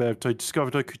ability developed, I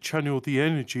discovered I could channel the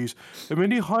energies of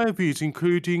many higher beings,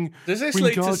 including Does this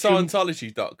lead to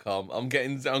Scientology.com? I'm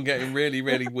getting really,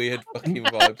 really weird fucking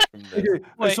vibes from this.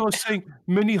 As I was saying,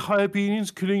 many higher beings,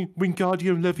 including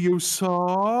Wingardium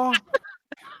Leviosa,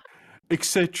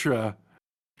 etc.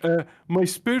 My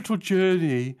spiritual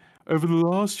journey over the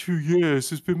last few years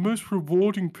has been the most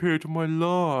rewarding period of my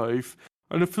life,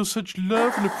 and I feel such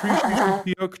love and appreciation for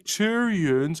the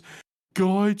Arcturians,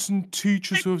 guides and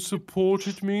teachers who have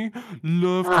supported me,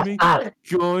 loved me,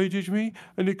 guided me,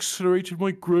 and accelerated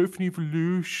my growth and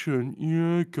evolution.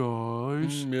 Yeah,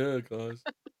 guys.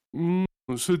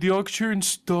 So the Arcturian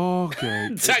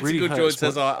Stargate. Tactical Droid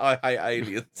says I hate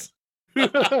aliens.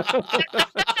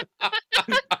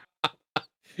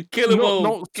 Kill them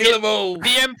all. Kill them all.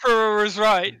 The Emperor was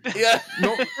right. Yeah.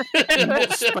 Not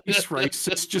space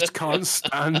racists, just can't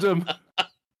stand them.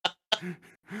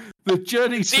 The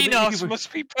journey to Xenos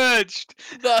must be purged.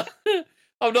 No,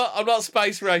 I'm not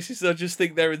space racist. I just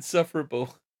think they're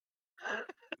insufferable.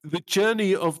 The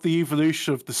journey of the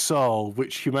evolution of the soul,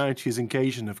 which humanity is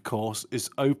engaged in, of course, is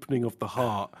opening of the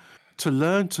heart. To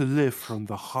learn to live from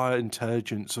the higher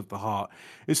intelligence of the heart,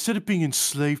 instead of being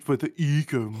enslaved by the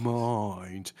ego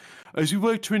mind. As we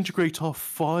work to integrate our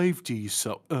 5D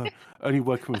self, only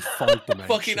working with 5 dimensions.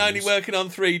 Fucking only working on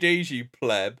 3Ds, you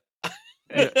pleb.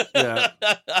 Yeah.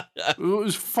 It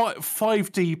was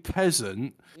 5D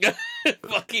peasant.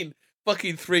 fucking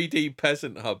 3D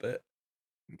peasant, Hobbit.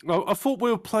 I thought we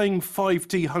were playing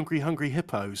 5D Hungry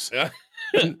Hippos.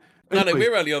 No,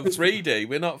 we're only on 3D.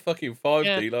 We're not fucking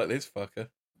 5D like this fucker.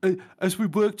 As we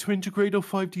work to integrate our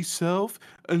 5D self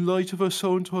and light of our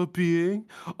soul into our being,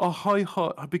 our high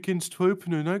heart begins to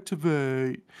open and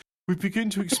activate. We begin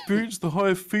to experience the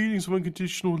higher feelings of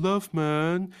unconditional love,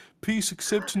 man. Peace,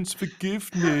 acceptance,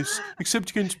 forgiveness. Except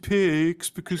against pigs,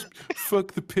 because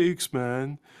fuck the pigs,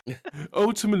 man.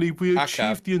 Ultimately, we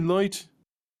achieve the enlightened...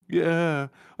 Yeah.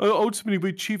 Ultimately, we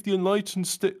achieve the enlightened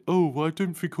state... Oh, I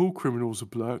don't think all criminals are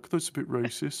black. That's a bit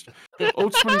racist.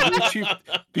 Ultimately, we achieve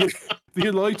the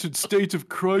enlightened state of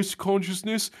Christ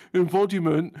consciousness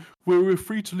embodiment, where we're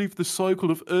free to leave the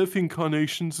cycle of earth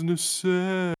incarnations and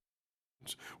ascend.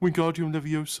 Wingardium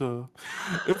Leviosa.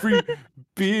 Every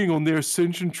being on their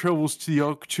ascension travels to the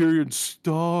Arcturian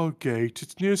Stargate.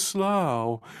 It's near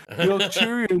Slough. The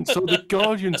Arcturians are the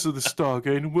guardians of the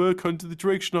Stargate and work under the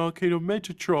direction arcane of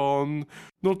Metatron,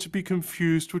 not to be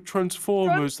confused with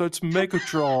Transformers. That's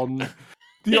Megatron.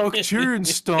 The Arcturian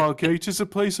Stargate is a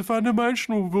place of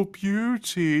unimaginable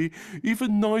beauty,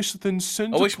 even nicer than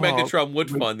Center I wish Park. Megatron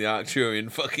would find the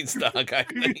Arcturian fucking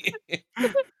Stargate.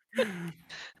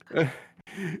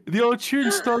 The Arcturian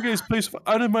Stargate is a place of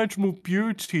unimaginable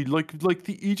beauty, like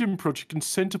the Eden Project and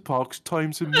Center Parks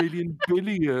times a million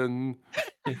billion.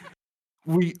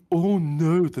 We all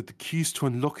know that the keys to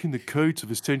unlocking the codes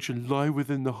of ascension lie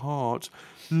within the heart.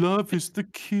 Love is the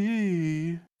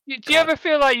key. Do you ever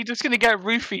feel like you're just going to get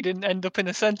roofied and end up in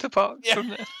a centre park from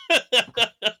this?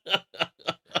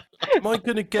 Am I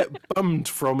going to get bummed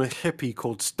from a hippie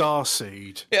called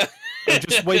Starseed? Yeah. And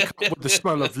just wake up with the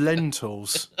smell of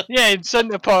lentils? Yeah, in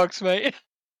centre parks, mate.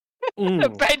 A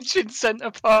Mm. bench in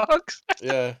centre parks.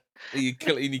 Yeah. Your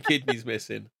kidneys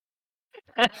missing.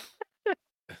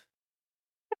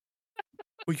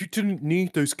 Well, you didn't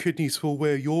need those kidneys for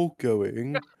where you're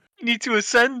going. You need to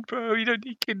ascend, bro. You don't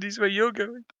need kidneys where you're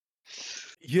going.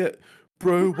 Yeah,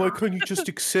 bro, why can't you just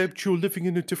accept you're living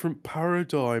in a different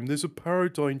paradigm? There's a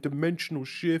paradigm dimensional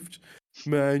shift,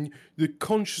 man. The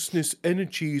consciousness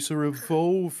energies are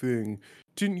evolving.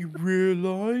 Didn't you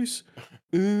realize?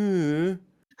 You're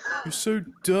so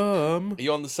dumb. Are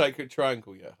you on the sacred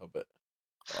triangle yet, Hobbit?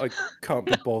 I can't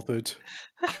be bothered.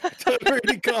 I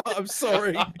really can't. I'm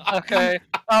sorry. Okay,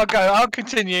 I'll go. I'll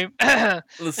continue. An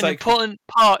important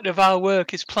part of our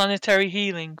work is planetary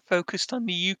healing, focused on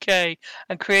the UK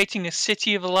and creating a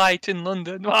city of light in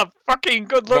London. Well, fucking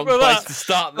good luck Wrong with place that. to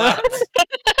start that.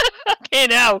 Okay,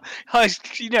 now,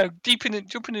 jumping in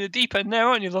the deep end there,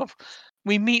 aren't you, love?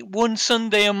 We meet one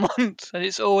Sunday a month, and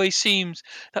it always seems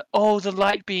that all the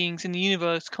light beings in the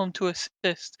universe come to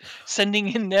assist, sending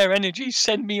in their energy.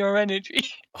 Send me your energy.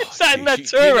 Is that in that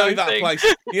you know that thing? place?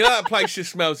 You know that place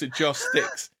just smells of Joss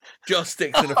sticks. Joss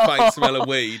sticks and a faint smell of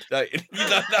weed. You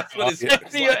know, that's what it Send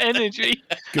smells me your like. energy.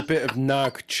 A bit of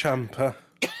Nag Champa.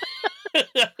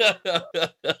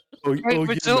 Great Yeah, man,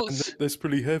 results. that's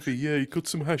pretty heavy. Yeah, you got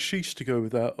some hashish to go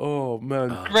with that. Oh man,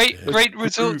 Great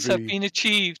results have groovy. been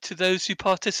achieved to those who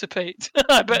participate.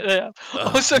 I bet they have.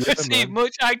 Also yeah, receive man.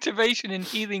 much activation and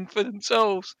healing for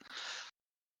themselves.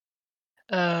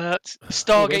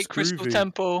 Stargate Crystal groovy.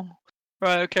 Temple.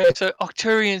 Right, okay. So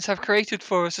Arcturians have created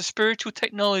for us a spiritual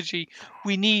technology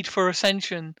we need for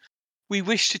ascension. We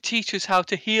wish to teach us how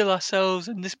to heal ourselves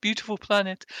in this beautiful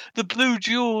planet, the Blue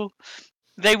Jewel.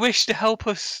 They wish to help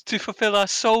us to fulfill our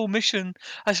soul mission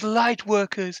as light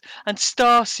workers and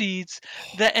star seeds.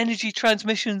 Their energy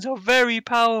transmissions are very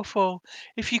powerful.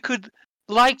 If you could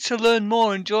like to learn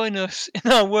more and join us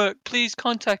in our work, please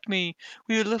contact me.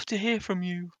 We would love to hear from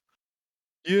you.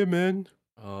 Yeah, man.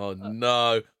 Oh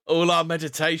no! All our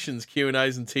meditations,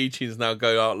 Q&As, and teachings now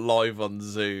go out live on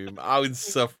Zoom. How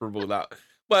insufferable that!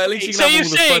 Well, at least you So can you're have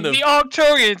all the saying fun of. the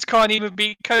Arcturians can't even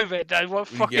beat COVID? Then what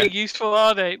fucking useful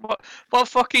are they? What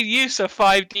fucking use are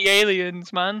 5D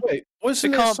aliens, man? Wait, They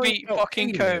wasn't there can't something beat about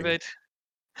fucking healing? COVID.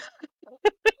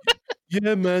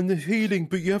 Yeah, man, the healing,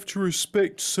 but you have to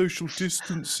respect social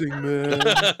distancing, man.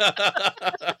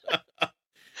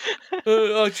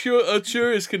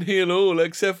 Arcturus can heal all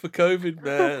except for COVID,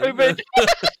 man.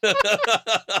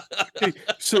 Okay,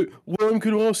 so what I'm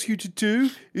going to ask you to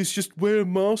do is just wear a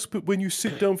mask, but when you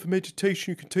sit down for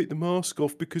meditation, you can take the mask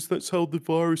off because that's how the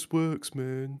virus works,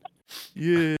 man.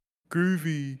 Yeah,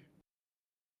 groovy.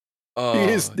 Oh,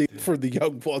 Here's Nick for the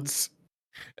young ones.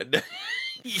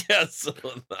 yes,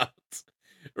 on that.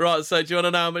 Right, so do you want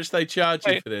to know how much they charge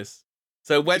you for this?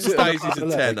 So Wednesdays is a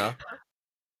tenner.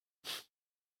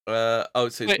 So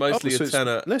it's mostly a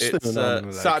tenner.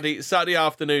 It's Saturday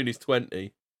afternoon is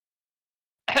 20.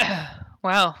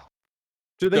 Wow.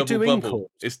 Do they double do bubble?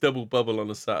 inkle? It's double bubble on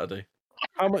a Saturday.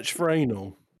 How much for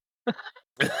anal?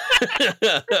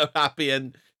 Happy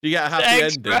end. You get a happy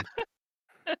ending.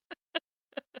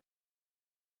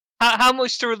 How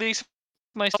much to release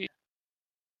Mostly.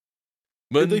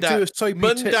 Did they do a soapy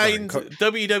Mundane, tit rank?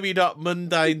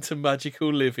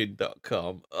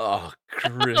 www.mundanetomagicalLiving.com. Oh,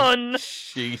 Oh, no.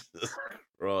 Jesus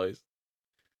Christ.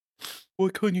 Why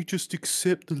can't you just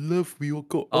accept the love we all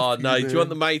got? Oh, off no. you, Do you want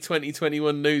the man? May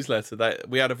 2021 newsletter?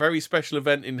 We had a very special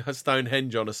event in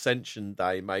Stonehenge on Ascension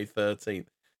Day, May 13th.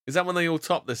 Is that when they all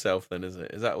top themselves then, is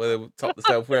it? Is that where they top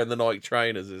themselves wearing the Nike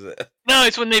trainers, is it? No,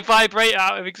 it's when they vibrate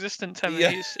out of existence, Emily.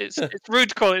 Yeah. It's rude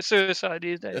to call it suicide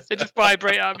these days. They just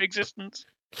vibrate out of existence.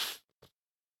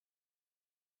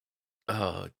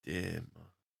 Oh, dear.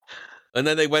 And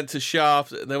then they went to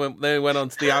Shafts. They went on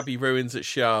to the Abbey ruins at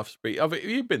Shaftesbury. Have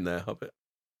you been there, Hobbit?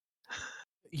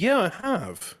 Yeah, I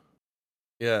have.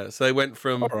 Yeah. So they went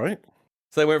from All right.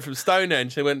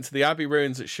 Stonehenge. They went to the Abbey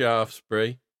ruins at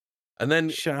Shaftesbury, and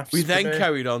then we then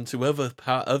carried on to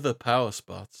other power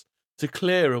spots to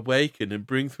clear, awaken, and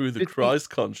bring through the Christ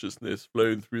consciousness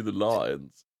flowing through the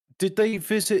lines. Did they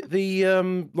visit the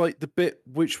like the bit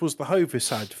which was the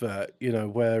Hovis advert? You know,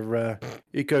 where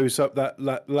it goes up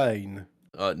that lane.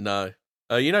 No.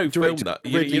 You know, filmed that.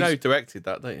 You know, directed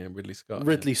that, don't you, Ridley Scott?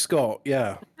 Ridley Scott,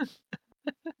 yeah.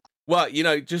 Well, you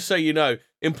know, just so you know,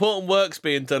 important work's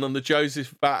being done on the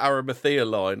Joseph of Arimathea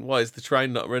line. Why is the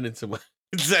train not running somewhere?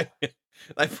 they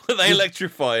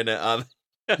electrifying it, aren't they?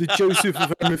 The Joseph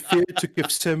of Arimathea to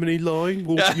Gethsemane line.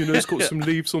 Well, you know, it's got some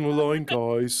leaves on the line,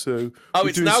 guys. So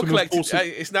it's now connected.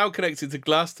 It's now connected to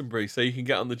Glastonbury, so you can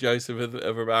get on the Joseph of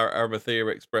Arimathea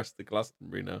Express to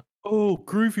Glastonbury now. Oh,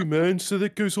 groovy, man! So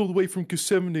that goes all the way from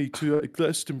Gethsemane to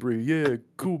Glastonbury. Yeah,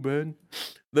 cool, man.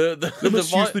 They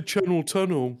must use the Channel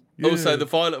Tunnel. Yeah. Also, the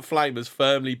Violet Flame has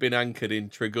firmly been anchored in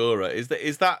Trigora. Is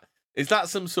that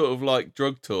some sort of like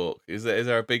drug talk? Is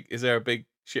there a big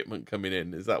shipment coming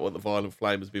in? Is that what the Violet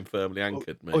Flame has been firmly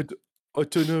anchored, man? I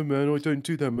don't know, man. I don't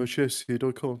do that much acid.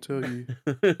 I can't tell you.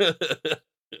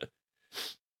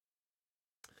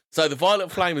 So the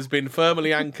Violet Flame has been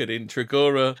firmly anchored in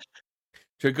Trigora,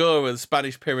 the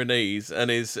Spanish Pyrenees,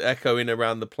 and is echoing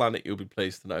around the planet. You'll be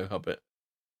pleased to know, Hobbit.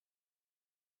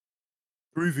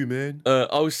 Groovy, man.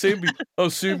 I'll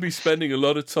soon be spending a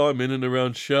lot of time in and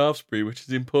around Shaftesbury, which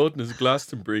is important as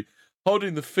Glastonbury,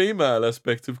 holding the female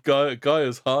aspect of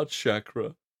Gaia's heart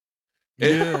chakra.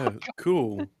 Yeah,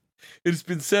 cool. It has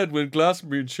been said when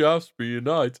Glastonbury and Shaftesbury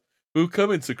unite, we'll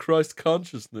come into Christ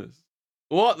consciousness.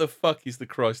 What the fuck is the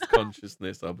Christ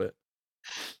consciousness of it?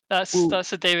 That's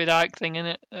a David Icke thing,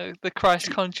 isn't it? The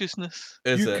Christ consciousness.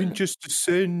 You can just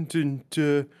ascend and,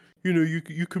 you know,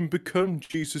 you can become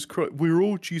Jesus Christ. We're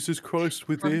all Jesus Christ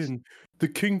within. The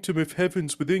kingdom of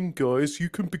heaven's within, guys. You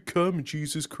can become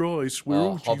Jesus Christ. We're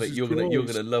all Hobbit, Jesus you're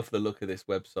Christ. gonna love the look of this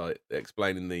website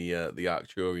explaining the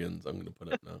Arcturians. I'm gonna put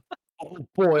it now. Oh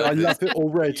boy, I love it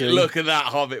already. Look at that,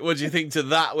 Hobbit. What do you think to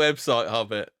that website,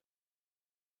 Hobbit?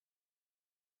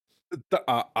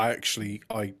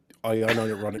 I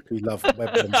unironically love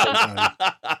web websites now.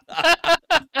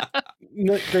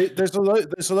 No, there's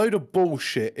a load of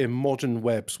bullshit in modern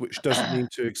webs which doesn't need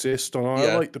to exist, and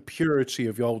I like the purity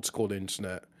of the old school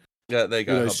internet. Yeah, there you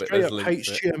go. You know, Hobbit. straight up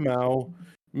HTML,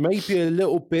 maybe a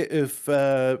little bit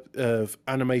of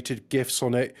animated GIFs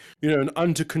on it. You know, an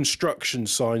under construction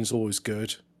sign's always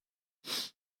good.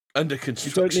 Under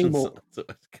construction. You don't need more.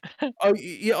 I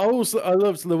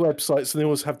love the websites, and they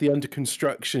always have the under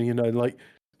construction. You know, like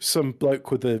some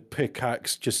bloke with a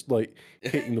pickaxe just like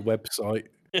hitting the website.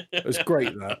 It's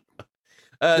great that.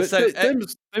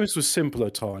 Those were simpler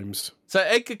times. So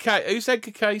who's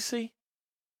Edgar Casey?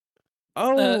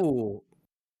 Oh,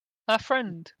 our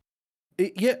friend.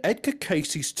 Edgar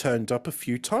Casey's turned up a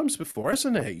few times before,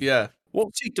 hasn't he? Yeah.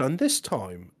 What's he done this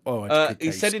time? Oh,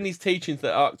 he said in his teachings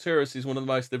that Arcturus is one of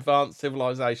the most advanced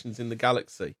civilizations in the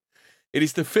galaxy. It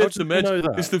is the fifth dimension.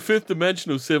 It's the fifth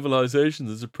dimensional civilization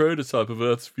that's a prototype of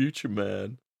Earth's future,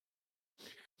 man.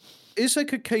 Is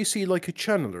Edgar Casey like a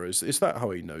channeler? Is that how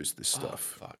he knows this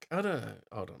stuff? Oh, fuck. I don't know.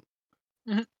 Hold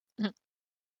on.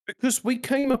 Because we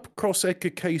came across Edgar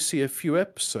Casey a few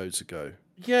episodes ago.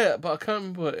 Yeah, but I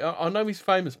can't remember. I know he's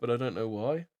famous, but I don't know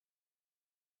why.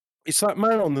 It's that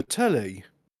man on the telly.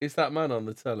 It's that man on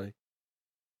the telly.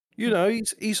 You know,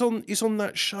 he's on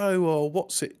that show, or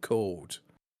what's it called?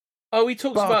 Oh, he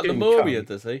talks about Lemuria,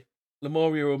 does he?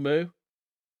 Lemuria or Mu?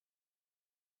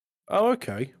 Oh,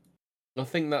 okay. I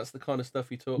think that's the kind of stuff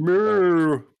he talks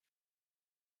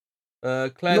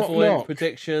about. Clairvoyant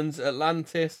predictions,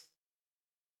 Atlantis.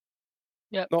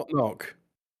 Yeah. Knock.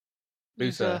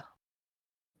 Who's that?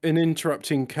 An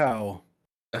interrupting cow.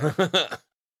 I'm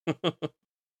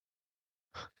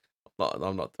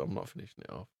not finishing it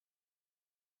off.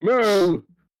 No.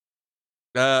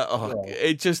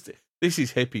 It just This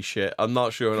is hippie shit. I'm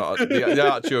not sure the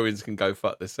Arcturians can go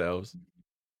fuck themselves.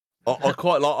 I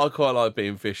quite like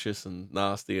being vicious and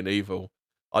nasty and evil.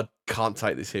 I can't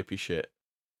take this hippie shit.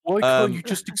 Why can't you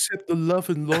just accept the love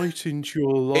and light into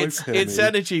your life? Its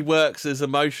energy works as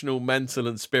emotional, mental,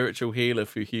 and spiritual healer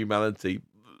for humanity.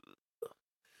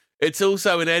 It's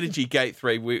also an energy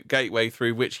gateway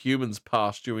through which humans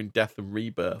pass during death and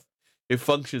rebirth. It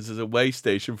functions as a way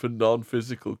station for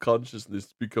non-physical consciousness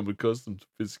to become accustomed to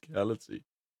physicality.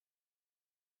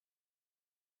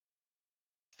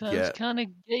 Sounds kind of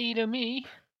gay to me.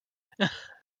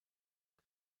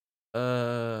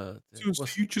 So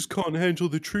you just can't handle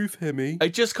the truth, Hemi.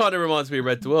 It just kind of reminds me of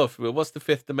Red Dwarf. What's the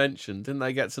fifth dimension? Didn't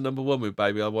they get to number 1 with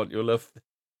Baby I Want Your Love?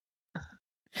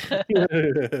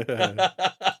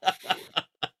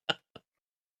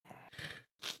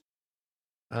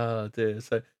 Oh dear.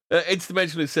 So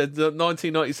Interdimensionally said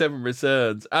 1997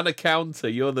 returns. Anna Counter,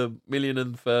 you're the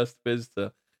 1,001st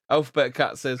visitor. Alphabet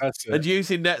Cat says, and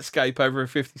using Netscape over a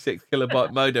 56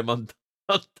 kilobyte modem on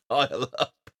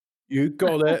dial-up. You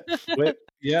got it.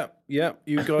 Yep.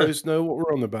 You guys know what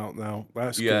we're on about now.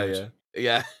 That's good.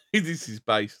 Yeah. This is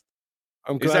based.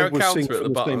 I'm glad there a we're counter at the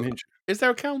bottom? Same is there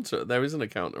a counter? There isn't a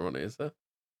counter on it, is there?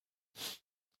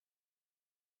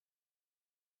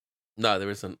 No, there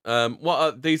isn't. What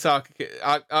are these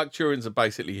Arcturians are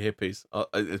basically hippies.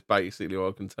 It's basically what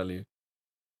I can tell you.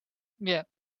 Yeah.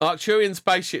 Arcturian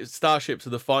starships are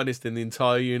the finest in the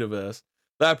entire universe.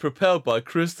 They are propelled by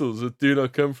crystals that do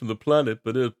not come from the planet,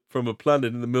 but are from a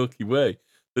planet in the Milky Way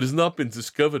that has not been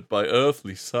discovered by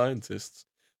earthly scientists.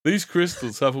 These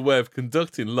crystals have a way of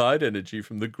conducting light energy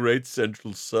from the great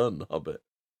central sun, Hobbit.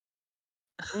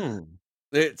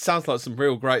 It sounds like some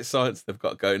real great science they've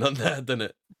got going on there, doesn't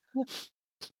it?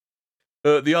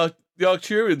 The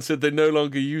Arcturians said they no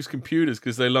longer use computers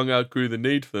because they long outgrew the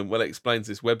need for them. Well, it explains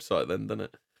this website then, doesn't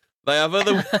it? They have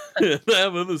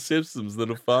other systems that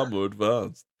are far more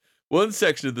advanced. One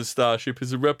section of the starship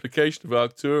is a replication of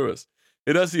Arcturus.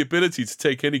 It has the ability to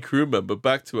take any crew member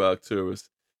back to Arcturus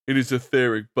in its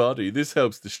etheric body. This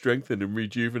helps to strengthen and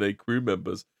rejuvenate crew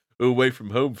members who are away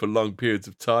from home for long periods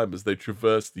of time as they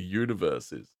traverse the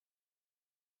universes.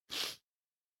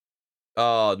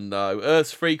 Oh no,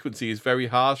 Earth's frequency is very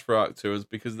harsh for Arcturus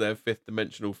because of their fifth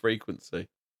dimensional frequency.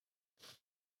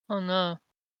 Oh no.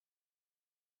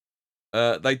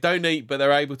 They don't eat, but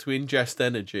they're able to ingest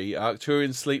energy.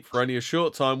 Arcturians sleep for only a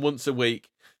short time once a week,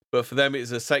 but for them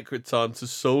it's a sacred time to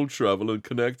soul travel and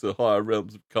connect to higher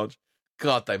realms of consciousness.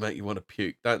 God, they make you want to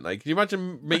puke, don't they? Can you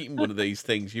imagine meeting one of these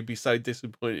things? You'd be so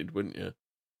disappointed, wouldn't you?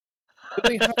 But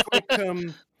they have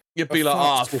like You'd be like,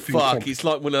 oh fuck! It's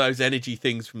like one of those energy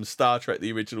things from Star Trek,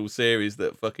 the original series,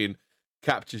 that fucking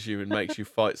captures you and makes you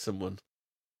fight someone.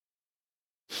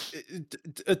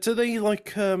 Do they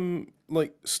like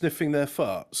sniffing their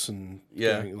farts and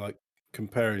going, like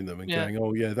comparing them and going,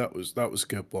 oh yeah, that was a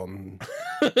good one.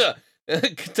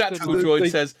 Tactical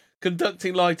Droid says,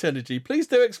 conducting light energy. Please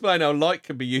do explain how light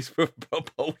can be used for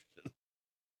propulsion.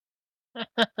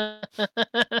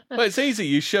 Well, it's easy.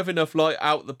 You shove enough light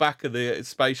out the back of the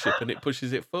spaceship and it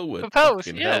pushes it forward. Propels,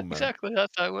 exactly.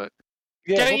 That's how it works.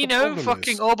 Yeah,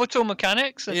 fucking orbital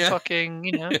mechanics and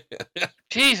fucking,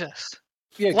 Jesus.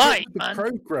 Yeah, light, the man.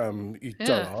 Program, you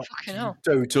dart. Fucking hell.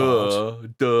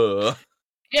 Duh.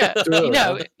 Yeah,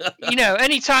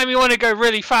 anytime you want to go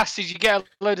really fast, is you get a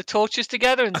load of torches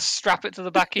together and strap it to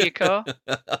the back of your car.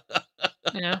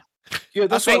 Yeah,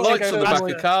 that's what lights on the back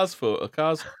of cars for.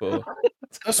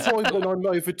 That's why when I'm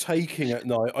overtaking at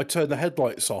night, I turn the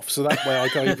headlights off, so that way I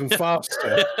go even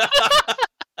faster.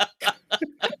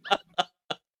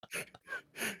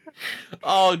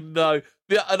 Oh no.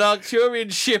 An Arcturian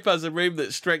ship has a room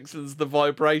that strengthens the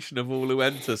vibration of all who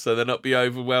enter so they'll not be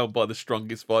overwhelmed by the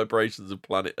strongest vibrations of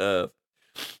planet Earth.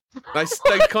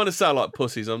 They kind of sound like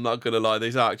pussies, I'm not going to lie.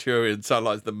 These Arcturians sound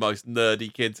like the most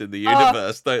nerdy kids in the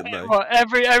universe, don't they? Well,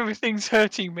 everything's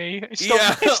hurting me.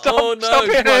 Stop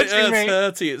it Earth's hurting me.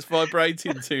 hurting. It's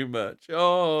vibrating too much.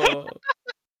 Oh.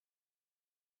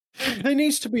 There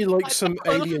needs to be like some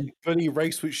alien bunny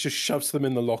race which just shoves them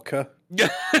in the locker.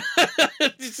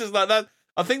 It's just like that.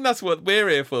 I think that's what we're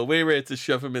here for. We're here to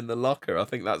shove them in the locker. I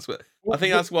think that's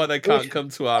why they can't come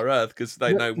to our Earth, because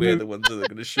they know we're the ones that are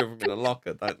going to shove them in a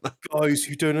locker, don't they? Guys,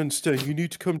 you don't understand. You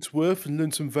need to come to Earth and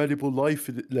learn some valuable life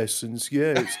lessons.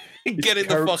 Yeah, it's get in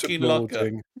the fucking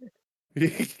locker.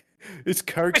 It's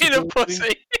character building.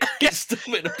 Pussy. Stop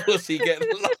being a pussy. Get in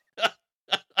the locker.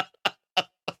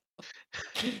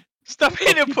 Stop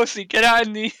being a pussy. Get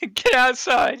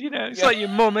outside. It's like your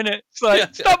mum, innit? It's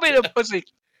like stop being a pussy.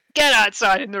 Get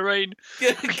outside in the rain.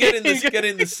 Get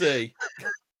in the sea.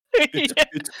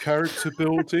 It's character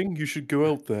building. You should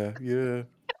go out there. Yeah.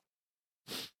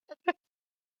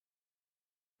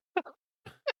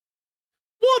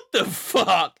 What the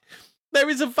fuck? There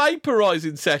is a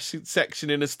vaporizing section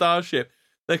in a starship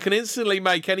that can instantly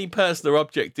make any person or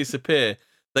object disappear.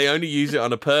 They only use it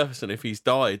on a person if he's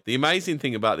died. The amazing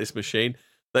thing about this machine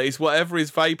that is whatever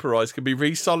is vaporized can be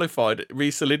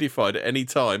resolidified at any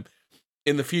time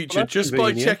in the future just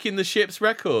by checking the ship's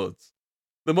records.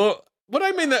 What do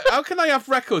I mean? That how can they have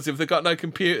records if they've got no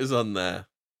computers on there?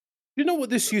 You know what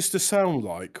this used to sound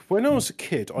like? When I was a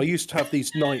kid, I used to have these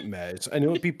nightmares, and it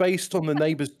would be based on the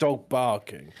neighbour's dog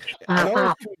barking. And I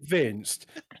was convinced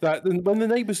that when the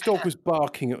neighbour's dog was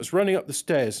barking, it was running up the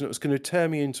stairs and it was going to tear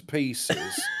me into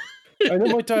pieces. And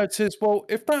then my dad says, well,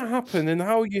 if that happened, then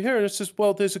how are you here? And I says,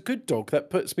 well, there's a good dog that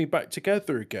puts me back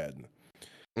together again.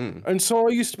 And so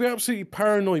I used to be absolutely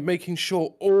paranoid, making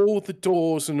sure all the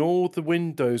doors and all the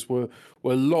windows were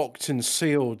locked and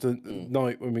sealed at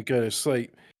night when we go to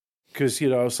sleep. Because, I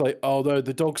was like, oh, no,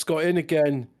 the dog's got in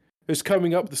again. It's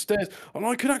coming up the stairs. And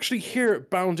I could actually hear it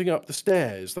bounding up the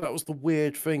stairs. That was the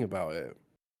weird thing about it.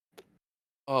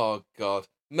 Oh, God.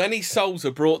 Many souls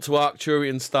are brought to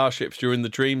Arcturian starships during the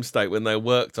dream state when they're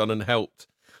worked on and helped.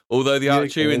 Although the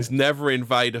Arcturians never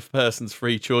invade a person's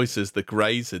free choices, the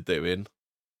Greys are doing.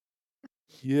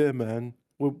 Yeah, man.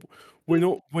 We're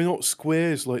not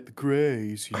squares like the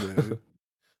Greys,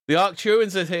 The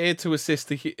Arcturians are here to assist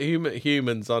the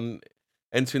humans on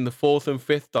entering the fourth and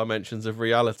fifth dimensions of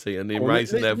reality and in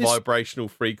raising their vibrational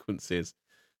frequencies.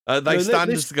 They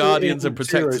stand as guardians and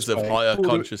protectors of higher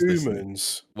consciousness.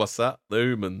 Humans. What's that? The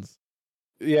humans.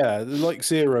 Yeah, like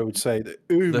Zero would say, the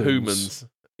humans. The humans.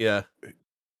 Yeah.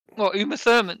 What, Uma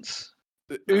Thurmans?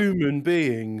 The human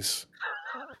beings.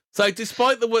 So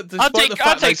despite the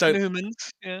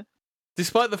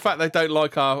fact they don't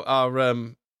like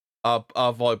our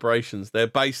vibrations, they're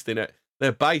based in it.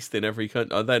 They're based in every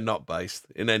country. Oh, they're not based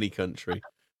in any country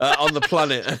on the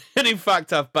planet, and in fact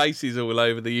have bases all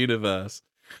over the universe.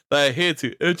 They're here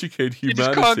to educate humanity. You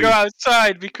just can't go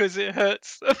outside because it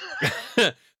hurts them.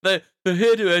 They're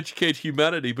here to educate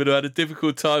humanity, but had a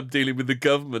difficult time dealing with the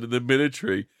government and the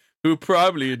military, who are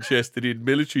primarily interested in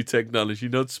military technology,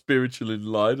 not spiritual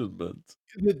enlightenment.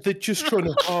 They're just trying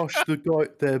to harsh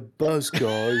their buzz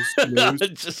guys.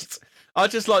 I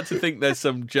just like to think there's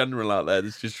some general out there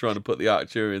that's just trying to put the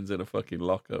Arcturians in a fucking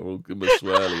locker or give them a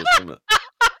swirly or something.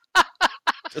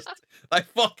 They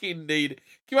fucking need it.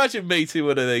 Can you imagine meeting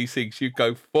one of these things? You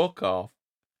go, fuck off.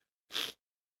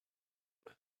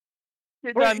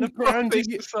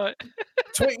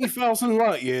 20,000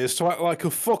 light years to act like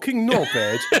a fucking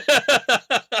knobhead.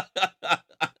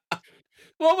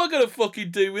 What am I going to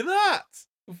fucking do with that?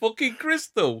 A fucking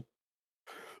crystal.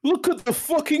 Look at the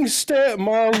fucking state of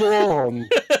my lawn.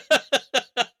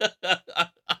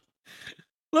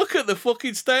 Look at the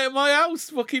fucking state of my house.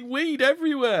 Fucking weed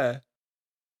everywhere.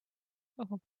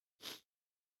 Oh.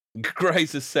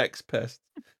 Grey's a sex pest.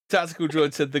 Tactical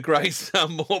Droid said the Greys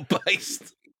sound more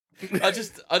based. I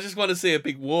just want to see a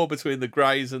big war between the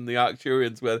Greys and the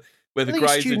Arcturians where the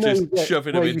Greys are just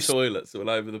shoving them in toilets all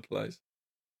over the place.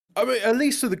 I mean, at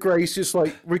least with the Greys, just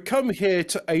like, we come here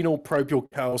to anal probe your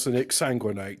cows and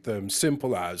exsanguinate them.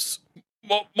 Simple as.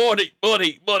 Morty,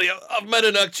 I've met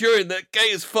an Arcturian that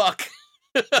gay as fuck.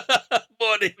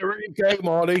 Morty. They're really gay,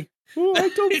 Marty. Oh, I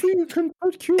don't think you can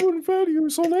put human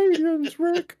values on aliens,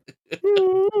 Rick.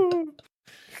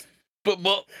 But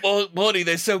Morty,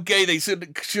 they're so gay they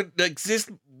shouldn't exist,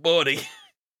 Morty.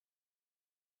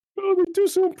 Oh, they do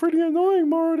sound pretty annoying,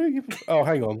 Marty. Oh,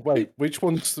 hang on. Wait, which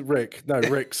one's Rick? No,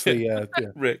 Rick's the... yeah.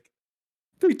 Rick.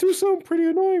 They do sound pretty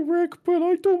annoying, Rick, but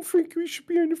I don't think we should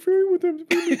be interfering with them.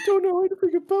 We don't know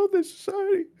anything about their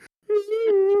society.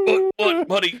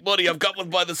 Morty, I've got one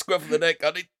by the scruff of the neck.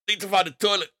 I need to find a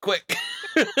toilet, quick.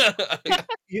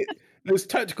 Yeah, this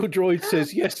tactical droid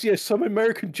says, yes, some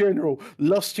American general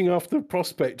lusting after the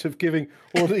prospect of giving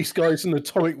all these guys an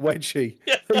atomic wedgie.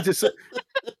 They just say,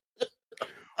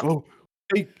 oh,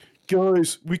 hey,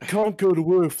 guys, we can't go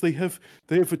to Earth. They have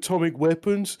atomic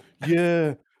weapons.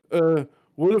 Yeah,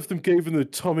 one of them gave an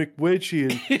atomic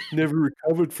wedgie and never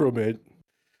recovered from it.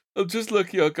 I'm just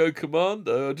lucky I go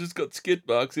commando. I just got skid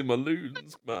marks in my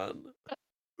loons, man.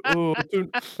 Oh,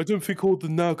 I don't think all the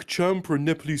Nag Champa and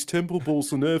Nepalese temple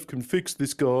balls on Earth can fix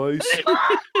this, guys.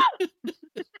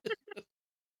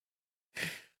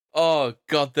 Oh,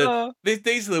 God.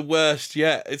 These are the worst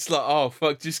yet. It's like, oh,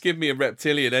 fuck, just give me a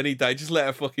reptilian any day. Just let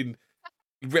a fucking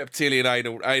reptilian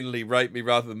anally rape me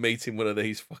rather than meeting one of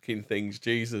these fucking things.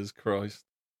 Jesus Christ.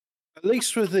 At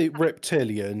least with the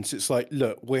reptilians, it's like,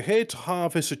 look, we're here to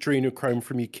harvest adrenochrome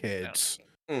from your kids.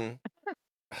 Mm.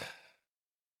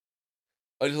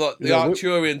 I just like the Yeah,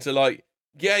 Arcturians are like,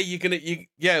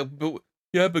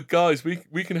 yeah, but guys,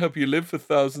 we can help you live for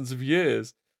thousands of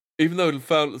years, even though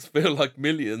it'll feel like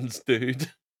millions,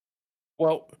 dude.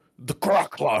 Well, the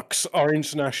Kroklux are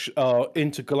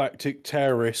intergalactic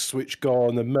terrorists which go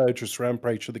on a murderous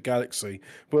rampage of the galaxy.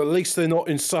 But at least they're not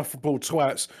insufferable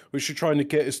twats which are trying to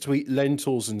get us to eat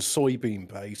lentils and soybean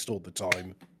paste all the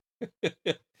time.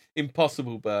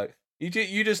 Impossible Burger. You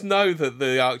just know that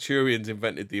the Arcturians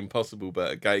invented the Impossible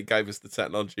Burger, gave us the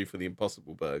technology for the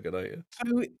Impossible Burger, don't you?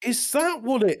 So is that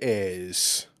what it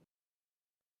is?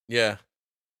 Yeah.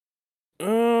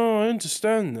 Oh, I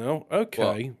understand now.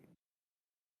 Okay.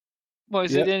 What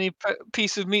is Yeah. it? Any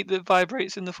piece of meat that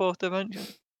vibrates in the fourth dimension?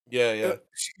 Yeah.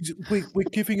 We're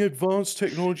giving advanced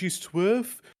technologies to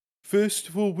Earth. First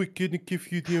of all, we're going to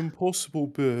give you the Impossible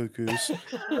Burgers,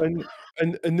 and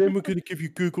then we're going to give you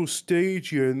Google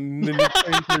Stadia and the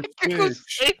Nintendo Google Switch.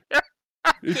 Stadia.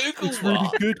 It's really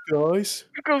good, guys.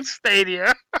 Google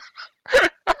Stadia.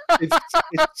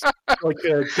 It's like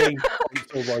a game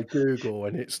console by Google,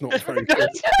 and it's not very good.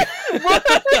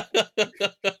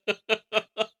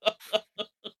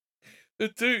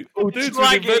 Dude,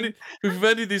 Dragging. we've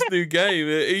invented this new game,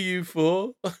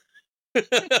 EU4.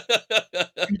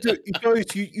 Guys,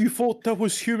 you thought that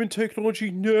was human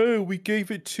technology? No, we gave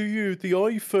it to you. The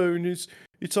iPhone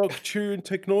it's Arcturian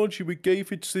technology. We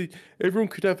gave it so everyone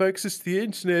could have access to the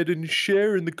internet and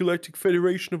share in the Galactic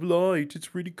Federation of Light.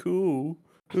 It's really cool.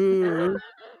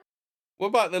 What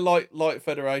about the Light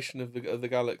Federation of the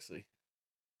Galaxy?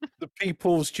 The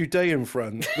People's Judean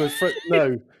Front.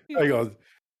 No, hang on.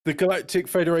 The Galactic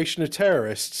Federation of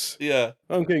Terrorists. Yeah.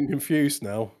 I'm getting confused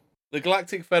now. The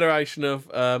Galactic Federation of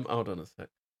hold on a sec.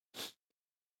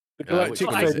 The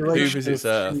Galactic Federation. Who visits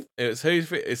Earth? It's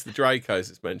the Dracos.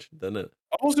 It's mentioned, isn't it?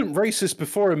 I wasn't racist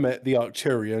before I met the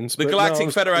Arcturians. The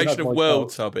Galactic Federation of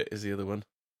Worlds. Hobbit is the other one.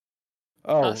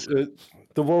 Oh,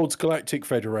 the world's galactic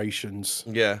federations.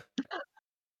 Yeah.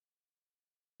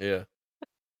 Yeah.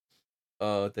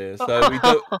 Oh dear. So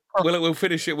we'll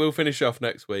finish it. We'll finish off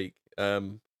next week.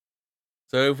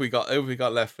 So who have we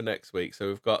got left for next week? So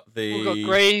we've got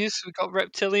Greys, we've got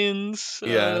Reptilians.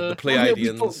 The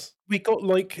Pleiadians. We got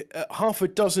like half a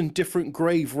dozen different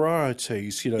grey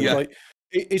varieties. You know, like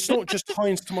it's not just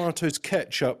Heinz tomatoes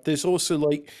ketchup. There's also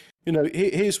like, you know,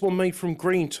 here's one made from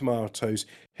green tomatoes.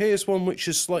 Here's one which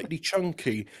is slightly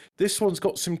chunky. This one's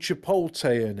got some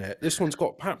chipotle in it. This one's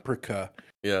got paprika.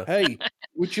 Yeah. Hey,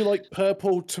 would you like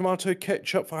purple tomato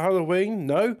ketchup for Halloween?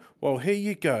 No? Well, here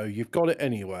you go. You've got it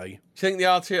anyway. Do you think the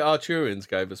Arcturians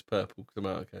gave us purple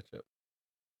tomato ketchup?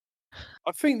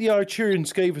 I think the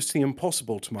Arcturians gave us the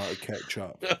impossible tomato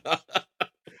ketchup.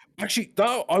 Actually,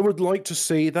 that I would like to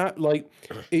see that. Like,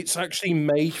 it's actually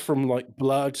made from like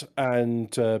blood and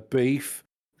beef,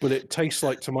 but it tastes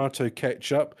like tomato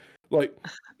ketchup. Like,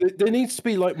 there needs to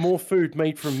be like more food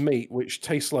made from meat, which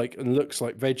tastes like and looks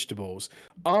like vegetables.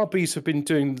 Arby's have been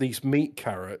doing these meat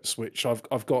carrots, which I've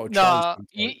got to try.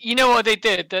 You know what they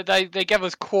did? They gave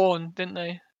us corn, didn't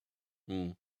they?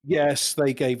 Yes,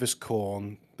 they gave us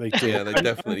corn. They did. Yeah, they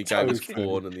definitely gave us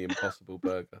corn and the Impossible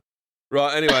Burger.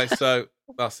 Right. Anyway, so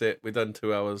that's it. We've done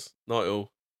 2 hours. Night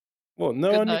all. What?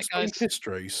 No unexplained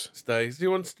histories. Stays. Do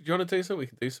you want to do some? We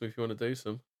can do some if you want to do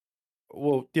some.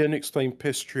 Well, the unexplained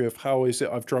history of how is it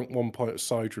I've drunk 1 pint of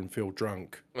cider and feel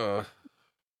drunk. It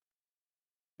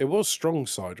was strong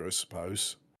cider, I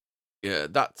suppose. Yeah,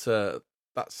 that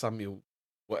Samuel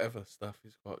whatever stuff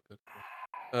is quite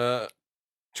good.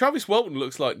 Travis Walton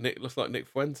looks like Nick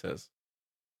Fuentes.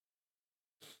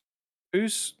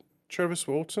 Who's Travis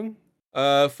Walton?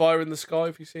 Fire in the Sky.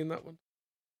 Have you seen that one?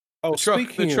 Oh,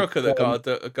 the trucker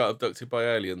that got abducted by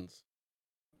aliens.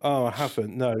 Oh, I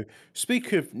haven't. No.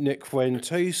 Speaking of Nick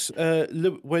Fuentes,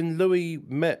 when Louis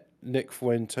met Nick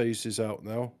Fuentes is out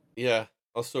now. Yeah,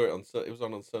 I saw it it was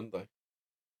on Sunday.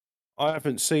 I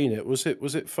haven't seen it. Was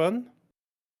it fun?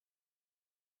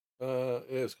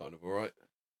 It was kind of alright.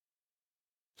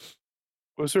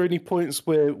 Was there any points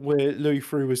where Louis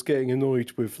Theroux was getting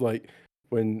annoyed with like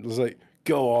when it was like,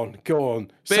 go on,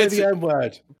 say the N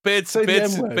word.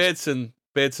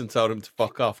 Beardson told him to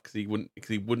fuck off because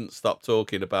he wouldn't stop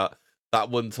talking about that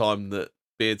one time that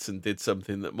Beardson did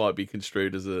something that might be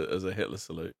construed as a Hitler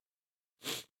salute.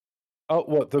 Oh,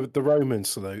 what the Roman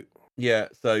salute? Yeah.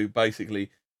 So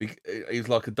basically, he was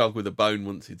like a dog with a bone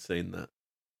once he'd seen that.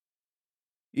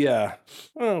 Yeah.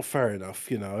 Well, fair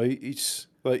enough. You know, it's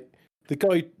like the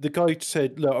guy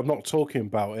said, "Look, I'm not talking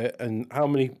about it." And how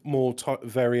many more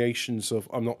variations of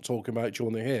 "I'm not talking about it" do you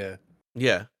want to hear?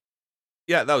 Yeah.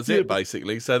 Yeah, that was it,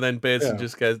 basically. So then Beardson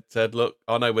just said, look,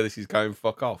 I know where this is going,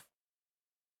 fuck off.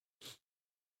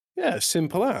 Yeah,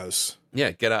 simple as.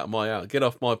 Yeah, get out of my house. Get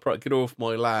off my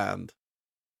land.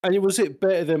 And was it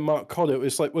better than Mark Collett? It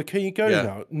was like, well, can you go Yeah.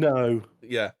 now? No,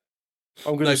 Yeah.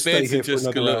 I'm going No, to stay Beardsy here for just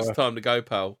another look, it's hour. time to go,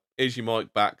 pal. Here's your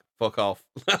mic back. Fuck off.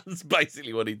 That's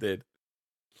basically what he did.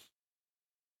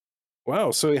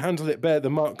 Wow, so he handled it better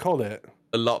than Mark Collett.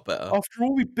 A lot better. After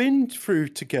all we've been through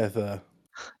together.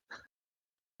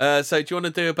 So do you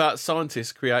want to do about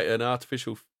scientists create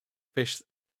artificial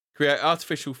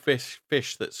fish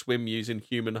that swim using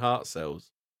human heart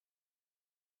cells?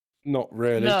 Not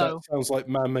really. No. That sounds like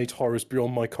man-made horrors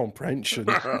beyond my comprehension.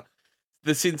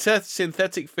 The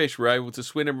synthetic fish were able to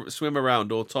swim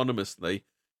around autonomously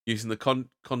using the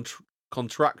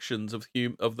contractions of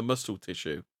the muscle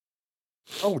tissue.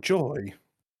 Oh, joy.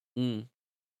 Mm.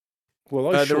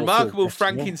 Well, The sure remarkable feel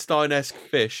better now. Frankenstein-esque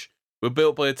fish were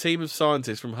built by a team of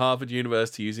scientists from Harvard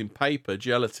University using paper,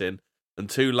 gelatin, and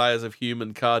 2 layers of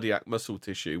human cardiac muscle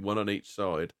tissue, one on each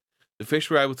side. The fish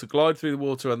were able to glide through the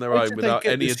water on their Where own did they without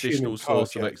get any this human additional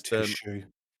source of cardiac external. tissue?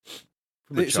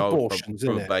 From a It's child, abortions, from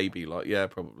isn't a it? baby,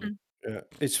 probably. Yeah,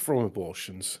 it's from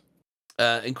abortions.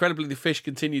 Incredibly, the fish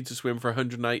continued to swim for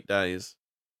 108 days.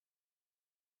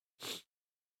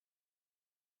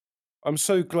 I'm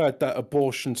so glad that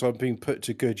abortions are being put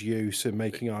to good use in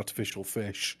making artificial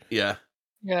fish. Yeah.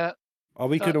 Yeah. Are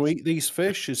we going to That's- eat these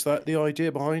fish? Is that the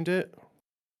idea behind it?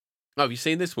 Oh, have you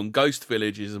seen this one? Ghost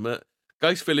Village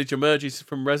emerges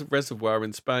from reservoir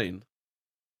in Spain.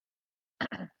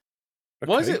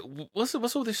 Why is Okay. it? What's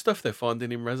all this stuff they're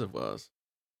finding in reservoirs?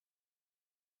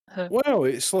 Well,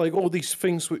 it's like all these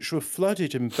things which were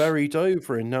flooded and buried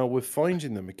over, and now we're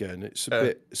finding them again. It's a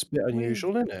bit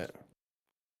unusual, isn't it?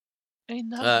 Ain't In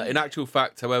that actual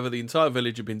fact, however, the entire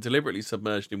village had been deliberately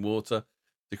submerged in water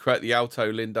to create the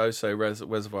Alto Lindoso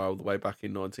reservoir all the way back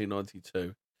in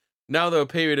 1992. Now, though, a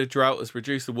period of drought has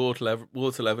reduced the water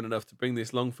level enough to bring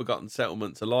this long-forgotten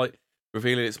settlement to light,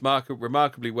 revealing its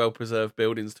remarkably well-preserved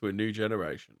buildings to a new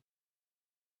generation.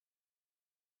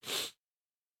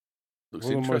 Looks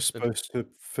What am I interesting. supposed to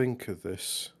think of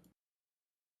this?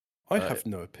 I Uh, have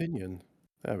no opinion.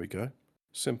 There we go.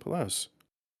 Simple as.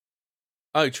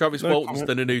 Oh, Travis No Walton's comment.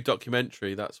 done a new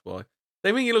documentary, that's why.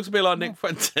 They think he looks a bit like Nick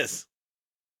Fuentes.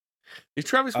 Is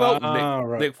Travis Walton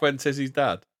Right. Nick Fuentes'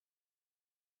 dad?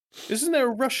 Isn't there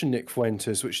a Russian Nick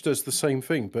Fuentes which does the same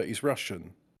thing, but he's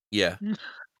Russian? Yeah.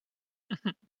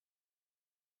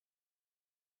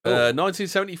 Oh.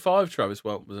 1975, Travis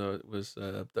Walton was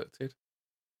abducted.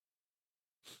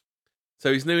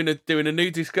 So he's doing a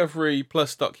new Discovery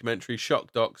Plus documentary,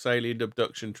 Shock Docs, Alien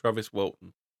Abduction, Travis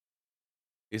Walton.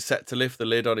 He's set to lift the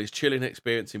lid on his chilling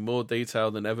experience in more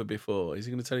detail than ever before. Is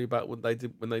he going to tell you about what they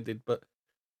did? But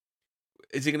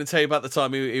is he going to tell you about the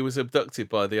time he was abducted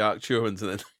by the Arcturans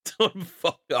and then told him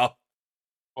fuck off?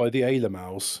 By the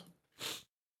Alamals.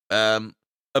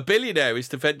 A billionaire is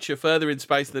to venture further in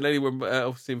space than anyone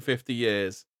else in 50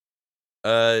 years.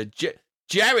 Jared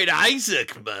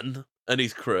Isaacman and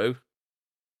his crew.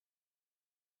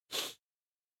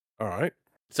 All right.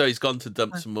 So he's gone to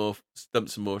dump some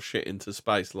more shit into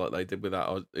space, like they did with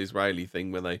that Israeli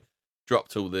thing when they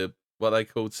dropped all the what they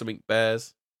called something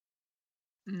bears.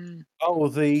 Oh,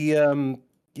 the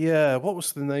yeah. What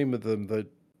was the name of them? The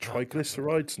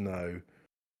triglycerides? No,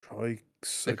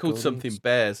 They're called something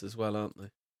bears as well, aren't they?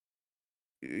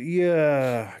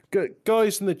 Yeah,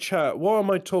 guys in the chat, what am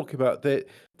I talking about? They're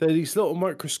these little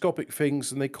microscopic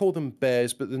things, and they call them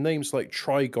bears, but the name's like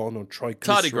trigon or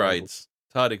triglyceride.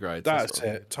 Tardigrades. That's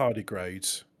it.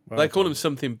 Tardigrades. They call them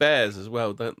something bears as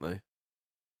well, don't they?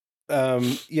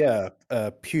 Yeah,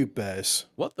 pube bears.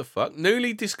 What the fuck?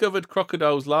 Newly discovered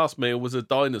crocodile's last meal was a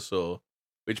dinosaur,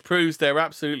 which proves they're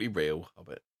absolutely real.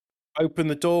 Hobbit. Open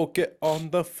the door, get on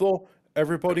the floor.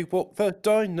 Everybody walk the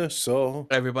dinosaur.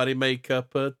 Everybody make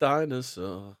up a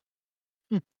dinosaur.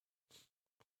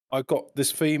 I got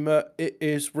this femur, it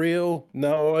is real.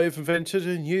 Now I've invented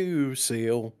a new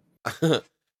seal.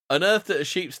 Unearthed at a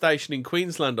sheep station in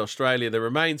Queensland, Australia, the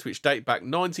remains, which date back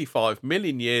 95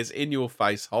 million years, in your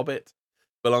face, Hobbit,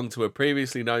 belong to a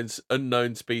previously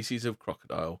unknown species of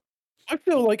crocodile. I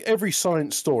feel like every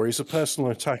science story is a personal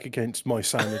attack against my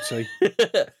sanity.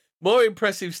 More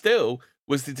impressive still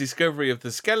was the discovery of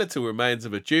the skeletal remains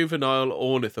of a juvenile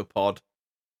ornithopod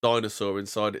dinosaur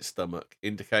inside its stomach,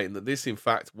 indicating that this, in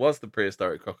fact, was the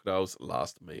prehistoric crocodile's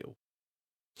last meal.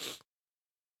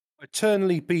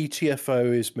 Eternally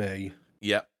BTFO is me.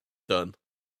 Yep, done.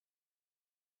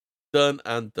 Done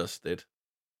and dusted.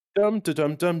 Dum da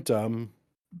dum dum dum.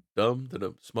 Dum da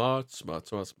dum. Smart.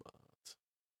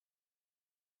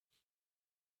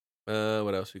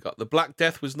 What else we got? The Black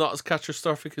Death was not as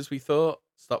catastrophic as we thought.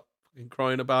 Stop fucking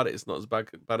crying about it. It's not as bad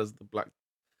as the Black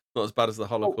Not as bad as the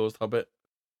Holocaust Hobbit.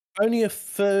 Only a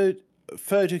third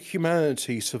of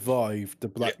humanity survived the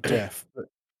Black Death, but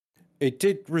it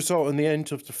did result in the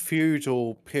end of the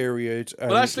feudal period. And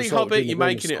Well, actually, resulted Hobbit, in the you're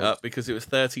making it Renaissance. up because it was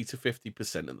 30 to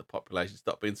 50% of the population.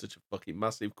 Stop being such a fucking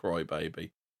massive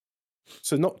crybaby.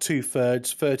 So not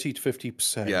 2/3, 30 to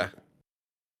 50%. Yeah.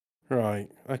 Right.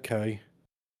 Okay.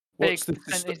 Big What's the?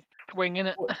 percentage swing in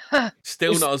it.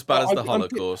 Still It's- not as bad as I'm- the I'm-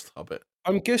 Holocaust Hobbit.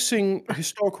 I'm guessing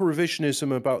historical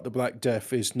revisionism about the Black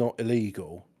Death is not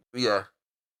illegal. Yeah.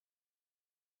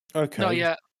 Okay. Not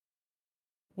yet.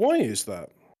 Why is that?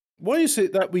 Why is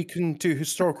it that we can do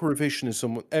historical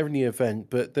revisionism on any event,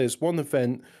 but there's one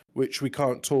event which we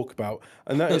can't talk about,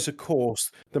 and that is, of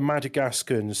course, the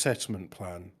Madagascar settlement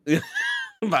plan?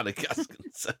 Madagascar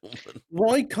settlement.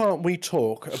 Why can't we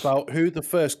talk about who the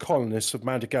first colonists of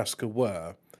Madagascar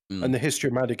were and the history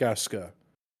of Madagascar?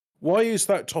 Why is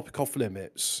that topic off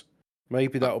limits?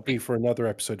 Maybe that'll be for another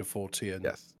episode of 14.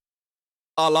 Yes.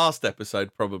 Our last episode,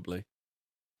 probably.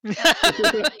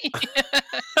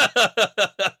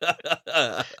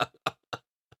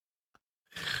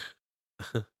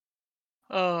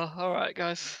 Oh, all right,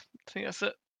 guys. I think that's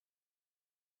it.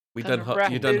 You Time to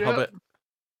wrap done it up. Hobbit?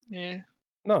 Yeah.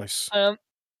 Nice. I'm.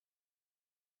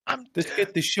 Let's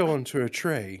get this show onto a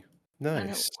tree. I know.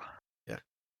 Nice. Yeah.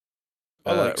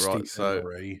 I like right, Steve so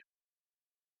Emery.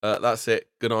 that's it.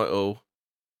 Good night, all.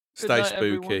 Good Stay night,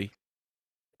 everyone. spooky.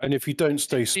 And if you don't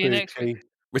stay See you next week. spooky,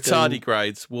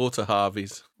 Retardigrades, water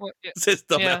Harveys. What, yeah.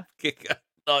 System Yeah. kicker.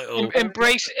 Night, all.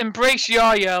 Embrace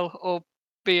Yaryel or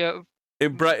be a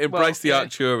Embrace the yeah.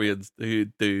 Arcturians,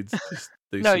 dudes. Just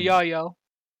do no some- Yaryel.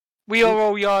 We are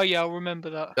all Yaryel. Remember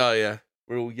that. Oh yeah,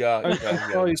 we're all and yeah.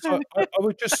 guys, I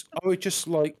would just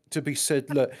like to be said.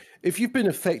 Look, if you've been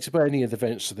affected by any of the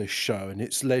events of this show and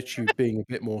it's led you being a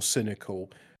bit more cynical,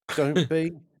 don't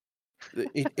be.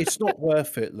 It's not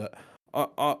worth it. Look,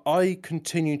 I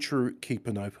continue to keep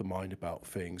an open mind about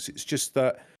things. It's just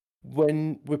that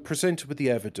when we're presented with the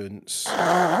evidence,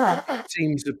 it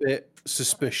seems a bit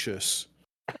suspicious.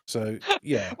 So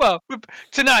yeah, Well,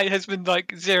 tonight has been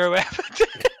like zero evidence.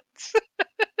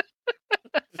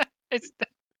 It's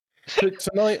but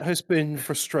tonight has been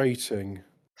frustrating.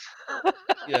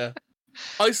 Yeah.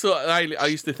 I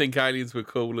used to think aliens were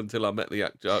cool until I met the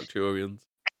Arcturians.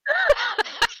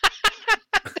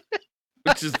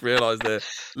 I just realised they're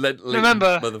lent-lean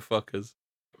Remember- motherfuckers.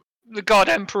 the God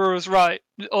Emperor was right.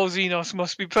 All Xenos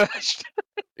must be purged.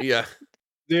 Yeah,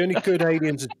 The only good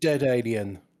alien's a dead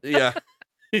alien. yeah.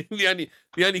 the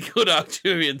only good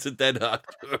Arcturian's a dead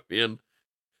Arcturian.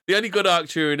 The only good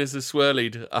Arcturian is a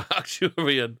swirlied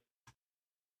Arcturian.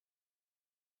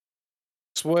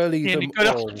 Swirly The only them good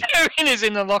all. Arcturian is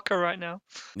in the locker right now.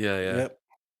 Yeah, yeah. Yep.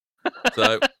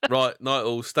 So, right, night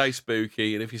all, stay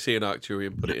spooky, and if you see an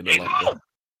Arcturian, put it in the locker.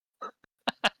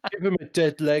 Give him a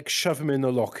dead leg, shove him in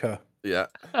the locker. Yeah.